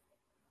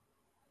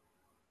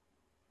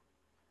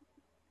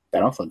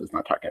 That also does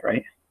not target,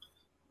 right?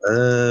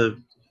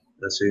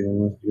 Let's see.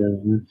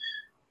 You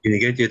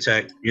negate the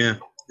attack. Yeah,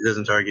 it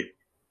doesn't target.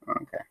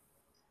 Okay.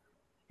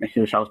 Makes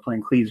me wish I was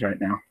playing Cleaves right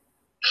now.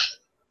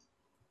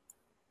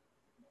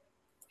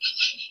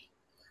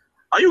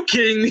 Are you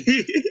kidding me?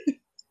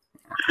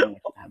 I don't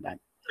have that.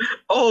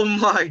 Oh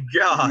my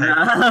god!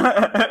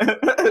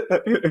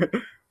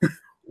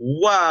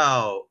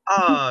 Wow!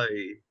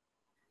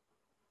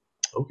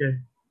 Okay.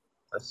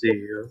 I see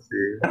you.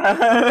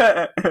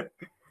 I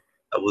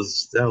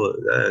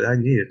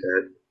needed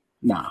that.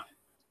 Nah,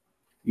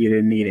 you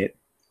didn't need it.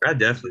 I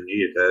definitely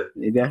needed that.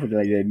 You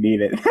definitely didn't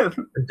need it. I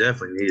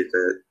definitely needed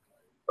that.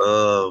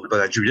 But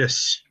I drew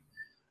this.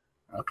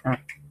 Okay.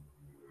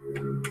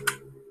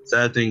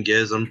 Sad thing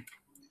is, I'm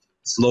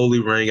slowly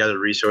running out of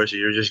resources.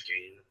 You're just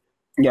gaining.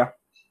 Yeah.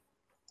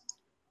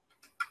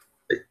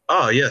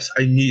 Oh yes,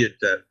 I needed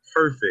that.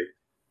 Perfect.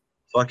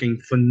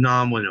 Fucking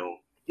phenomenal.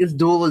 This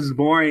duel is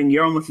boring.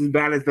 You're almost as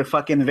bad as the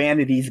fucking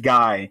Vanities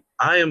guy.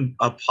 I am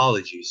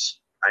apologies.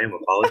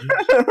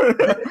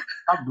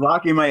 Stop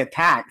blocking my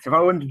attacks. If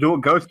I wanted to duel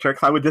ghost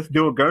tricks, I would just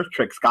duel ghost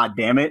tricks, god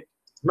damn it.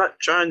 I'm not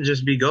trying to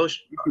just be ghost.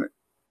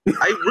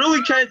 I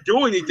really can't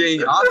do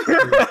anything. Honestly.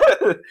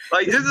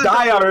 Like this is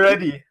die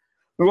already.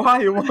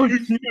 Why won't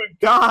you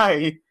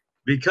die?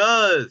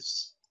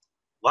 Because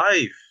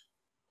life.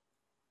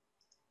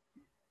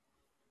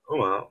 Oh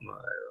well, I'm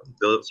gonna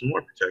build up some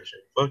more protection.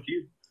 Fuck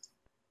you.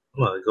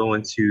 I'm gonna go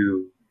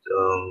into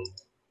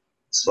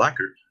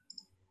Slacker.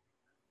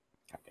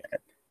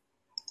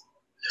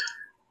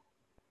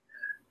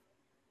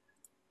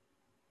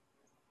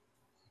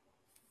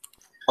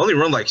 Only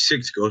run like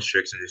 6 ghost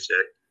tricks in this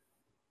deck.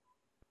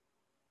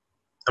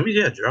 I mean,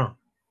 yeah, draw.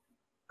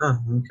 Oh,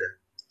 okay.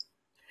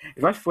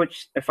 If I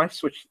switch to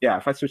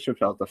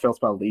spell, the fill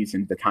spell leaves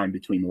in the time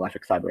between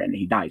Malefic Cyber and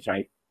he dies,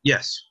 right?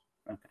 Yes.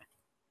 Okay.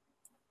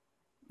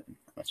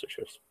 I'll switch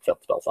to fill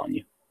spells on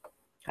you.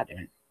 God damn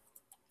it.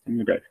 I'm in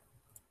the grave.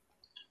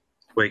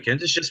 Wait, can't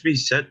this just be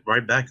set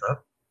right back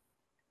up?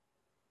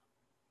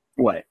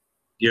 What?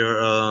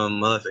 Your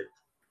Malefic.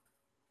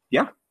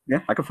 Yeah,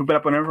 I can flip it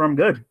up whenever I'm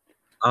good.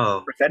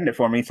 Oh. You're setting it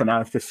for me, so now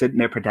it's just sitting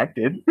there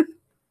protected.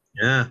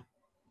 Yeah.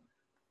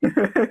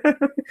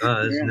 That's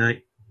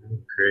nice.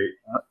 Great.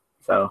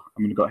 So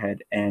I'm gonna go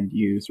ahead and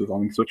use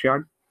Revolving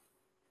Switchyard.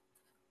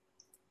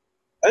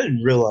 I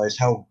didn't realize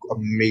how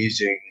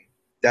amazing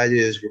that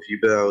is with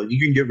Yubel. You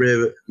can get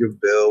rid of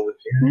Yubel with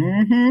you.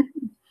 Mm-hmm.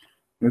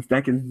 This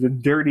deck is the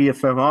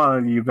dirtiest of all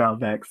of Yubel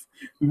decks.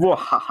 I'm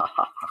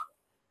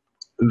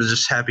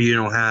just happy you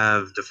don't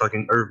have the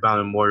fucking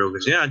Earthbound Immortal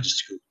because I just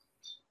scoop.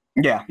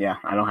 Yeah,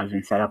 I don't have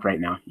it set up right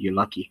now. You're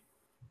lucky.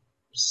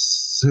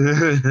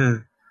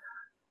 I'm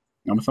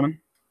a summon?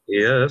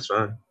 Yeah, that's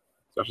fine.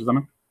 Special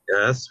summon?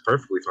 Yeah, that's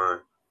perfectly fine.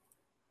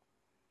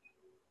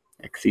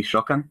 XC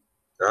Shotgun?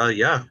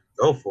 Yeah,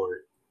 go for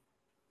it.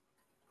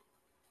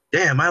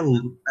 Damn, I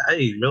didn't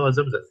realize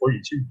that was at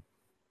 42.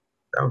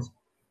 That was.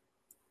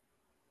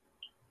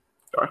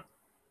 Sorry?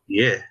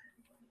 Yeah.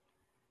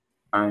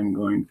 I'm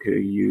going to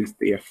use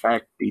the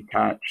effect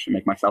Detach to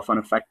make myself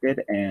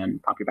unaffected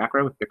and pop you back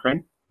row with the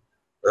Crane.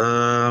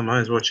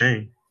 Might as well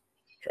chain.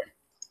 Sure.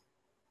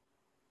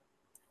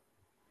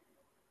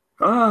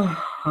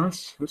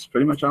 That's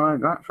pretty much all I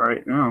got for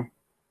right now.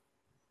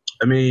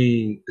 I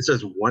mean, it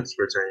says once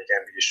per turn you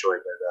can't be destroyed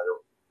by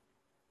battle.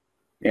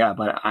 Yeah,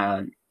 but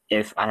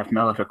if I have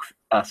Malefic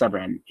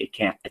Severin, it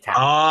can't attack.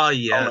 Oh,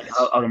 yes.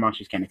 Other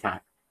monsters can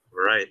attack.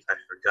 Right, I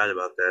forgot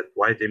about that.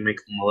 Why did they make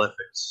Malefic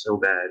so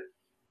bad?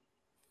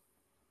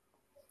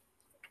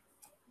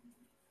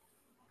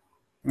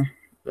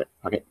 But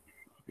okay.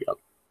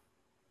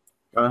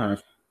 Go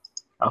ahead.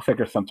 I'll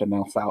figure something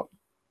else out.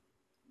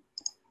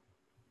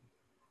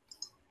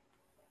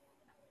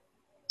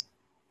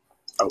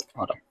 Oh,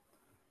 hold on.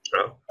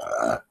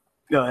 Oh.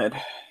 Go ahead.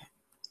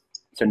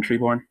 Send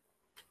Treeborn.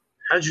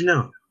 How'd you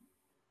know?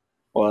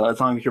 Well, as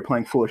long as you're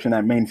playing Foolish in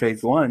that main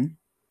phase 1,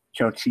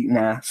 Joe cheating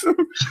ass.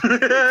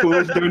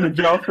 Foolish during the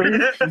jail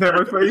phase,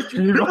 never faced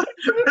Treeborn.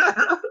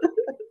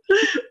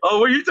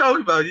 Oh, what are you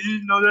talking about? You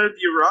didn't know that at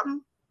the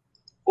errata?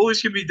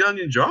 Foolish can be done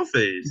in draw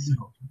phase.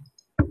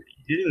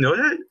 You didn't know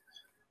that?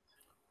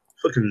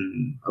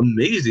 Fucking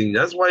amazing.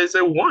 That's why it's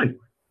at 1.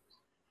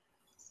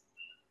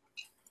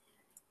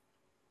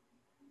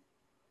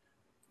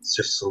 It's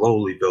just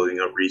slowly building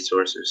up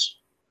resources.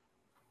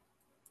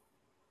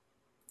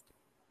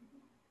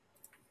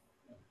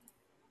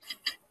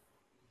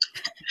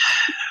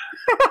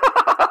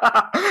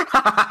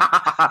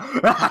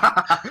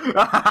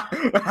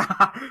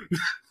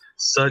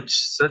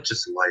 Such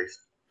is life.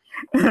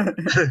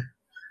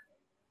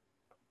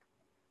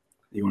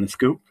 You want to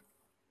scoop?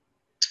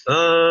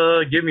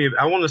 Give me.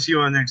 I want to see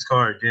my next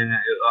card. Then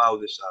I'll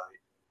decide.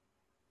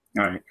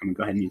 All right, I'm gonna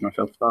go ahead and use my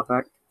filter spell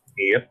attack.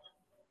 Yep.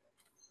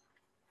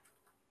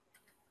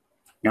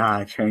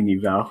 I train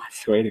you, Val. I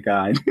swear to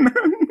God.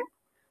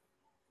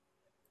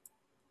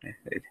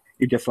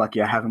 You're just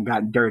lucky I haven't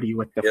gotten dirty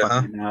with the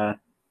fucking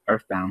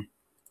Earthbound.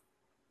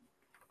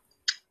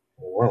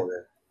 Well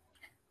then,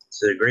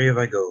 to the grave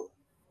I go.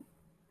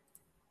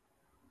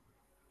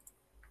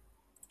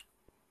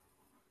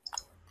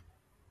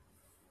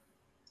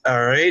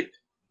 All right,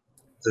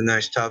 it's a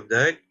nice top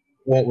deck.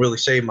 Won't really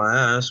save my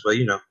ass, but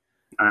you know,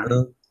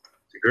 the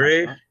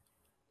grave,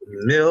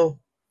 mill.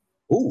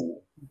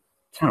 Ooh,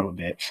 son of a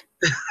bitch.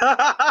 Oh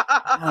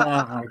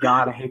my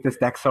God, I hate this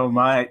deck so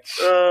much.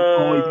 I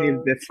always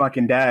hated this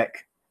fucking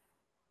deck.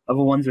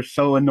 Other ones are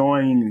so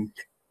annoying.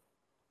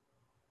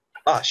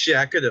 Oh shit,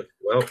 I could have.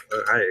 Well,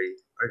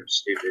 I'm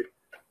stupid.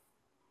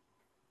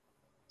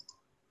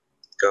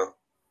 Go.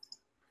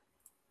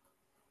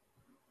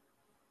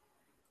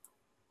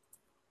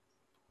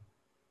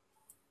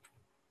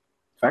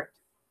 Effect?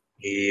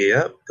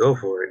 Yep, go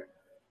for it.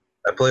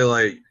 I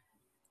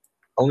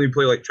only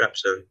play like Trap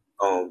Zone.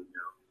 Oh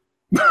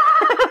no.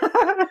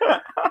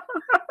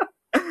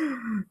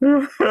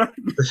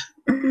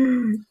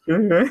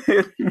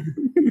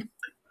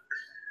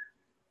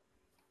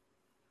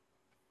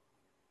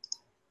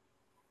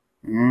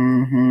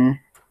 Mm-hmm.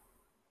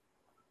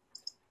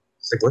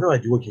 It's like, what do I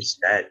do against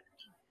that?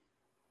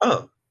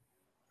 Oh,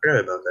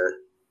 forgot about that.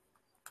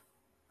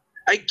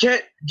 I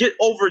can't get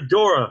over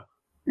Dora.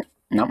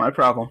 Not my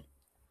problem.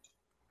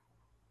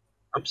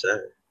 I'm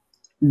sad.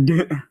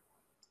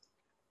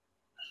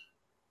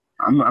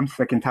 I'm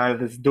sick and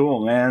tired of this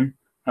duel, man.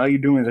 All you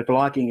doing is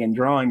blocking and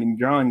drawing and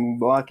drawing and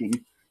blocking.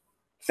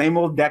 Same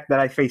old deck that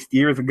I faced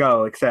years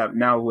ago, except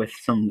now with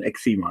some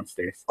XC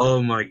monsters.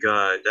 Oh my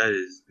god, that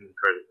is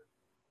incredible.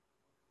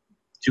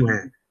 Two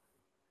hand.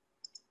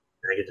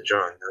 I get to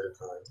draw another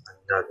time.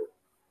 Another.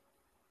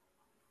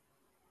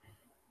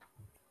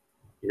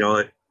 You know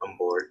what? I'm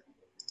bored.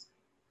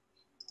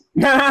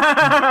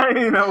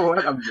 You know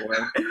what? I'm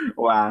bored.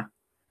 Wow.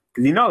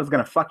 Because you know it's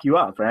going to fuck you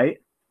up, right?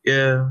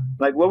 Yeah.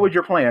 Like, what was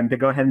your plan? To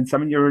go ahead and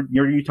summon your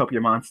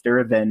Utopia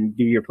monster, then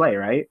do your play,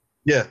 right?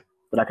 Yeah.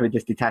 But I could have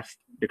just detached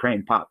the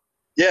crane pop.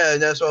 Yeah,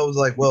 and that's why I was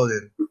like, well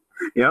then.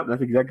 Yep,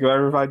 that's exactly why I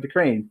revived the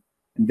crane.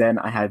 And then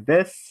I had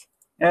this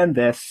and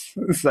this.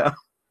 So,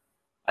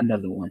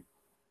 another one.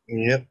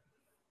 Yep.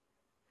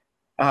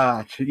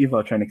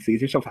 Evo Tronic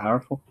Seas, you're so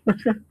powerful.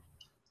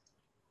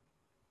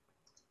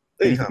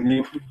 Anything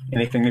new?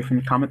 Anything new from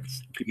the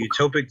comments?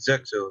 Utopic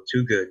Zexo,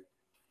 too good.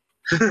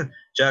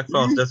 Jack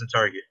Frost doesn't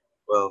target.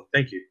 Well,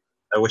 thank you.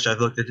 I wish I'd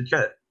looked at the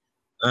chat.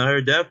 I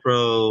heard that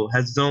pro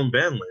has its own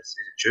ban list. Is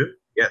it true?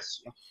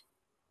 Yes.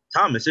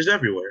 Thomas is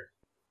everywhere.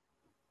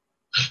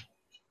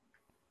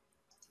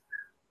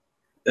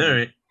 All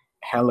right.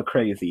 Hella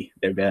crazy,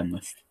 their ban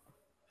list.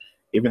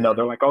 Even though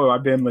they're like, oh, our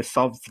ban list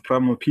solves the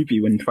problem with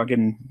PP when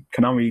fucking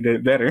Konami did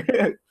it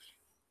better.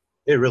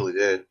 It really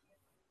did.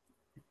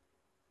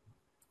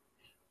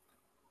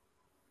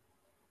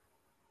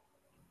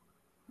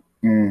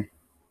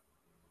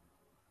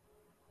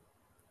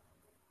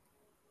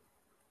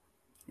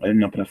 I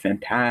didn't open it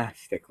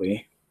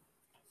fantastically.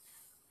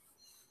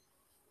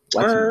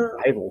 What's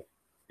rival?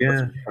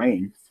 Yeah. What's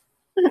frames?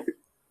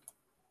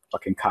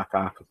 Fucking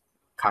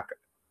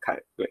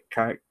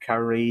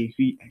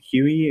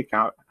Huey?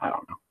 I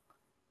don't know.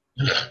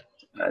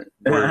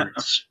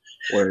 Words.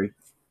 Words.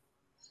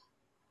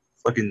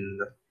 Fucking.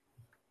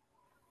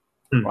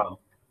 Wow.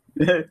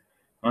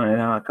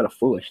 I could have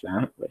foolish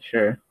that, but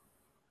sure.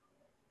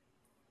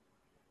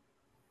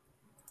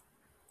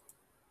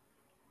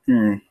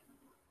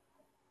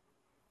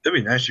 It'd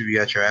be nice if you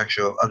got your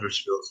actual other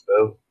skills,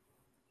 though.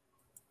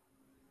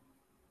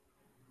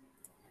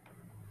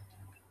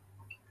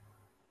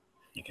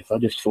 I guess I'll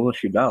just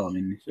foolish Yubel. I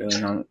mean, there's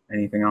really not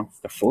anything else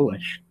to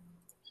foolish.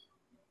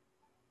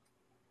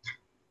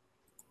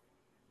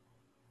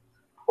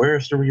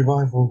 Where's the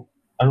revival?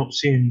 I don't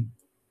see any.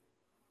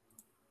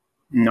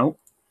 Nope.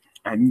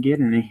 I didn't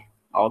get any.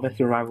 All the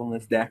survival in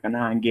this deck, and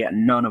I ain't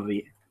getting none of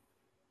it.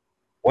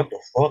 What the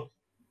fuck?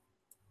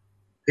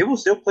 People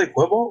still play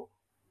Quibble?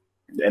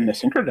 In the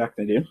Synchro deck,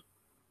 they do.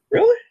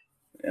 Really?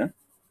 Yeah.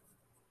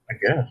 I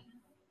guess.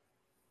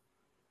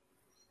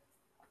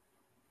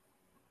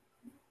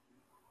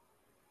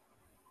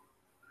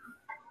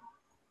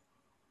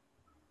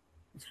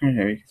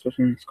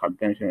 Especially in this card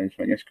damage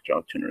management, yes,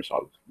 control tuner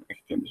resolve.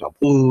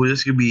 Ooh,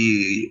 this could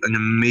be an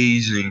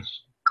amazing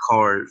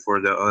card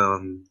for the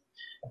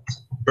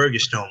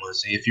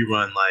Burgerstomas if you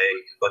run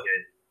like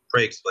fucking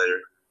Prey Exploiter.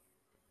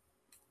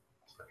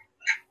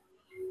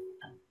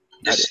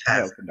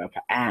 I opened up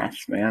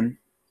ass, man.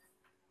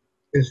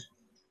 Do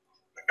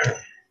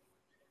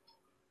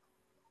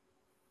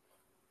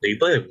you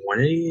play like one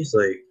of these?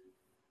 Like,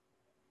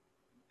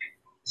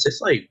 is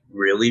this like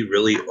really,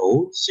 really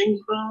old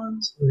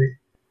Synchrons?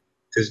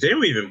 Because they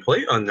don't even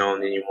play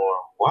Unknown anymore.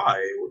 Why?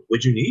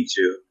 Would you need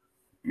to?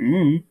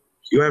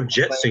 You have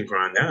Jet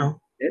Synchron now.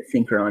 Jet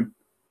Synchron.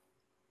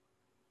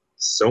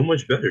 So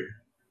much better.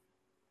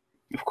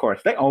 Of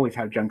course, they always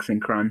have Junk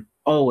Synchron.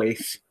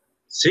 Always.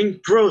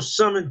 Synchro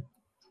Summon.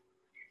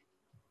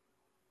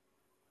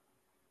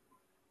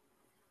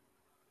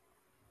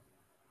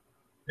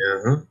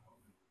 Uh-huh.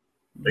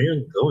 Are you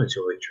gonna go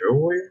into like Drill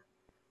Warrior?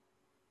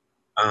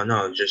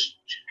 No, just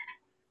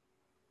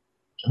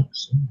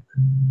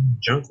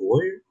Junk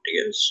Warrior, I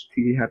guess.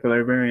 You have the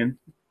Librarian.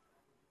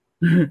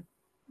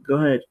 Go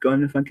ahead, go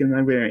into fucking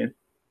Librarian.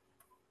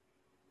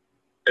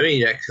 I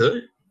mean, that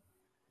could.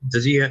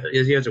 Does he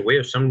has a way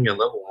of summoning a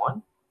level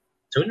 1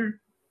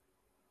 tuner?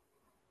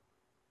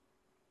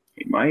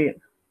 He might.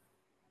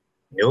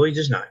 No, he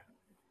does not.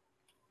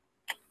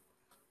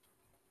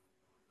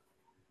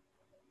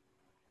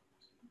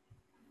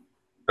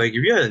 Like,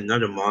 if you had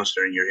another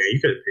monster in your hand, you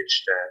could have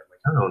pitched that.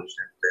 Like, I don't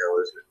understand what the hell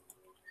is it.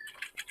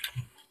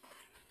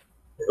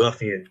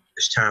 Ruffian,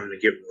 it's time to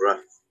get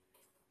rough.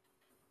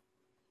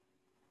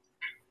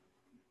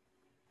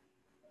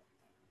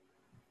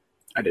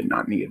 I did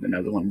not need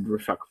another one. We're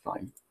fucking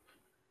fine.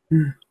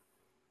 Come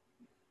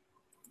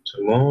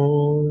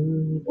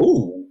on.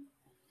 Ooh.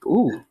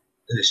 Ooh.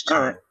 It is time.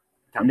 All right.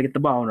 Time to get the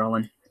ball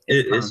rolling.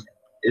 It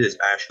is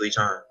actually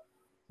time.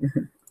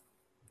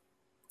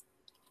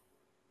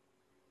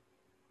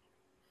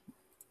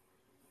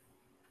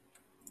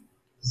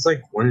 It's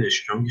like one of the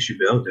strongest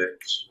Yubel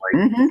decks.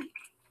 Like,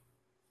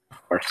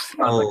 course.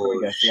 I was like, let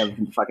me guess, you got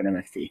the fucking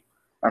MST.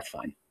 That's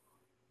fine.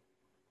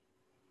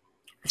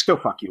 Still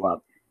fuck you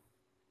up.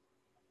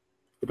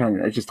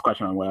 Depending, it's just a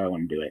question on where I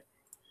want to do it.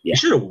 Yeah. You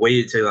should have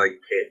waited to like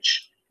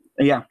pitch.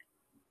 Yeah.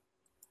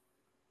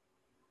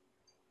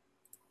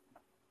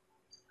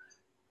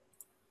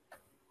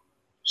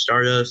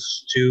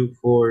 Stardust 2,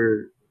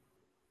 4,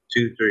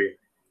 2, 3.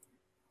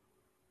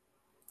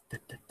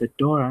 The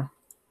Dora.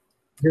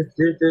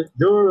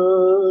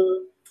 Dora.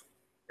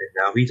 And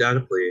now he's out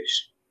of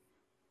place.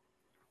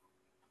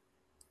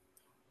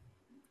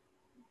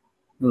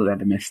 Ooh, that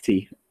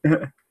MST.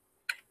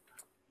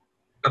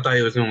 I thought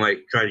he was gonna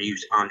like try to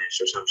use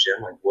Honest or some shit.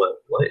 I'm like,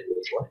 what?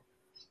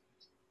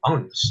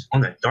 Honest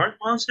on that dark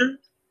monster?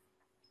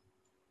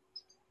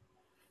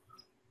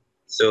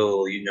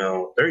 So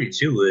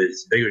 32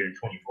 is bigger than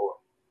 24.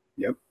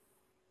 Yep.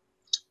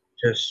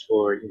 Just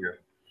for if you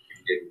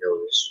didn't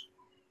notice.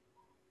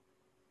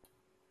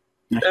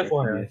 Not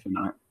sure if it is or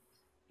not.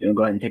 You wanna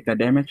go ahead and take that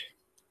damage?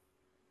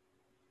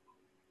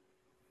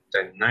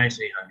 That's nice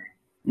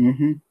 800.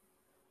 Mm-hmm.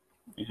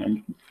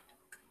 800.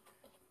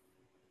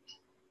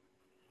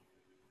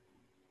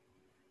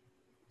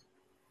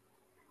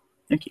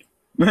 Thank you.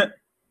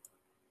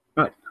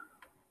 Right.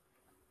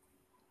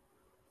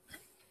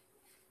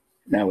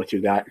 Now what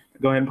you got?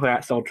 Go ahead and play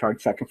that soul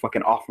charge so I can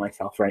fucking off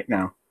myself right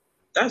now.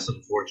 That's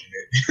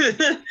unfortunate.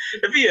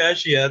 If he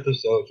actually had the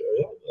soul charge,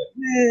 I was like,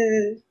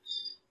 man.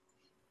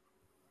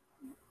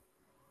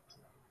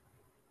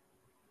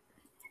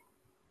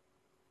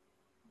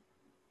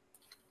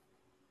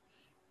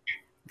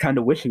 Kind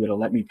of wish he would have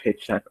let me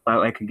pitch that.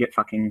 I could get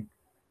fucking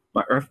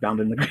my Earthbound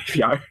in the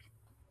graveyard.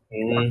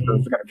 Mm-hmm. I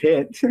was gonna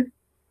pitch.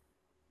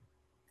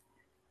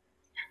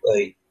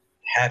 Like,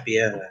 happy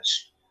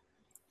ass.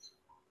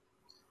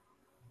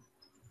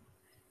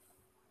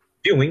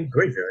 Viewing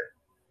graveyard.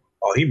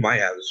 Oh, he might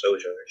have the soul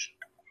charge.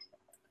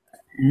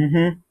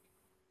 Mm-hmm.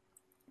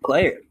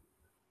 Play it.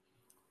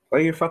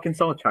 Play your fucking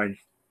soul charge.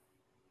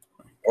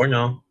 Or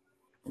no.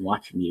 I'm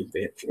watching you,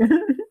 bitch.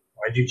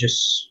 Why'd you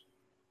just...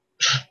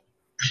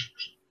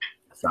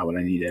 That's not what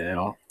I needed at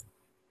all.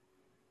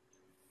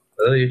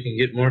 Well, you can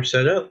get more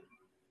set up.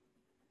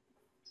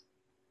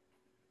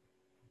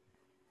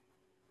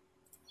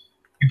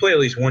 You play at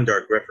least one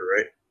Dark Refer,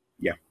 right?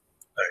 Yeah.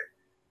 Alright.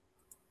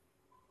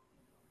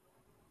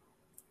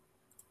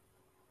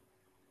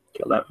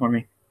 Kill that for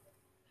me.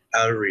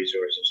 Out of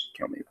resources.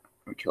 Kill me.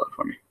 Kill it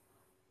for me.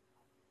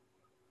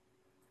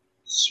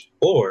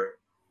 Spore?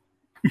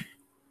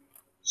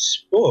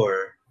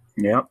 Spore?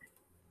 Yep.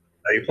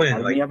 Are you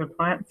playing Any other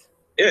plants?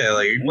 Yeah,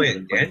 like, are you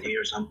playing Dandy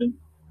or something?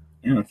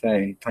 Yeah, I'm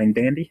saying playing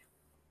Dandy.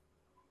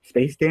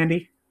 Space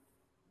Dandy.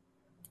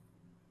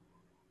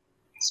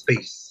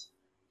 Space.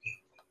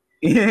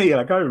 Yeah,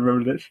 I can't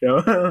remember that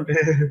show. Let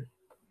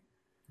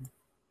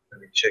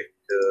me check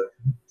the...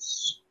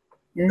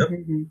 Nope.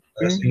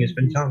 Last thing has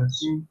been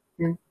Thomas.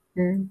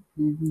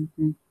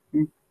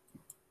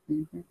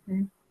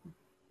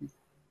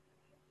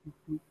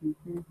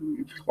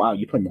 Wow,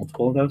 you play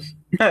multiple of those?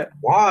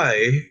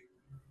 Why?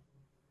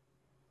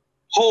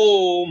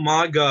 Oh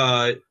my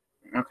god.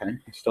 Okay,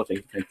 I still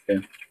take it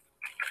then.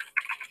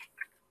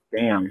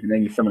 Damn, and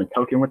then you summon a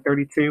token with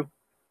 32?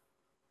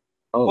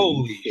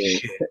 Holy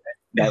shit.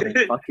 That was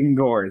fucking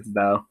gores,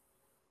 though.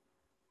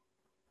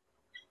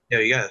 Yeah,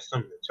 you gotta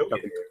summon the token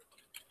here.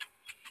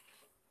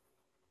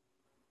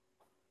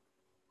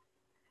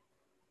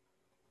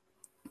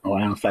 Oh,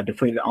 wow, so I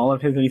depleted all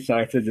of his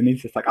resources, and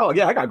he's just like, oh,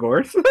 yeah, I got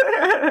gores.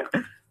 Bet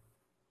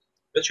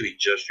you he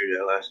just drew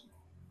that last one.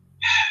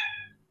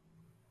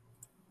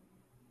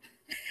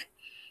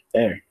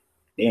 There.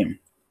 Damn.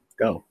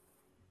 Go.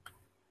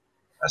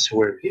 That's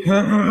where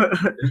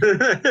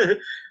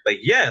like,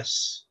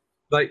 yes.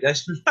 Like,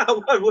 that's not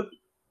what I would...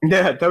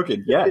 Yeah,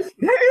 token, yes.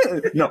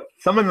 No,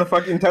 summon the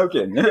fucking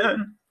token.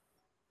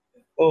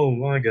 Oh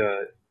my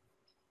god.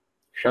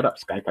 Shut up,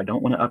 Skype. I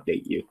don't want to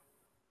update you.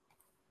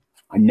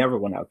 I never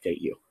want to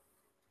update you.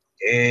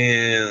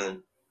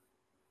 Damn.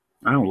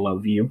 I don't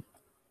love you.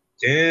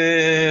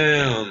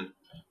 Damn.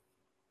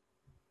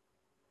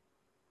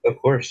 Of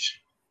course.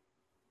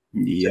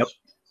 Yep.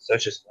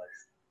 Such is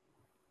life.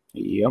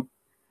 Yep.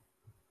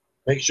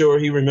 Make sure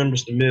he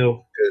remembers the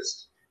mill,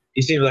 because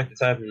he seems like the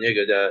type of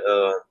nigga that,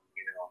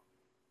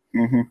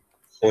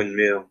 wouldn't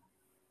mill.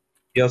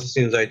 He also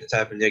seems like the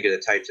type of nigga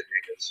that types at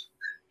niggas.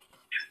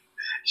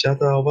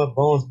 Shout out all my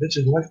balls,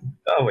 bitches.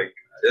 Oh my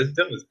god,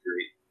 that was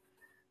great.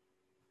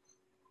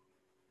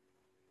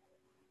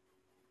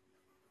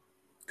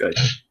 Good.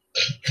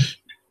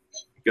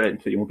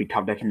 Good. So you won't be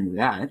top decking into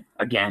that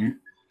again.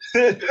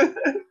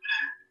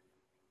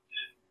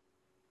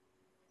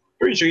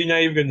 Pretty sure you're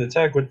not even going to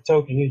attack with the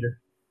token either.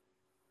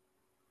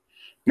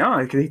 No,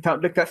 because he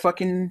top decked that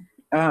fucking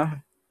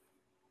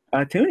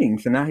tuning,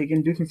 so now he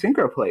can do some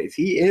synchro plays.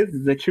 He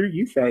is the true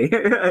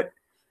Yusei.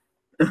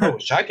 I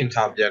wish I can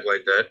top deck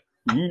like that.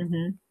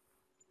 Mm-hmm.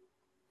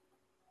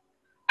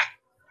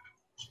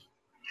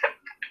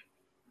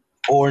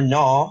 Or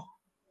no.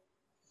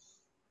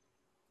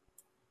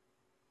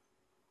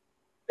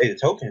 Hey, the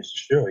token is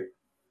destroyed.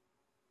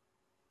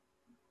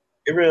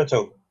 Get rid of the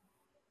token.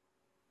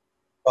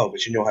 Oh,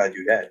 but you know how to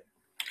do that.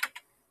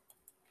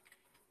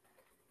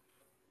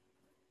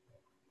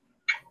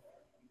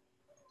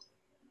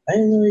 I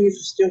didn't know you could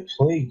still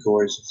play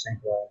Gores of St.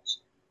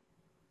 Clouds.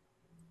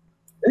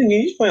 I think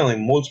he's playing like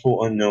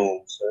multiple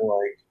unknowns. So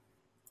like,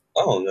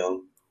 I don't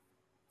know.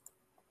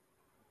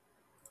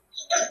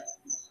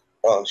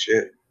 Oh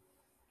shit.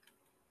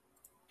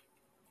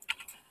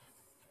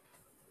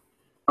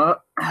 I'm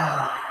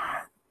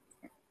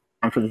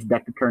for this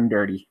deck to turn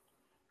dirty.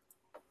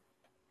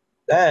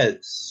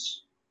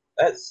 That's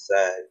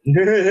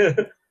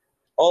sad.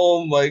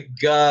 Oh my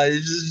god,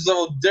 it's just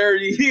so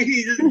dirty.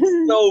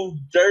 It's so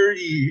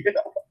dirty.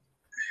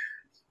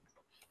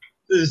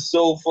 This is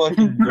so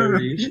fucking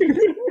dirty.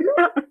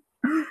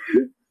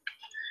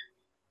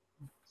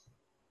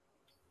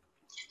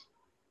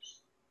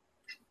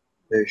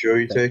 Make sure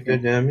you take the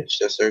damage.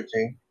 That's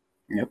 13.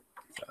 Yep.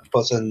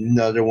 Plus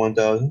another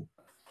 1,000.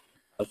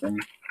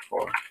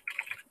 1,004.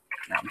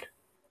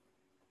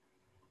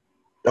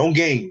 Don't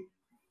gain.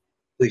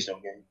 Please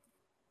don't gain.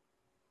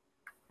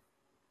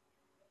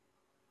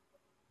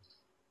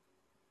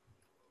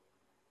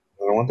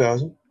 Another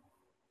 1,000.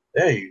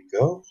 There you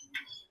go.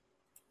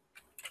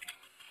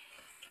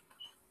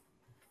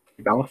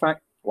 Battle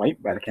effect. White.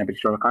 Rather can't be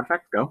destroyed with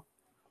contracts. Go.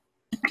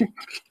 This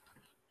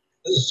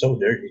is so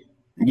dirty.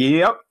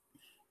 Yep.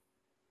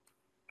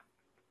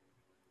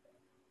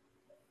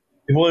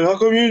 People are like, how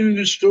come you didn't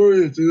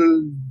destroy it?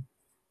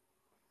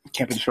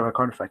 Can't be destroyed with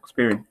card effect.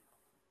 Spirit.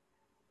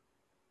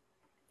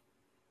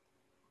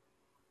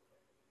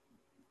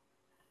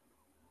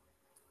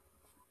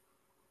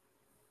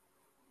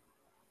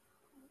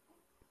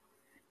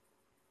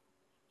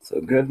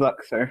 So good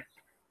luck, sir.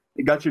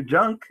 You got your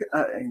junk,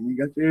 and you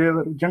got your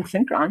little junk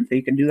synchron, so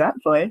you can do that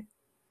play.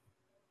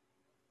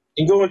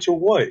 And go into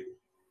what?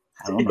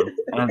 I don't know.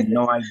 I have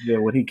no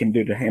idea what he can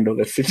do to handle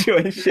this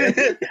situation.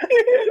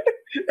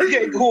 You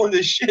can't go on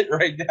this shit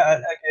right now. I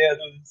can't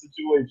handle this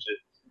situation.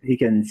 He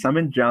can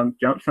summon junk,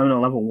 jump summon a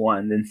level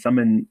 1, then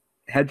summon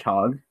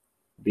Hedgehog.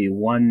 Be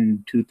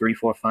 1, 2, 3,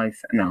 4, 5.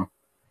 No.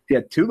 If he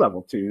had 2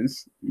 level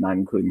 2s, not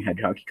including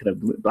Hedgehog, he could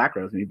have Black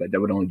Rose me, but that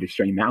would only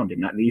destroy Mountain,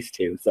 not these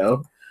two.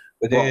 So,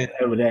 but then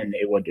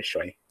it would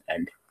destroy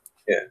End.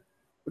 Yeah.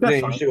 But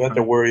then you still have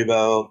to worry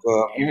about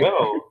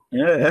Yubel.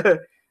 Yeah.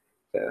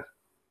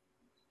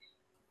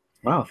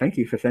 Wow, thank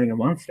you for sending a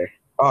monster.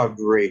 Oh,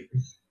 great.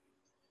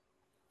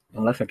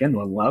 Unless again,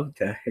 we'll love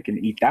to I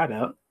can eat that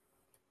out.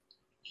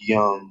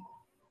 Yum.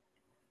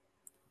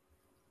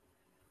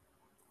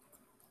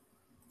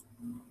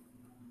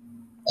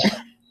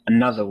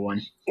 Another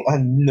one.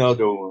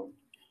 Another one.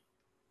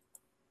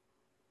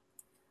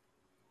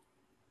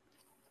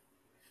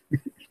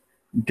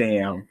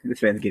 Damn,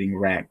 this man's getting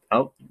racked.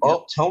 Oh,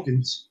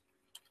 tokens.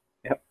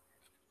 Yep.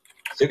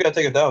 Still gotta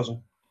take 1,000.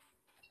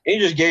 And you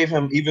just gave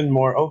him even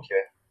more.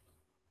 Okay.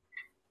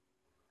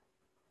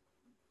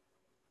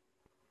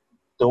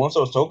 So once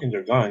those tokens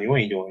are gone, you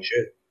ain't doing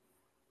shit.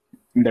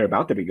 They're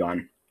about to be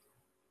gone.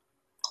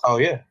 Oh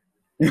yeah.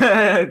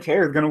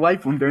 Terror's gonna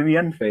wipe them during the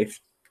end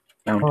phase.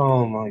 No.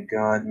 Oh my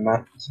god,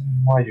 Matt.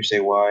 Why'd you say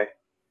why?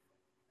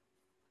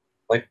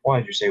 Like,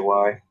 why'd you say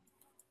why?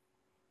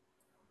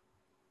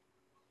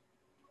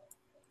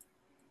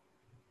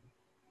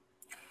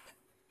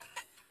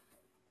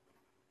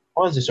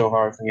 Why is it so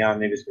hard for y'all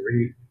niggas to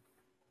read?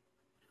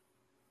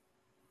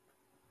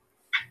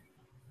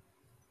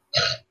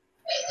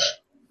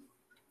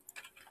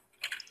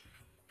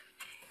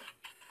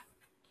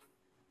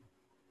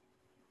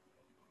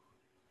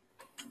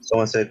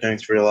 Someone said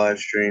thanks for your live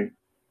stream.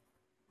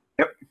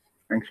 Yep.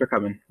 Thanks for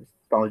coming.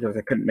 Apologize,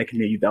 I couldn't make a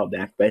new Yubel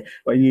deck, but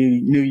when you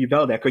knew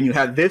Yubel deck, when you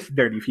had this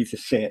dirty piece of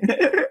shit.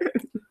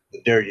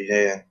 The dirty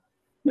Dan.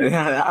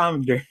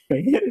 I'm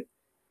dirty.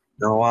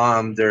 No,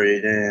 I'm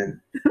dirty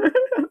Dan.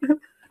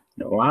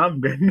 No,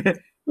 I'm dirty.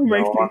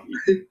 What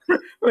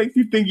makes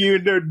you think you're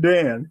dirty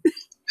Dan?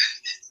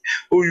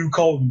 Who you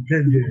calling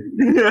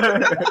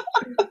Pinhead?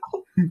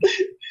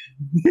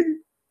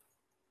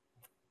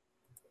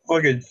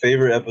 Fucking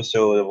favorite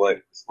episode of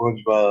like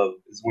SpongeBob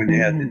is when they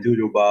had the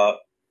Doodle Bob.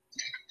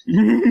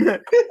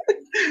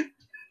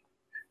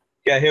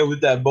 Got hit with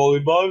that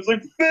bowling ball. It was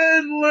like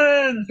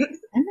Finland.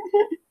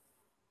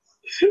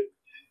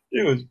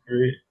 It was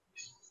great.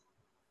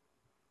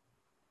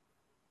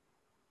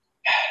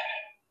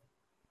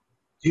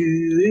 Do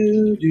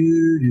do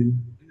do do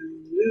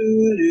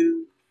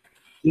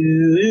do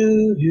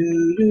do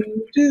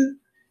do.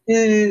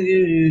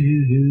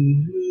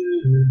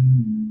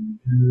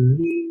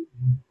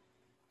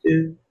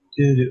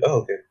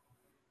 Oh, okay.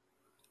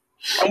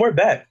 And we're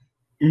back.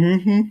 So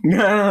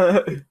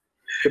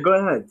go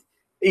ahead.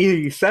 Either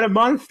you set a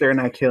monster and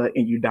I kill it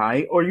and you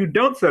die, or you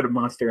don't set a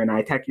monster and I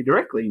attack you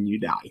directly and you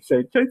die. So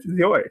the choice is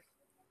yours.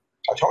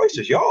 Our choice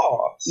is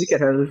yours. You can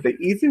have the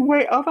easy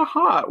way or the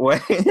hard way.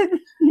 The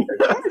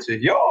choice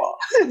is yours.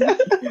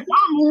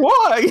 I'm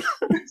white.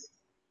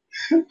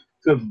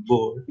 Good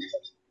boy.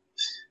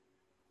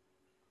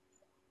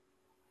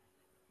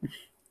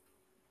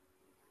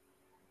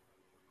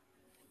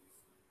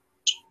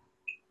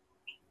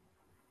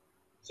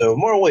 So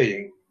more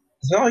waiting.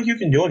 It's not like you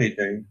can do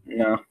anything.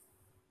 No.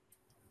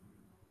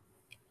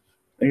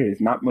 There is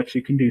not much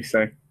you can do,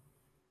 sir.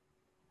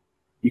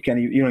 You can't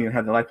even, you don't even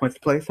have the life points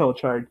to play soul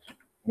charge.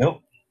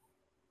 Nope.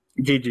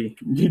 GG.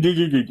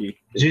 GG.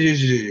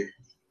 GG.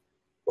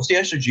 What's the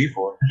extra G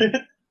for?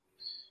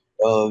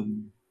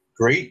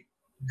 Great?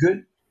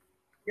 Good?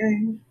 Yeah.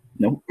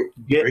 Nope.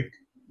 Great.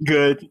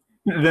 Good.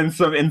 Then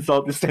some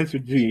insult that starts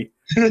with G.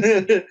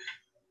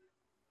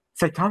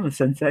 Saitama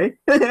Sensei.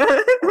 Oh,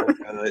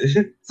 God.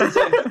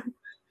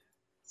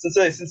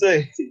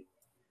 Sensei.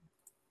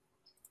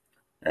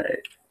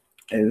 Alright.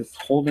 Is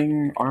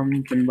holding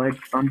arms and legs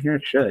on here?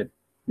 It should.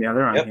 Yeah,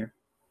 they're on here.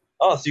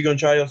 Oh, so you're going to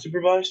try out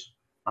supervise?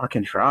 I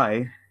can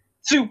try.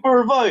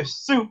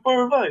 Supervise!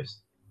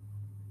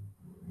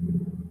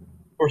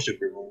 Or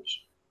supervise.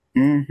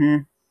 Mm-hmm.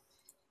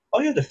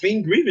 Oh, yeah, the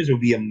Fiend Grievous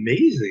would be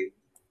amazing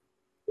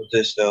with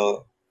this,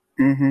 though.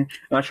 Mm-hmm. I'm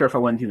not sure if I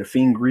want to do the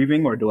Fiend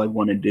Grieving or do I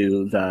want to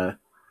do the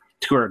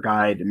Tour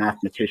Guide, the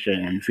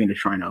Mathematician, and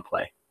Fiendish Rhino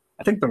play.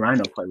 I think the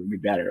Rhino play would be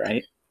better,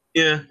 right?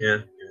 Yeah.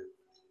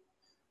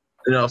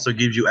 It also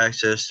gives you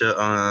access to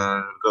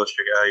Ghost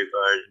Trick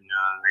Alucard and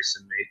Nice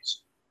and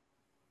Mates,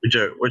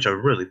 which are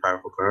really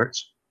powerful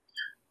cards.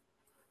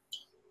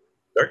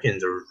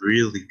 Darkin's a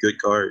really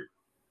good card.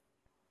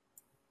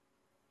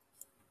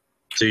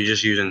 So you're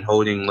just using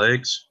holding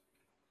legs?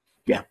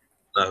 Yeah.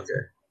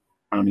 Okay.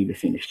 I don't need the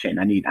Fiendish Chain.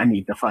 I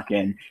need the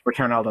fucking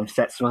return all them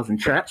set spells and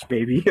traps,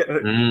 baby.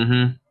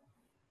 Mm-hmm.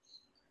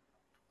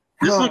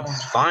 This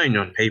looks fine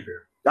on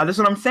paper. That's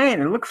what I'm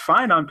saying. It looks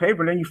fine on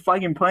paper, and then you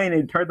fucking play and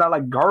it turns out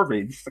like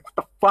garbage. It's like, what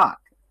the fuck?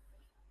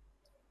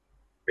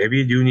 Maybe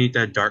you do need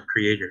that Dark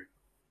Creator.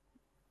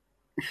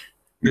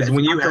 Because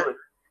when you have...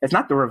 It's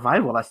not the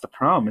revival that's the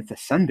problem. It's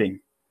ascending.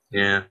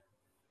 Yeah.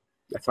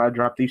 That's why I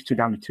dropped these two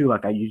down to 2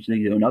 like I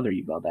usually do in other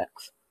Yubel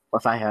decks.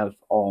 Plus I have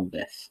all of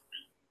this.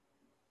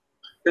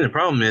 And the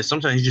problem is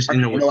sometimes you just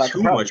end up with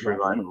too much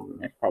revival.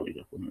 I probably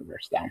just want to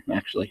reverse down,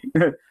 actually.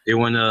 You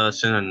want to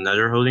send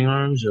another Holding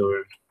Arms,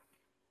 or...?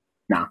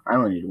 No, I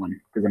only need one,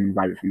 because I'm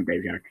reviving from the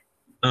graveyard.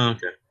 Oh,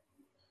 okay.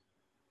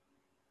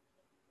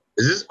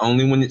 Is this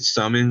only when it's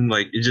summoned,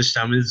 like, it just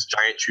summons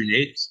giant true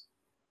nates?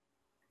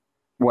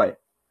 What?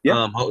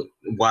 Yeah.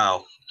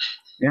 Wow.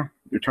 Yeah.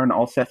 Return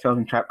all set spells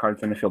and trap cards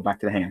from the field back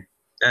to the hand.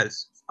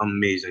 That's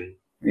amazing.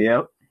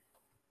 Yep.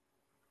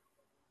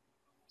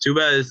 Too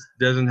bad it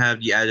doesn't have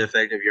the added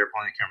effect of your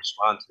opponent can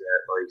respond to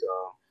that, like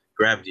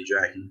Gravity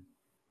Dragon.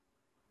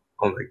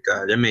 Oh my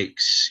god, that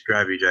makes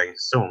Gravity Dragon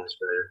so much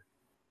better.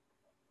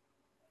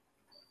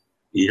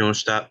 You don't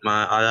stop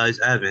my allies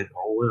advent,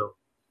 oh well.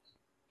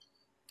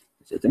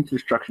 I think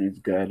destruction is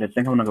good. I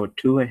think I'm gonna go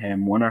 2 of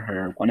him, 1 of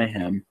her, 1 of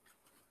him.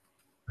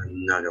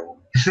 Another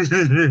one.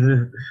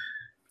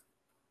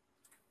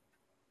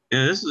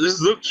 Yeah, this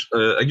looks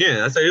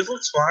again. I say this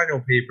looks fine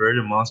on paper.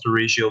 The monster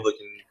ratio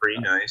looking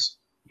pretty nice.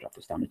 Drop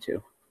this down to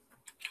 2.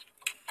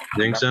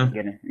 Think so?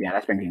 Yeah,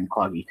 that's been getting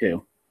cloggy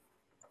too.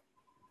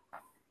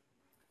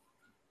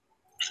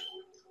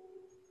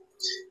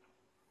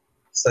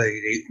 So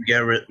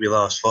we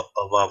lost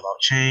Evolve Out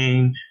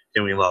Chain,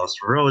 then we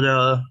lost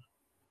Rhoda.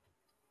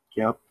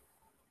 Yep.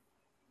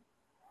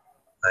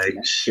 Like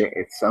that shit,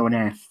 it's so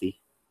nasty.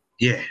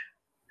 Yeah.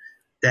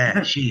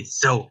 That shit is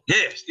so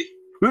nasty.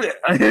 I'm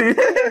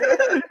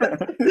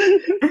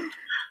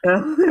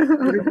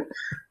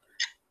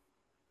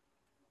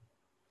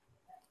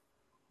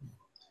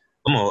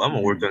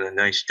gonna work on a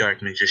nice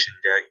Dark Magician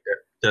deck that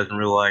doesn't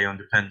rely on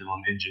the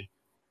Pendulum engine.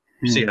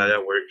 See how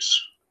that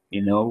works.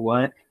 You know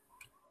what?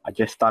 I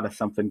just thought of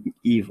something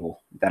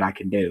evil that I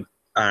can do.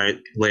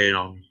 Alright, lay it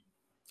on me.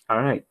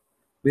 Alright.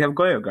 We have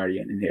Goyo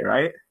Guardian in here,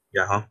 right?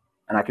 Yeah, huh?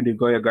 And I can do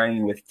Goyo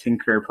Guardian with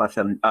Tinker plus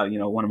one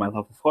of my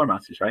level 4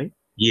 monsters, right?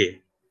 Yeah.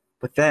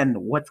 But then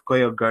what's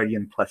Goyo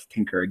Guardian plus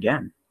Tinker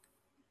again?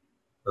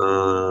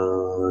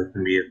 It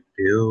can be a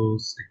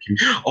Bills.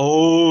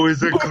 Oh,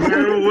 it's a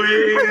clear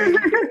wing!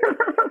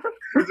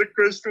 It's a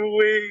crystal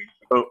wing!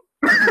 Oh.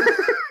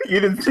 You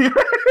didn't see it?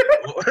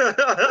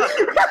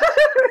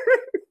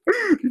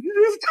 Did you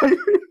just type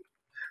it?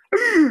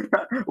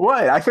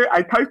 What? I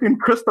typed in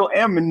Crystal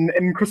M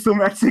and Crystal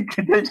Magic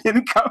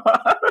didn't come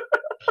up.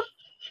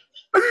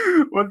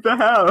 What the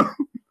hell?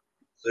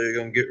 So you're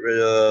gonna get rid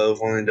of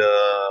one of the...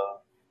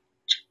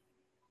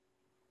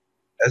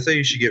 I say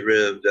you should get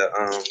rid of the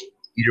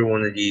either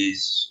one of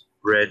these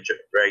red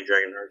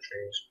Dragon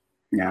Heartstrings.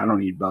 Yeah, I don't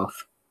need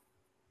both.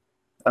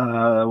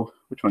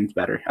 Which one's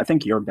better? I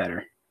think you're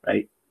better,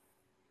 right?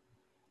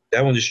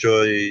 That one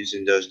destroys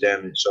and does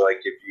damage. So,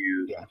 like, if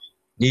you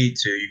need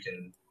to, you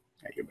can.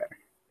 Yeah, you're better.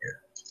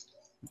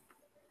 Yeah.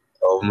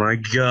 Oh my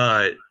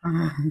god!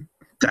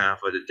 Time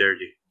for the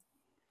dirty.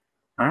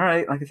 All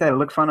right, like I said, it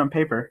looked fun on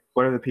paper.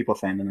 What are the people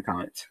saying in the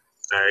comments?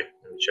 All right,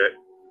 let me check.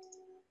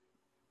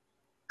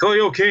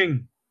 Goyo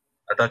King.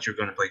 I thought you were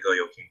gonna play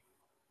Goyo King.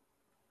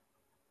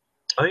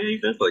 Oh yeah, you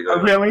could play Goyo.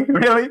 Oh, really?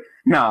 Really?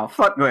 No,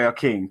 fuck Goyo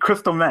King.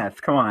 Crystal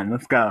Meth. Come on,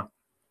 let's go.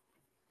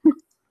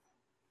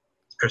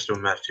 Crystal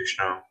Meth too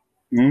strong.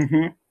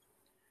 Mm-hmm.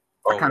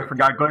 I kind of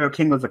forgot Goyo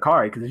King was a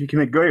card, because if you can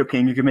make Goyo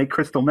King, you can make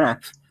Crystal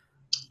Meth.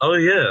 Oh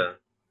yeah,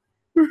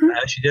 I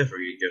actually did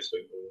forget Crystal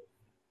King.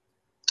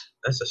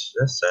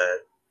 That's sad.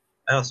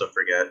 I also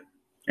forgot.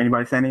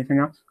 Anybody say anything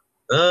else?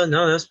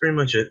 No, that's pretty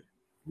much it.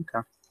 Okay.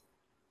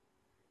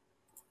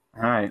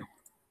 All right.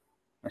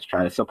 Let's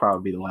try this. Will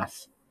probably be the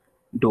last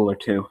duel or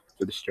two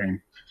for the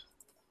stream.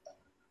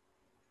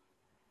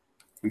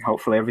 And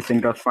hopefully everything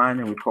goes fine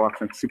and we pull off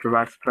some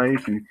supervised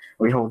plays and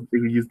we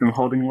use them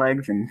holding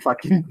legs and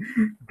fucking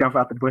jump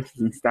out the bushes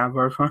and stab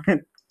our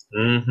opponent.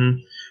 Mm-hmm.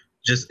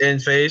 Just in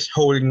face,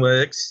 holding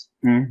legs.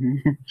 Mm-hmm.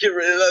 Get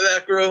rid of that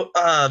back row.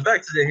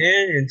 Back to the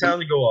hand and time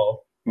to go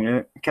off.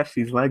 Yeah, catch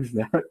these legs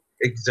though.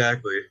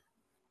 Exactly.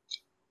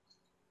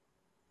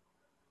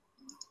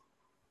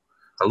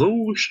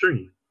 Hello,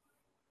 stream.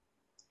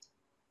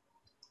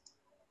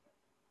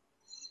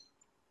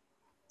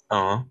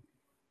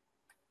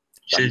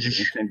 Should have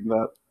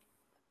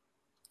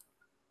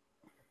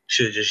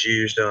just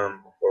used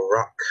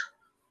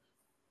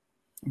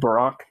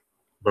Barack.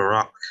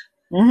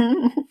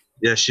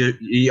 Yeah,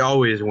 he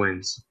always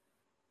wins.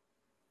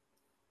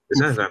 It's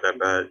not that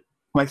bad.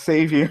 My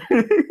savior.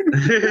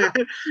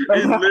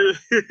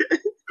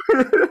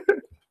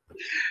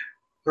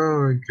 Oh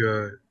my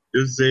god.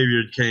 Your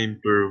savior came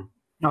through.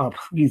 Oh,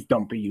 please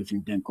don't be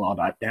using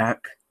Dinklaw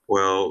deck.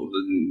 Well,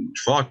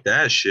 fuck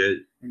that shit.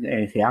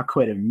 See, I'll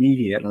quit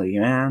immediately,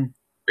 man.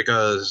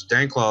 Because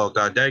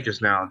Dinklaw deck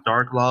is now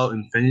Dark Law,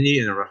 Infinity,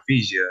 and a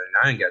Rafflesia, and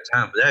I ain't got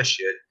time for that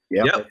shit.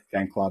 Yep.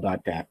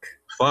 Dinklaw deck.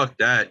 Fuck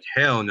that.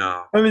 Hell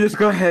no. Let me just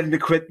go ahead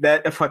and quit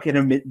that fucking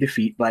admit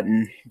defeat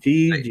button.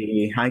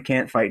 GG. I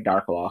can't fight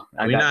Dark Law.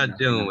 We're not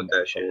dealing with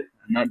that shit.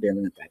 I'm not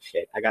dealing with that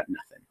shit. I got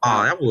nothing.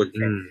 Oh, that would...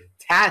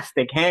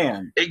 Fantastic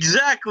hand.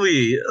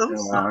 Exactly.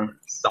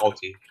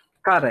 Salty.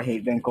 God, I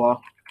hate Dinklaw.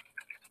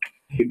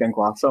 I hate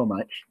Dinklaw so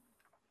much.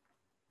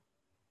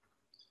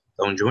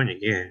 Don't join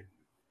again.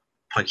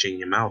 Punch in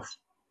your mouth.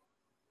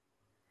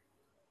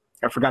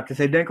 I forgot to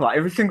say Dinklaw.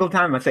 Every single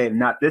time I say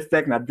not this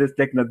deck, not this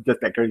deck, not this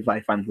deck,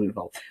 everybody finds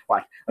loopholes.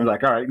 Why? I'm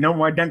like, all right, no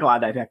more Dinklaw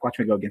deck. Watch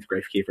me go against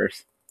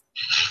Gravekeepers.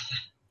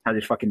 I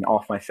just fucking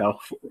off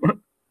myself.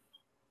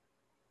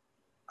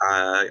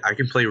 I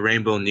can play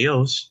Rainbow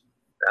Neos.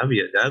 That'd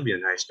be a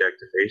nice deck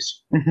to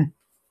face.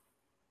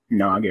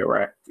 No, I'll get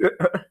wrecked.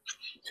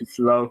 Too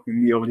slow.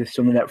 And you'll just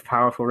show me that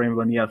powerful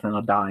Rainbow Neos and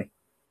I'll die.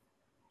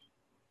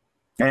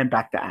 And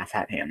back to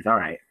asshat hands. All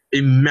right.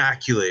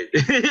 Immaculate.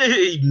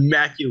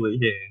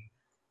 Immaculate hand.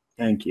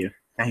 Thank you.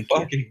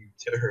 Fucking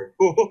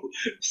terrible.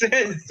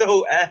 That's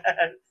so ass.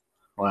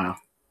 Wow.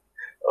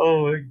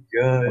 Oh my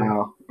god.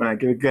 Wow. When I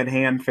get a good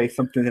hand, face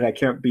something that I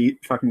can't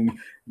beat, fucking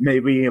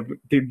maybe a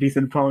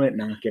decent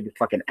opponent, and I get a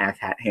fucking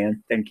asshat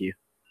hand. Thank you.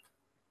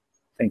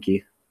 Thank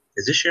you.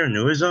 Is this your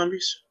newer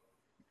zombies?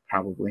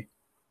 Probably.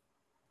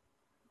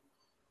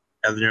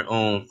 Having their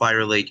own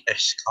Fire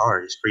Lake-esque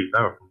card is pretty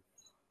powerful.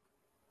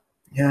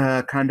 Yeah,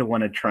 I kind of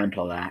want to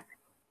Truntle that.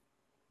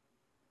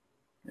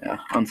 Yeah,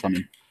 on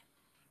summon.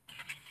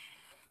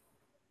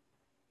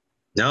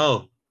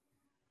 No.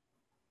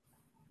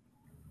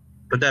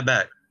 Put that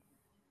back.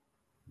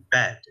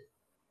 Bad.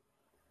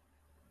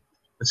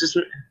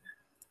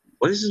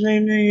 What is his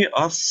name?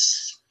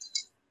 Also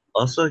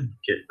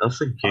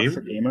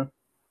Gamer?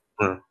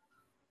 Huh.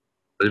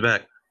 Put it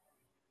back.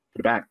 Put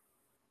it back.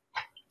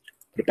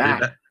 Put it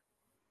back.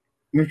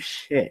 Oh,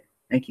 shit.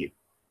 Thank you.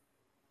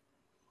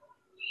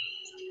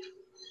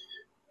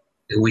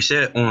 We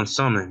said on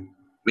summon,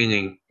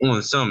 meaning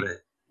on summon,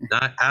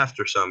 not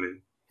after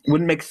summon.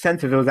 Wouldn't make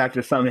sense if it was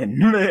after summon.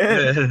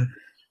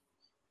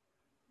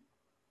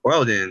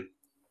 Well then.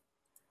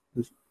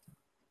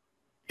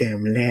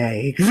 Damn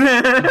legs.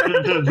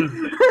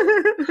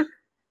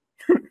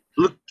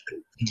 Look,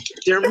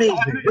 they're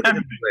amazing. Look at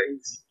them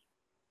legs.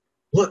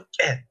 Look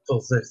at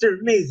those legs. They're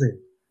amazing.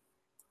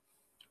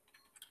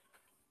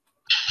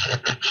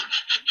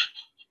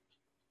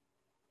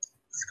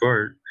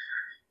 Scarred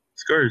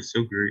is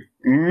so great.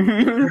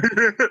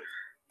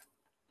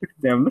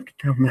 Damn, look at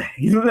them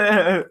legs.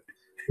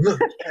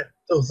 Look at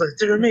those legs.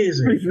 They're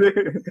amazing.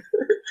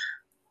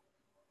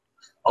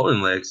 All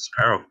them legs is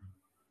powerful.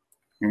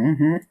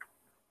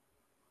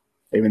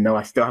 Even though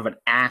I still have an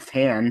ass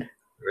hand.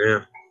 Yeah.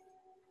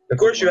 Of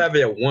course you have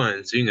it at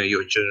one, so you know you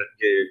would get it.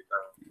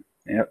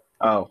 Yep.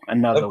 Oh,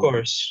 another Of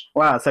course.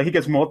 One. Wow, so he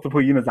gets multiple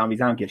unit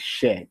zombies. I don't get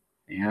shit.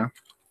 Yeah.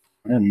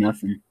 I have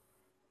nothing.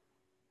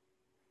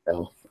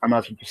 So I might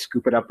as well just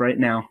scoop it up right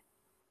now.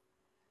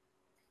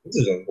 This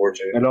is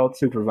unfortunate. An old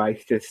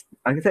supervised, just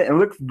like I said, it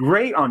looks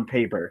great on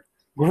paper.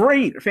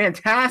 Great,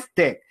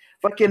 fantastic,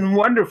 fucking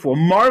wonderful,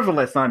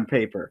 marvelous on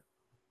paper.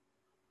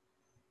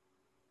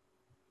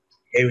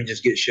 Hey, we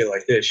just get shit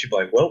like this. She'd be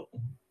like, well.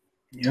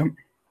 Yep.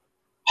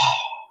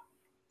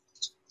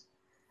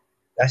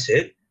 That's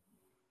it.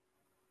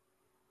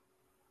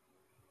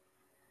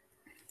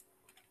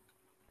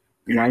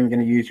 You're not even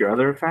going to use your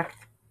other effect?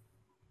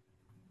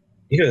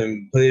 You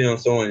can put it on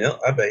someone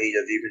else. I bet he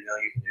doesn't even know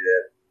you can do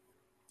that.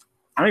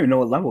 I don't even know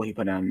what level he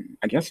put on.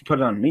 I guess he put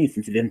it on me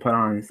since he didn't put it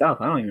on himself.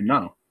 I don't even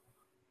know.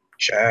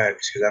 Check,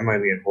 because that might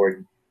be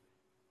important.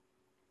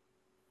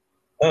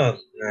 Oh,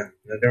 no,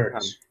 no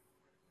darts.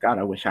 God,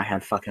 I wish I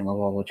had fucking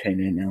Lavovo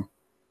chain right now.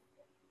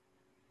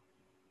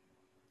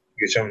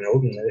 You're trying to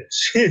open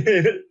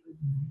it.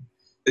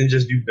 Then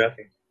just do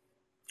nothing.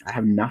 I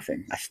have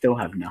nothing. I still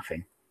have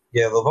nothing.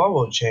 Yeah, the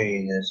Volvo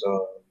chain is.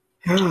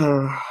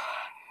 You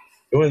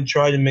You want to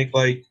try to make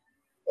like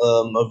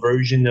a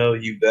version of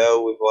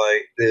Yubel with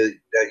like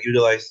that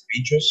utilized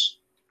Beatrice.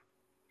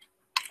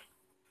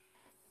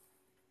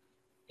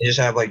 And just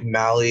have like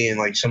Mally and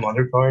like some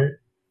other card.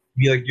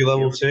 Be like your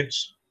level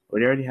 6.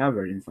 We already have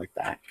versions like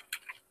that.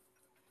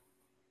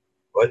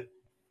 What?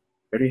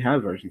 We already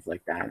have versions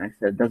like that. And I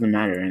said it doesn't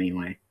matter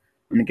anyway.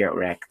 I'm gonna get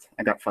wrecked.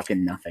 I got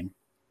fucking nothing.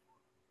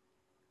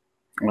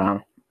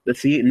 Well,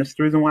 see, and that's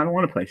the reason why I don't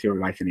want to play Super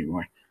Vice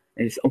anymore.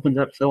 It just opens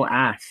up so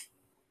ass.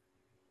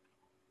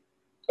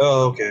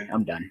 Oh, okay.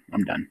 I'm done.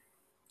 I'm done.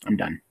 I'm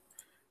done.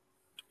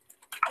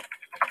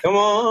 Come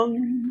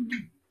on.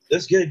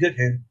 Let's get a good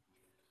hand.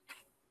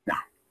 No.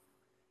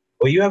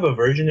 Well, you have a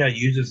version that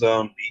uses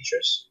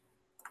Beatrice?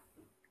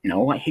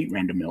 No, I hate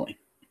random milling.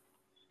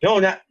 No,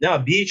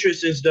 not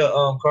Beatrice is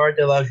the card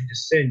that allows you to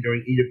send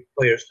during either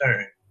player's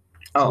turn.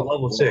 So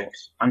level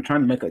 6. I'm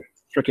trying to make a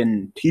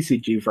freaking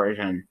TCG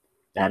version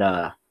that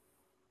I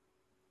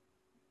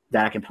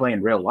can play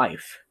in real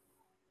life.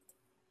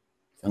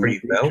 So For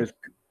Yubel?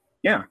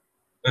 Yeah.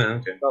 Oh,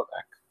 okay.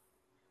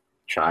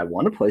 I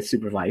want to play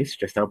Super Vice,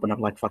 just to open up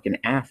like fucking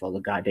ass all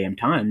the goddamn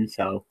time,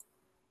 so.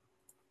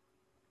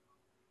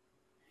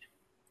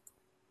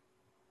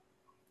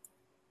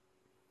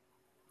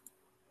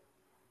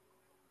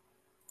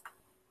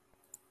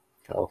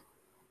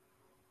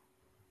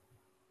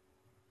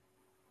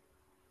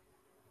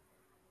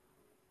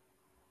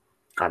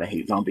 God, I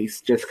hate zombies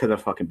just because of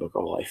fucking Book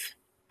of Life.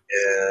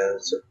 Yeah,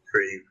 it's a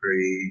pretty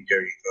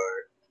dirty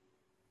card.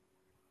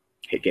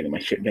 Hate getting my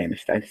shit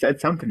vanished. I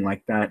said something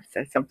like that. I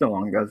said something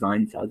along those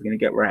lines. I was gonna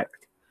get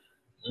wrecked.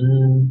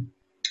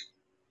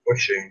 For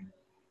sure.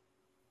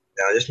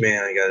 Now this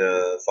man, I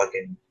gotta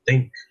fucking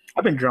think.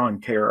 I've been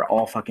drawing terror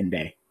all fucking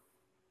day.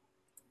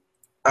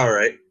 All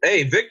right.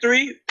 Hey,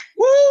 victory!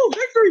 Woo,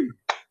 victory!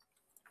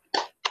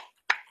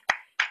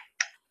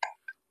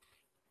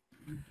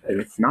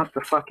 It's not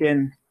the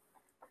fucking.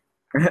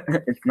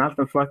 It's not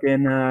the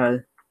fucking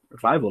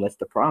revival. That's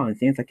the problem. It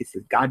seems like it's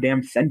this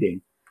goddamn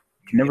sending.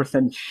 You can never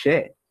send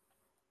shit.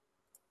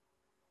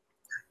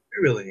 We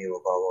really need a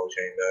Volvo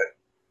chain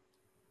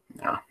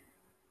back.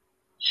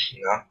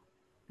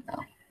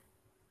 No.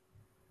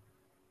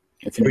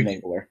 It's an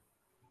enabler.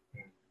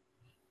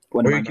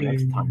 Wouldn't mind the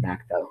next time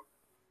back though.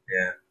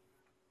 Yeah.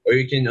 Or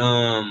you can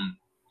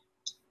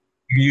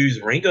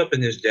use rank up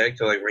in this deck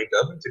to like rank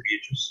up into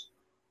Beatrice.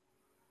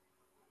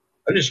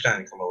 I'm just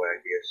trying to come up with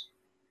ideas.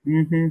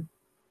 The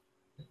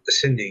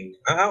sending.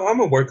 I'm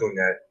gonna work on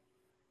that.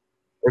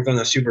 Work on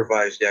a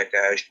supervised deck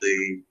that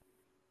actually.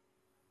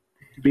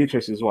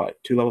 Beatrice is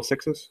what? 2 level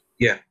 6s?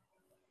 Yeah.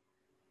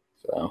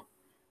 So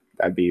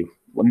that'd be.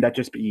 Wouldn't that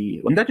just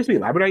be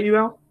Labradorite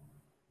Yubel?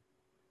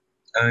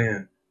 Oh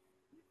yeah.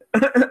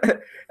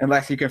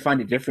 Unless you can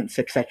find a different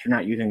 6 that you're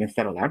not using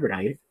instead of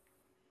Labradorite.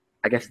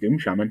 I guess Doom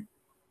Shaman.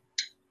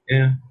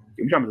 Yeah.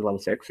 Doom Shaman's a level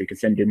 6, so you can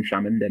send Doom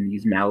Shaman, then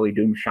use Maui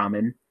Doom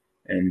Shaman,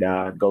 and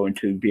go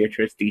into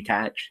Beatrice,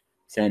 detach,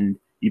 send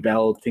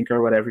Yubel, Tinker,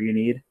 whatever you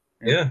need.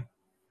 Yeah.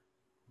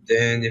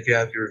 Then if you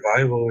have your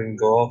revival, we can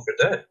go off for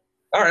that.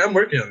 All right, I'm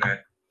working on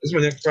that. This is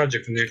my next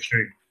project for next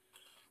stream.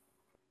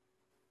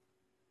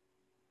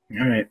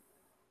 All right.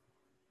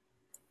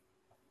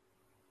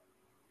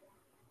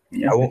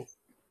 Yeah.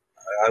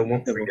 I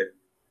won't forget.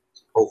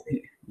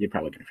 Hopefully. You're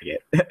probably gonna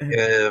forget.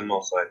 Yeah,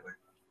 most likely.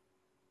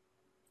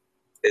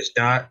 It's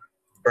not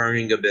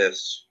Burning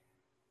Abyss.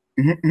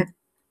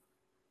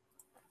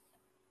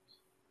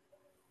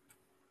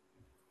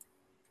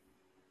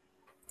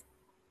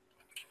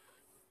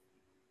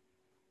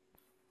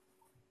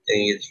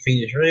 And you get the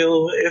Fiendish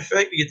Rail. If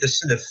I could get to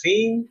send a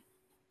Fiend,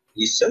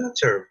 you send a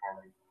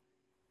Terraforming.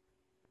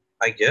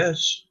 I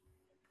guess.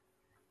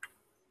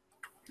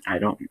 I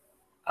don't.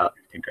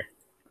 Tinker.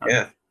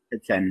 Yeah.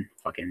 It's in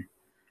fucking.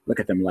 Look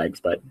at them legs,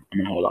 but I'm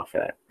gonna hold off for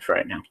that for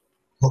right now.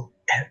 Look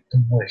at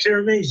them legs. They're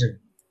amazing.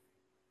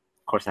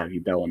 Of course, I have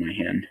Yubel in my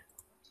hand.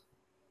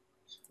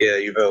 Yeah,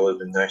 Yubel would have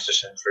been nice to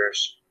send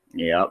first.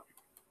 Yep.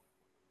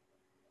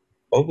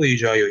 Hopefully you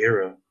draw your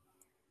hero.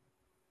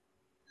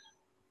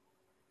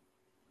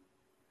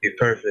 Be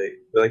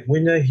perfect. Like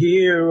when the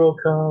hero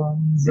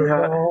comes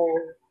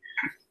along,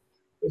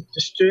 with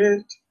the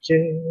strength to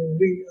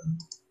carry on.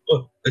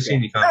 Oh, let's see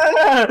any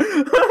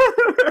comments.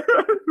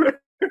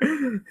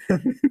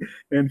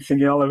 And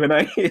singing all of it.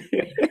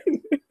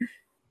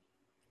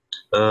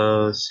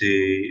 Let's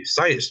see.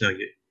 Science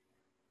Nugget.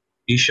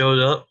 He showed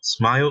up,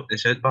 smiled, and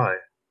said bye.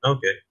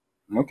 Okay.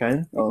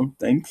 Okay. Well,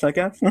 thanks, I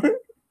guess.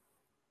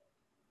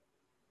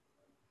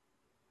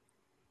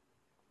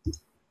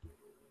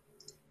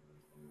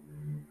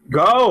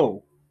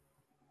 Go!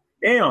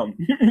 Damn.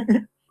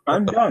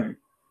 I'm done.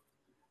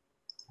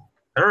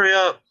 Hurry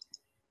up.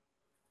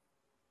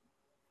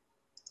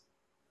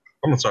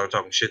 I'm gonna start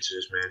talking shit to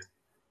this man.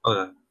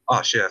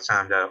 Oh shit, I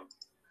timed out.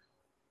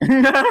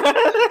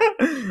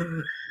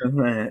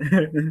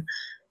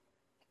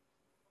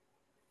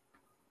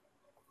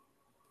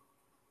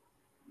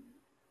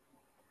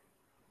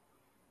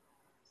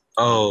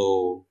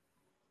 Oh,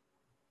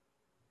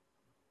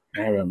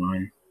 Never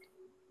mind.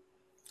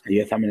 I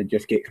guess I'm gonna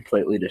just get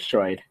completely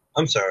destroyed.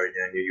 I'm sorry,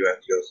 Daniel. You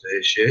have to go through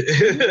this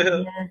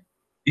shit.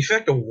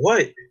 Effect of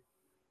what?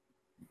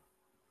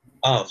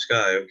 Oh,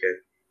 Sky. Okay.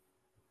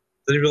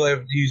 They really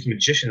have to use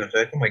magician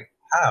effect. I'm like,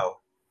 how?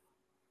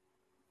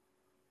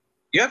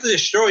 You have to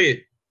destroy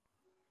it.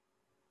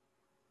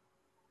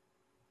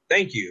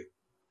 Thank you.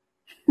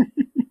 I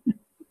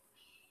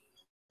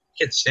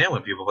can't stand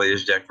when people play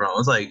this deck wrong.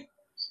 It's like,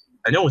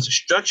 I know it's a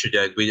structure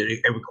deck, but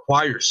it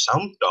requires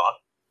some thought.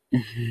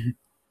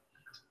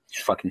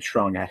 Fucking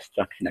strong ass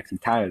structure decks. I'm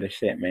tired of this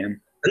shit,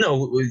 man. I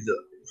know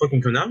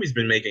fucking Konami's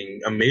been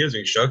making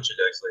amazing structure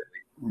decks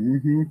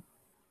lately.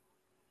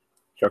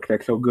 Structure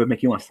decks so good,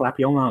 make you want to slap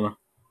your mama.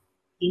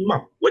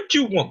 Mom, what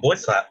you want, boy?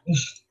 Slap.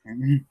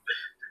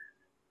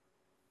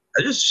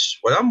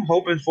 What I'm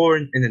hoping for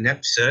in the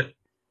next set,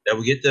 that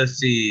we get to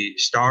see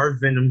Star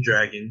Venom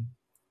Dragon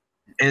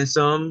and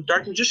some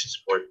Dark Magician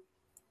support.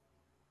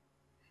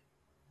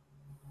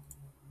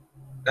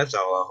 That's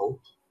all I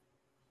hope.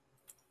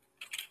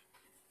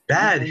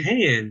 Bad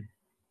hand.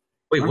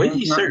 Wait, why did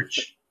he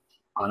search?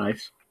 Oh,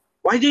 nice.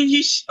 Why didn't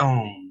he? Oh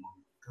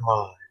my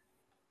god.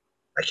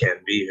 I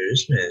can't be here.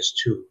 This man is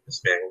too.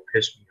 This man will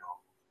piss me off.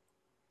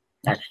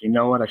 Actually, you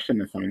know what? I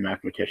shouldn't have summoned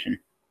Mathematician.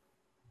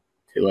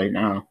 Too late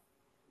now.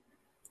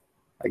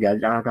 I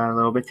got a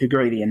little bit too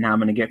greedy, and now I'm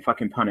gonna get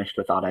fucking punished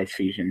with Odd Eyes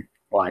Fusion.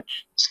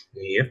 Watch.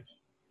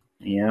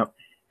 Yep.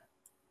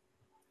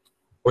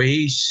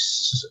 Wait,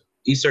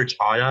 he searched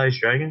Odd Eyes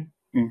Dragon?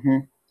 Mm-hmm.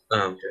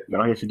 Oh, okay. But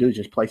all you have to do is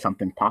just play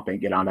something, pop it,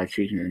 get Odd Eyes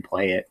Fusion, and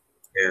play it.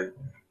 Yeah.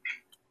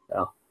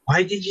 So.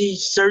 Why did he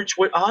search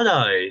with Odd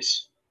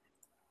Eyes?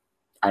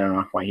 I don't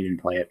know why he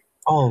didn't play it.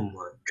 Oh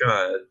my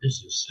god,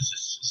 this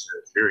is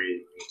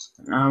infuriating me.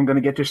 I'm gonna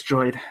get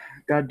destroyed.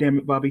 God damn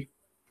it, Bobby.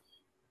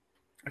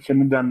 I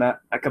shouldn't have done that.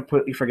 I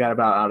completely forgot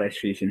about Odd Eyes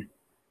Fusion.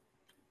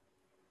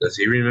 Does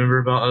he remember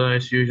about Odd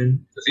Eyes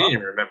Fusion? Does he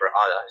even remember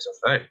Odd Eyes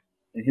effect?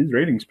 And his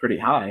rating's pretty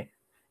high.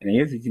 And he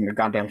is using a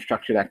goddamn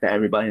structure deck that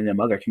everybody and their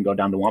mother can go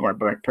down to Walmart,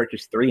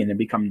 purchase 3, and then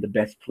become the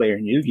best player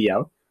in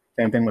Yu-Gi-Oh!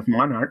 Same thing with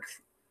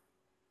Monarchs.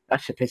 That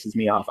shit pisses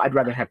me off. I'd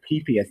rather have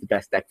PP as the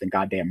best deck than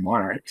goddamn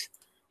Monarchs.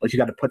 But you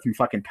got to put some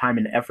fucking time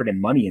and effort and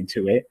money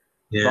into it.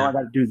 Yeah. All I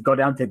got to do is go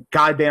down to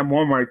goddamn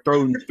Walmart,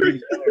 throw in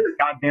 3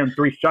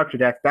 structure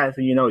decks. That's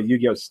how you know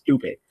Yu-Gi-Oh's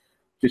stupid.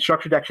 The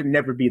structure deck should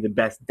never be the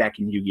best deck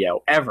in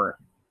Yu-Gi-Oh! Ever.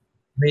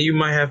 Man, you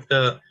might have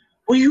to.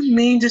 What do you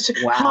mean this?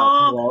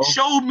 Wow. Huh?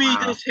 Show me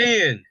this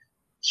hand.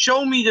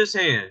 Show me this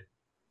hand.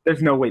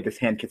 There's no way this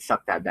hand could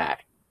suck that bad.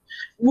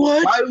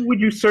 What? Why would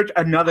you search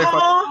another fucking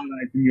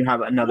line when you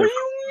have another? What do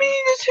you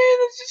mean this hand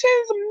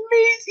is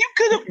amazing? You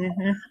could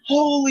have.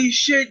 Holy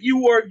shit!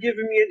 You are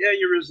giving me an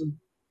aneurysm.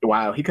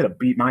 Wow, he could have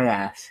beat my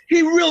ass.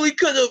 He really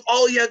could have.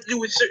 All you had to do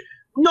was search.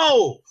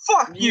 No,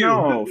 fuck you.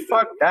 No,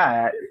 fuck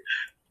that.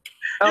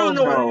 Oh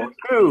no,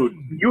 dude!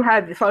 You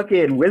had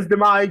fucking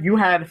Wisdom Eye. You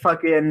had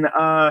fucking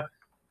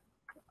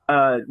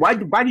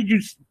Why did you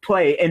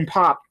play and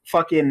pop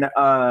fucking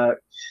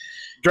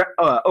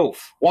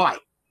Oath? Why?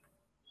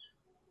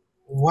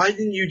 Why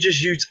didn't you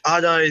just use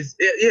Odd Eyes?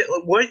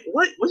 What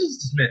is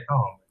this man? Oh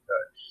my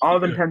god! All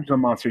the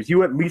pendulum monsters.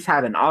 You at least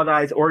had an Odd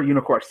Eyes or a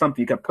Unicorn,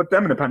 something. You could put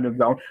them in the pendulum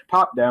zone,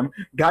 pop them,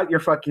 got your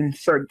fucking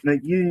search.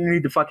 You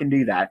need to fucking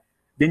do that.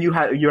 Then you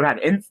had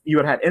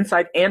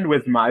Insight and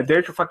Wisdom Eye.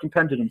 There's your fucking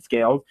pendulum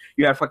scales.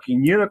 You have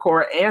fucking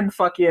Unicorn and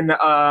fucking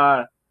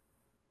fuck.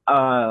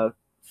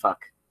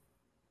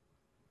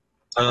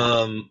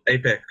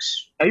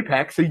 Apex.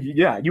 Apex. So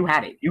yeah, you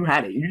had it. You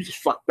You just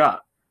fucked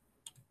up.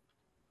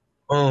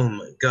 Oh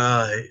my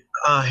god!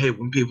 I hate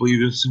when people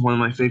use one of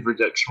my favorite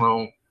decks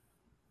wrong.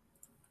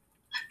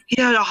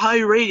 He had a high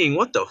rating.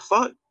 What the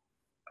fuck?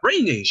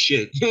 Rating ain't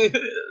shit.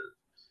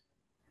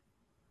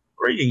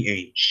 Rating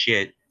ain't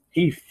shit.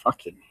 He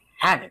fucking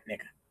had it,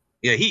 nigga.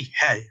 Yeah, he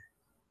had it.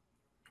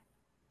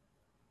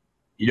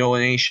 You know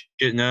what ain't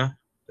shit now?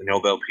 The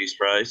Nobel Peace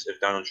Prize. If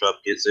Donald Trump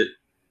gets it,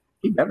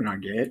 he better not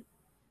get it.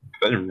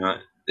 Better not.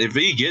 If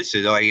he gets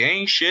it, like,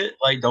 ain't shit.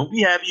 Like, don't be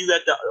happy you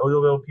got the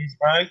Nobel Peace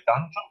Prize.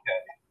 Donald Trump got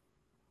it.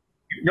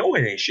 You know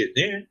it ain't shit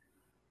then.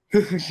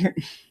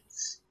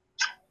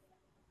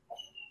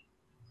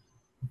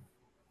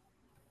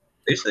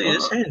 They say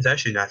this hand's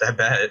actually not that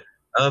bad.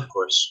 Of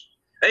course.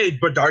 Hey,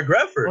 but Dark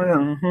Greffer.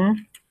 Well,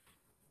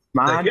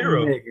 my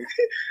hero. Nigga.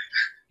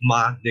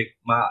 My nigga.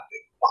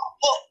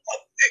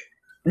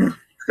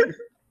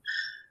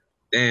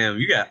 Damn,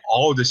 you got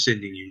all the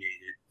sending you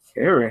needed.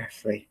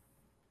 Seriously.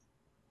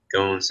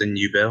 Go and send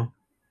Yubel.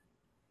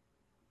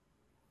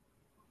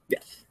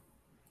 Yes.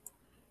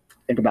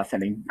 I was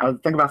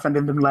thinking about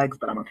sending them legs,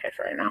 but I'm okay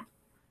for right now.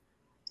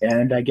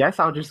 And I guess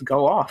I'll just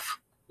go off.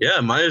 Yeah,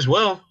 might as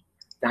well.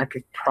 I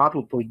could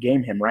probably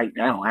game him right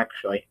now,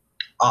 actually.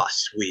 Ah,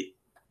 sweet.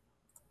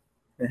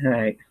 All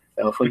right.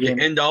 So if we can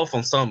end off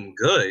on something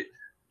good.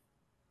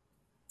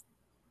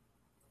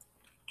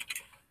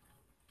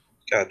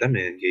 God, that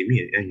man gave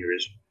me an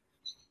aneurysm.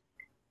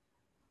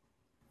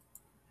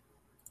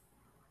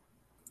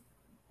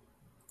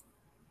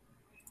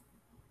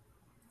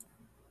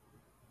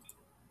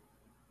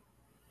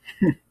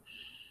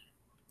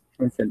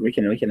 Listen, we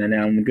can end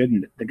on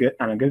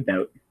on a good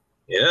note.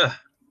 Yeah.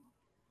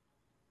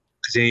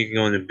 Cause then you can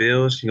go into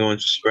bills, you can go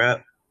into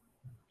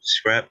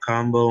scrap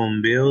combo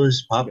on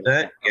bills, pop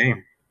that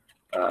game.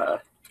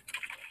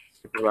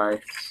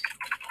 Supervise.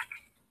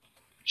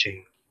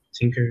 Chain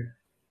Tinker.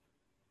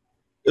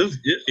 This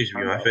used to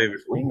be my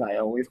favorite. Swing. I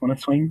always want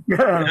to swing.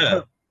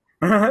 Yeah.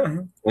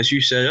 Once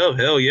you set up,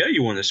 hell yeah,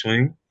 you want to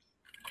swing.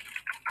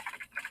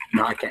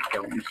 No, I can't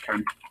kill him this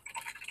turn.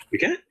 You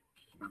can't?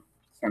 No,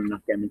 it's not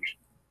enough damage.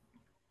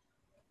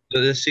 So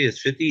let's see,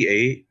 it's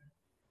 58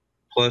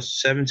 plus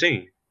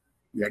 17. Is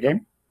that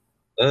game?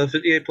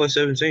 58 plus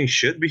 17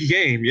 should be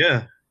game,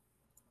 yeah.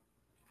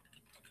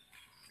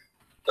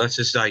 Let's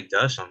just like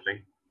does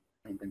something.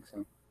 I don't think so.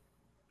 I'm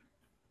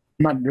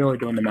not really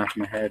doing the math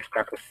in my head.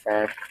 Crack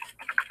effect.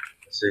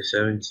 Let's say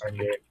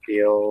 17.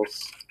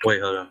 Deals.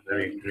 Wait, hold on. Let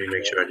me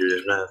make sure I do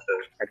this math.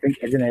 I think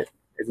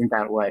isn't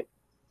that what?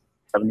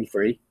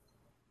 73?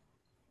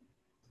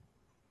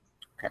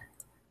 Okay.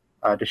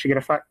 Does she get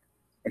a fight?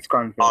 It's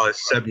gone. Oh,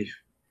 it's 70.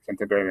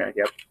 Centigrade,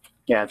 yep.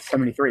 Yeah, it's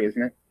 73,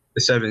 isn't it?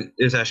 It's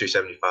actually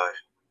 75.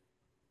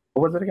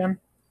 What was it again?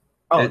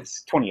 Oh,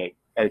 It's 28.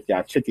 Yeah,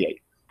 it's 58.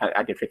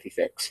 I did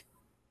 56.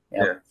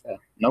 Yep. Yeah. So,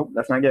 nope,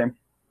 that's not game.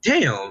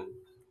 Damn.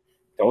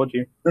 Told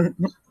you.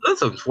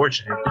 That's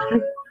unfortunate.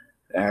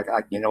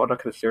 You know what? I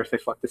could have seriously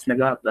fucked this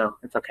nigga up, though.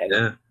 It's okay.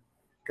 Yeah.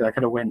 Because I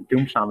could have went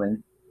Doom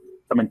Shaman,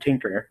 summon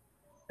Tinker,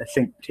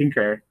 sync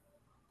Tinker,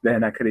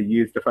 then I could have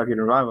used the fucking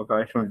revival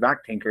card, summon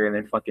back Tinker, and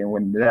then fucking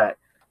win that.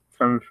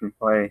 So I'm just gonna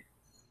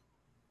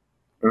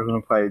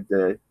play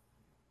the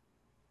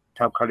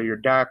top card of your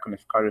deck when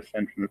this card is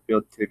sent from the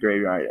field to the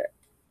graveyard.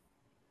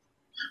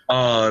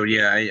 Oh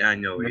yeah, I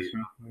know.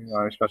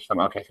 Special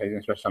summon. Okay, so he's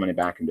gonna special summon it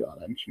back and do all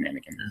that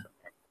shenanigans.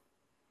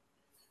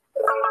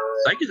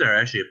 Psychics are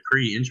actually a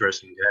pretty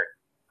interesting deck.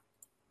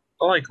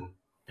 I like them.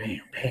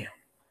 Damn.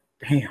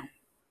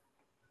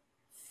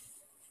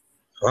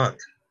 Fuck.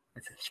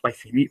 It's a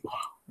spicy meatball.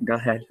 Go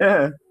ahead.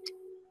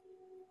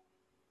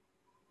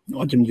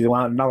 Watch him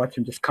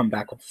just come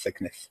back with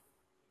sickness.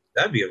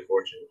 That'd be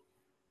unfortunate.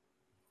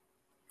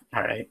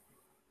 All right.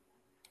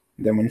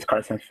 Then when this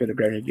card sends for the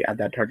graveyard, you add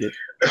that target.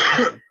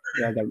 You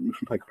add that you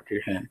can play card to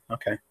your hand.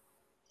 Okay.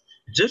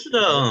 Just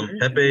the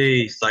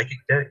Pepe Psychic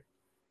deck.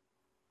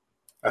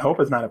 I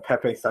hope it's not a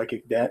Pepe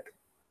Psychic deck.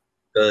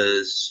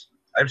 Because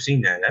I've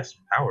seen that. That's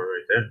some power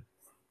right there.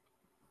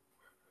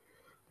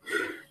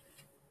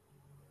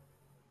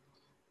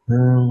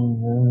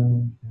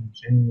 Mm-hmm.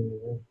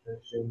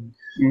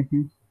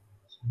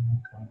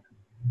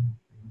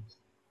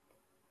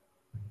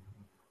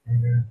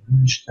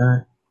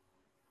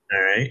 All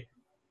right.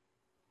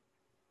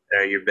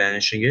 There, you're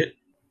banishing it.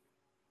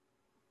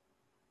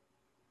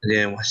 And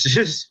then what's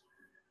this?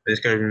 This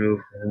guy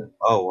removed.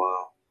 Oh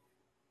wow.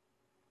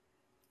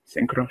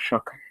 Synchro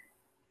Shock.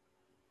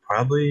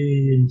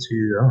 Probably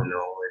into I don't know,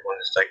 like one of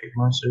the psychic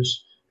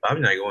monsters.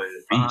 Probably not going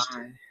to Beast.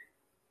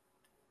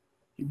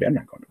 You better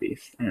not go to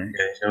Beast. All right.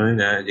 Yeah, he's going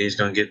that. He's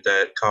gonna get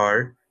that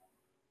card.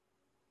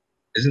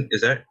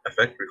 Is that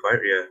effect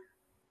required? Yeah.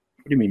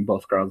 What do you mean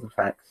both girls'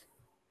 effects?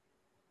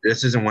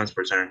 This isn't once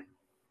per turn.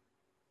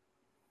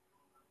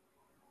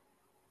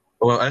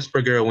 Well,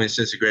 Esper Girl, when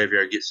sends the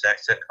graveyard, gets that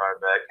set card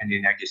back, and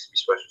then that gets to be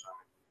special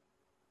summon.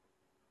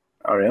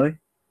 Oh, really?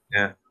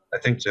 Yeah, I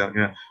think so.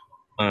 Yeah.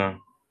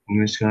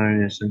 This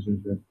card is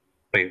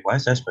wait, why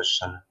is that special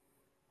summon?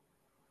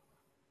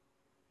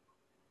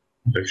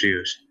 I'm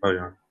confused. Hold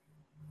on.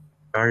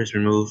 Card is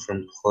removed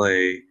from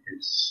play.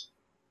 It's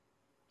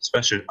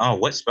special. Oh,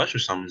 what special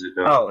summons it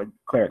though? Oh,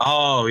 clerics.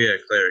 Oh yeah,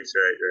 clerics.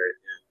 Right. Yeah.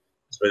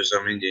 Special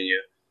summon, then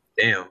you.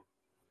 Damn.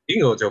 You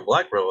can go to a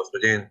Black Rose,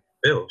 but then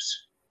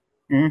Bills.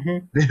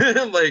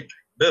 Mm-hmm. Like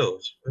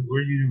Bills. What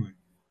are you doing?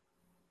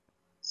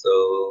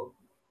 So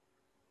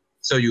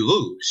you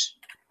lose.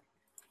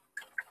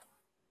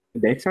 The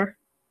dates are?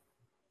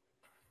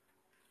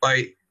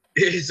 Like,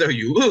 so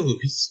you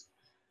lose.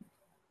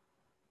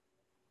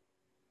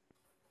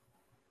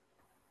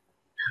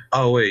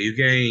 Oh wait, you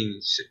gain.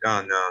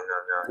 Oh no.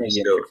 Yeah,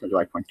 600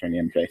 life points during the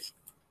end phase.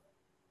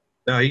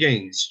 No, he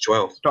gains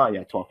 12. Oh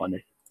yeah,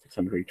 1200.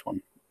 600 each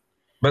one.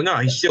 But no,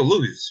 he still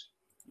loses.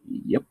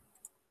 Yep.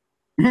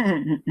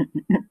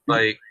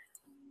 Like,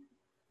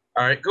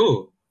 all right,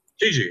 cool.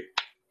 GG.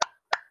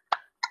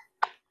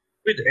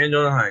 We have to end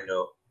on a high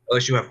note.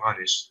 Unless you have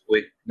honest.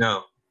 Wait,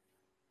 no.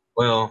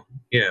 Well,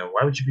 yeah,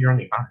 why would you be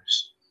running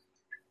honest?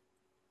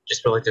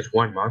 Just feel like there's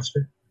one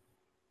monster?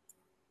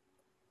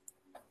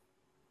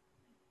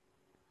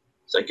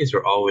 Psychics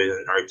were always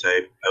an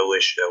archetype I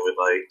wish that would,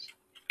 like,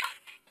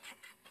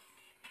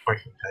 more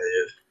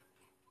competitive.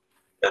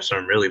 Got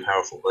some really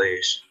powerful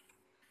plays.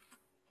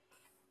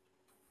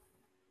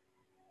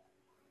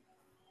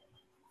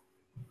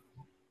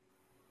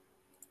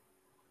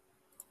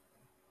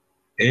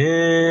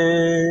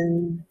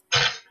 And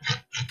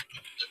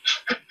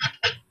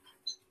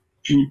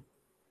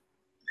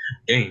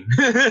Game.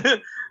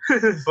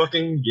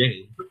 Fucking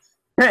game.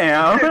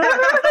 Damn.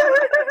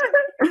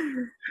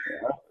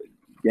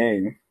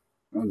 Game.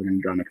 I was gonna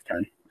draw next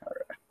turn.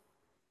 Alright.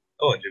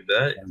 Oh, I do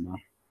that.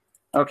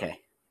 Okay.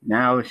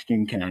 Now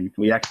stream can.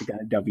 We actually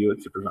got a W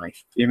at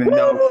supervised. Even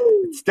though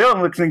it still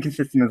looks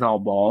inconsistent as all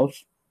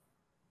balls.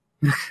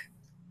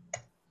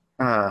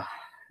 And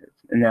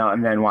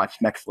then watch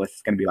next list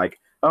is gonna be like,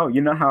 oh,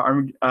 you know how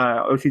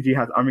OCG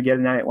has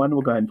Armageddon Night at 1?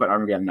 We'll go ahead and put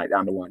Armageddon Night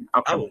down to 1.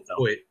 I will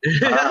quit.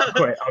 I'll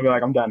quit. I'll be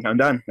like, I'm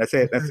done. That's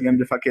it. That's the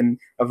end of fucking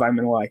of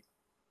Vitamin Y.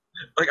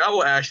 Like, I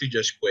will actually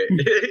just quit.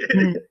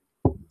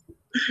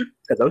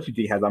 Because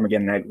OCG has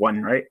Armageddon Night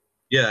 1, right?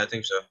 Yeah, I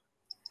think so.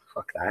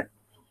 Fuck that.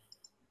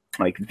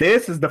 Like,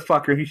 this is the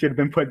fucker who should have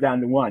been put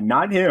down to 1,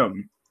 not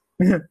him.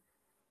 You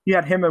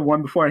had him at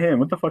 1 before him.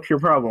 What the fuck's your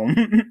problem?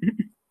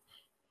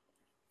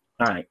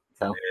 All right.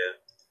 So,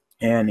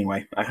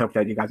 Anyway, I hope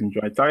that you guys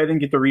enjoyed. Sorry I didn't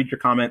get to read your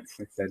comments.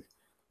 It said,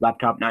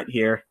 laptop not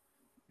here.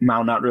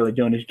 Maou not really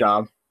doing his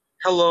job.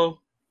 Hello.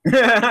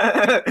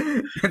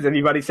 Does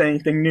anybody say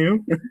anything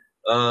new?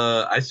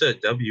 I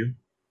said W.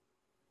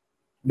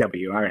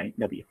 W. All right.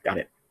 W. Got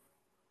it.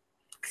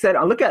 Said,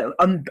 look at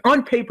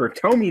on paper.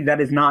 Tell me that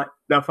is not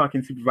the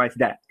fucking supervised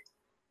deck.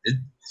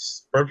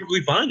 It's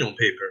perfectly fine on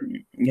paper.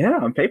 Yeah,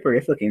 on paper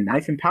it's looking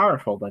nice and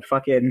powerful, but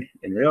fucking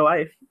in real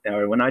life,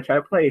 or when I try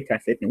to play, I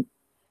say nope,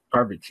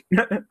 garbage.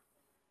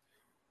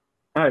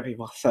 All right,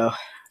 people. So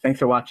thanks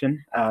for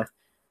watching.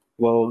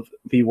 We'll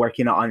be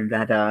working on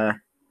that.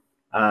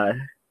 I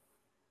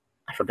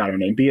forgot her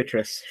name,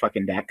 Beatrice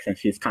fucking deck, since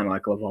she's kind of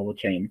like a level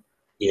chain.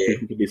 Yeah,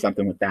 we could do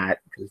something with that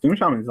because Doom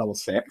Shaman is level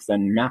 6.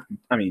 Then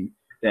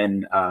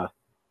I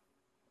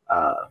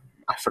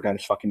forgot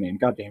his fucking name.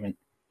 God damn it.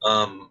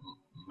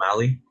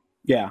 Mali.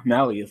 Yeah,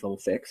 Mali is level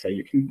 6, so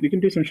you can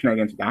do some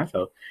shenanigans with that.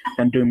 So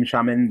then Doom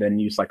Shaman, then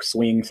use like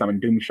swing, summon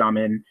Doom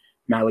Shaman,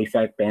 Mali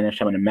effect, banish,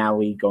 summon a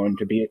Mali, go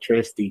into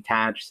Beatrice,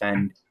 detach,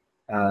 send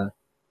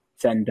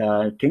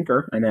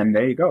Tinker, and then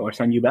there you go, or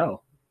send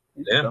Yubel.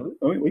 Yeah. So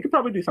we could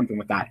probably do something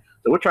with that.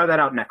 So we'll try that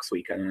out next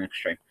week on the next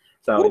stream.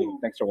 So anyway,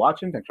 thanks for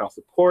watching, thanks for all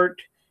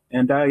support,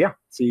 and yeah,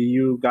 see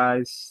you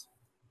guys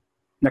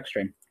next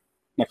stream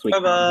next week. Bye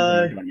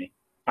bye.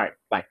 All right,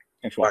 bye.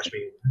 Thanks for watching.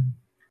 Watch me.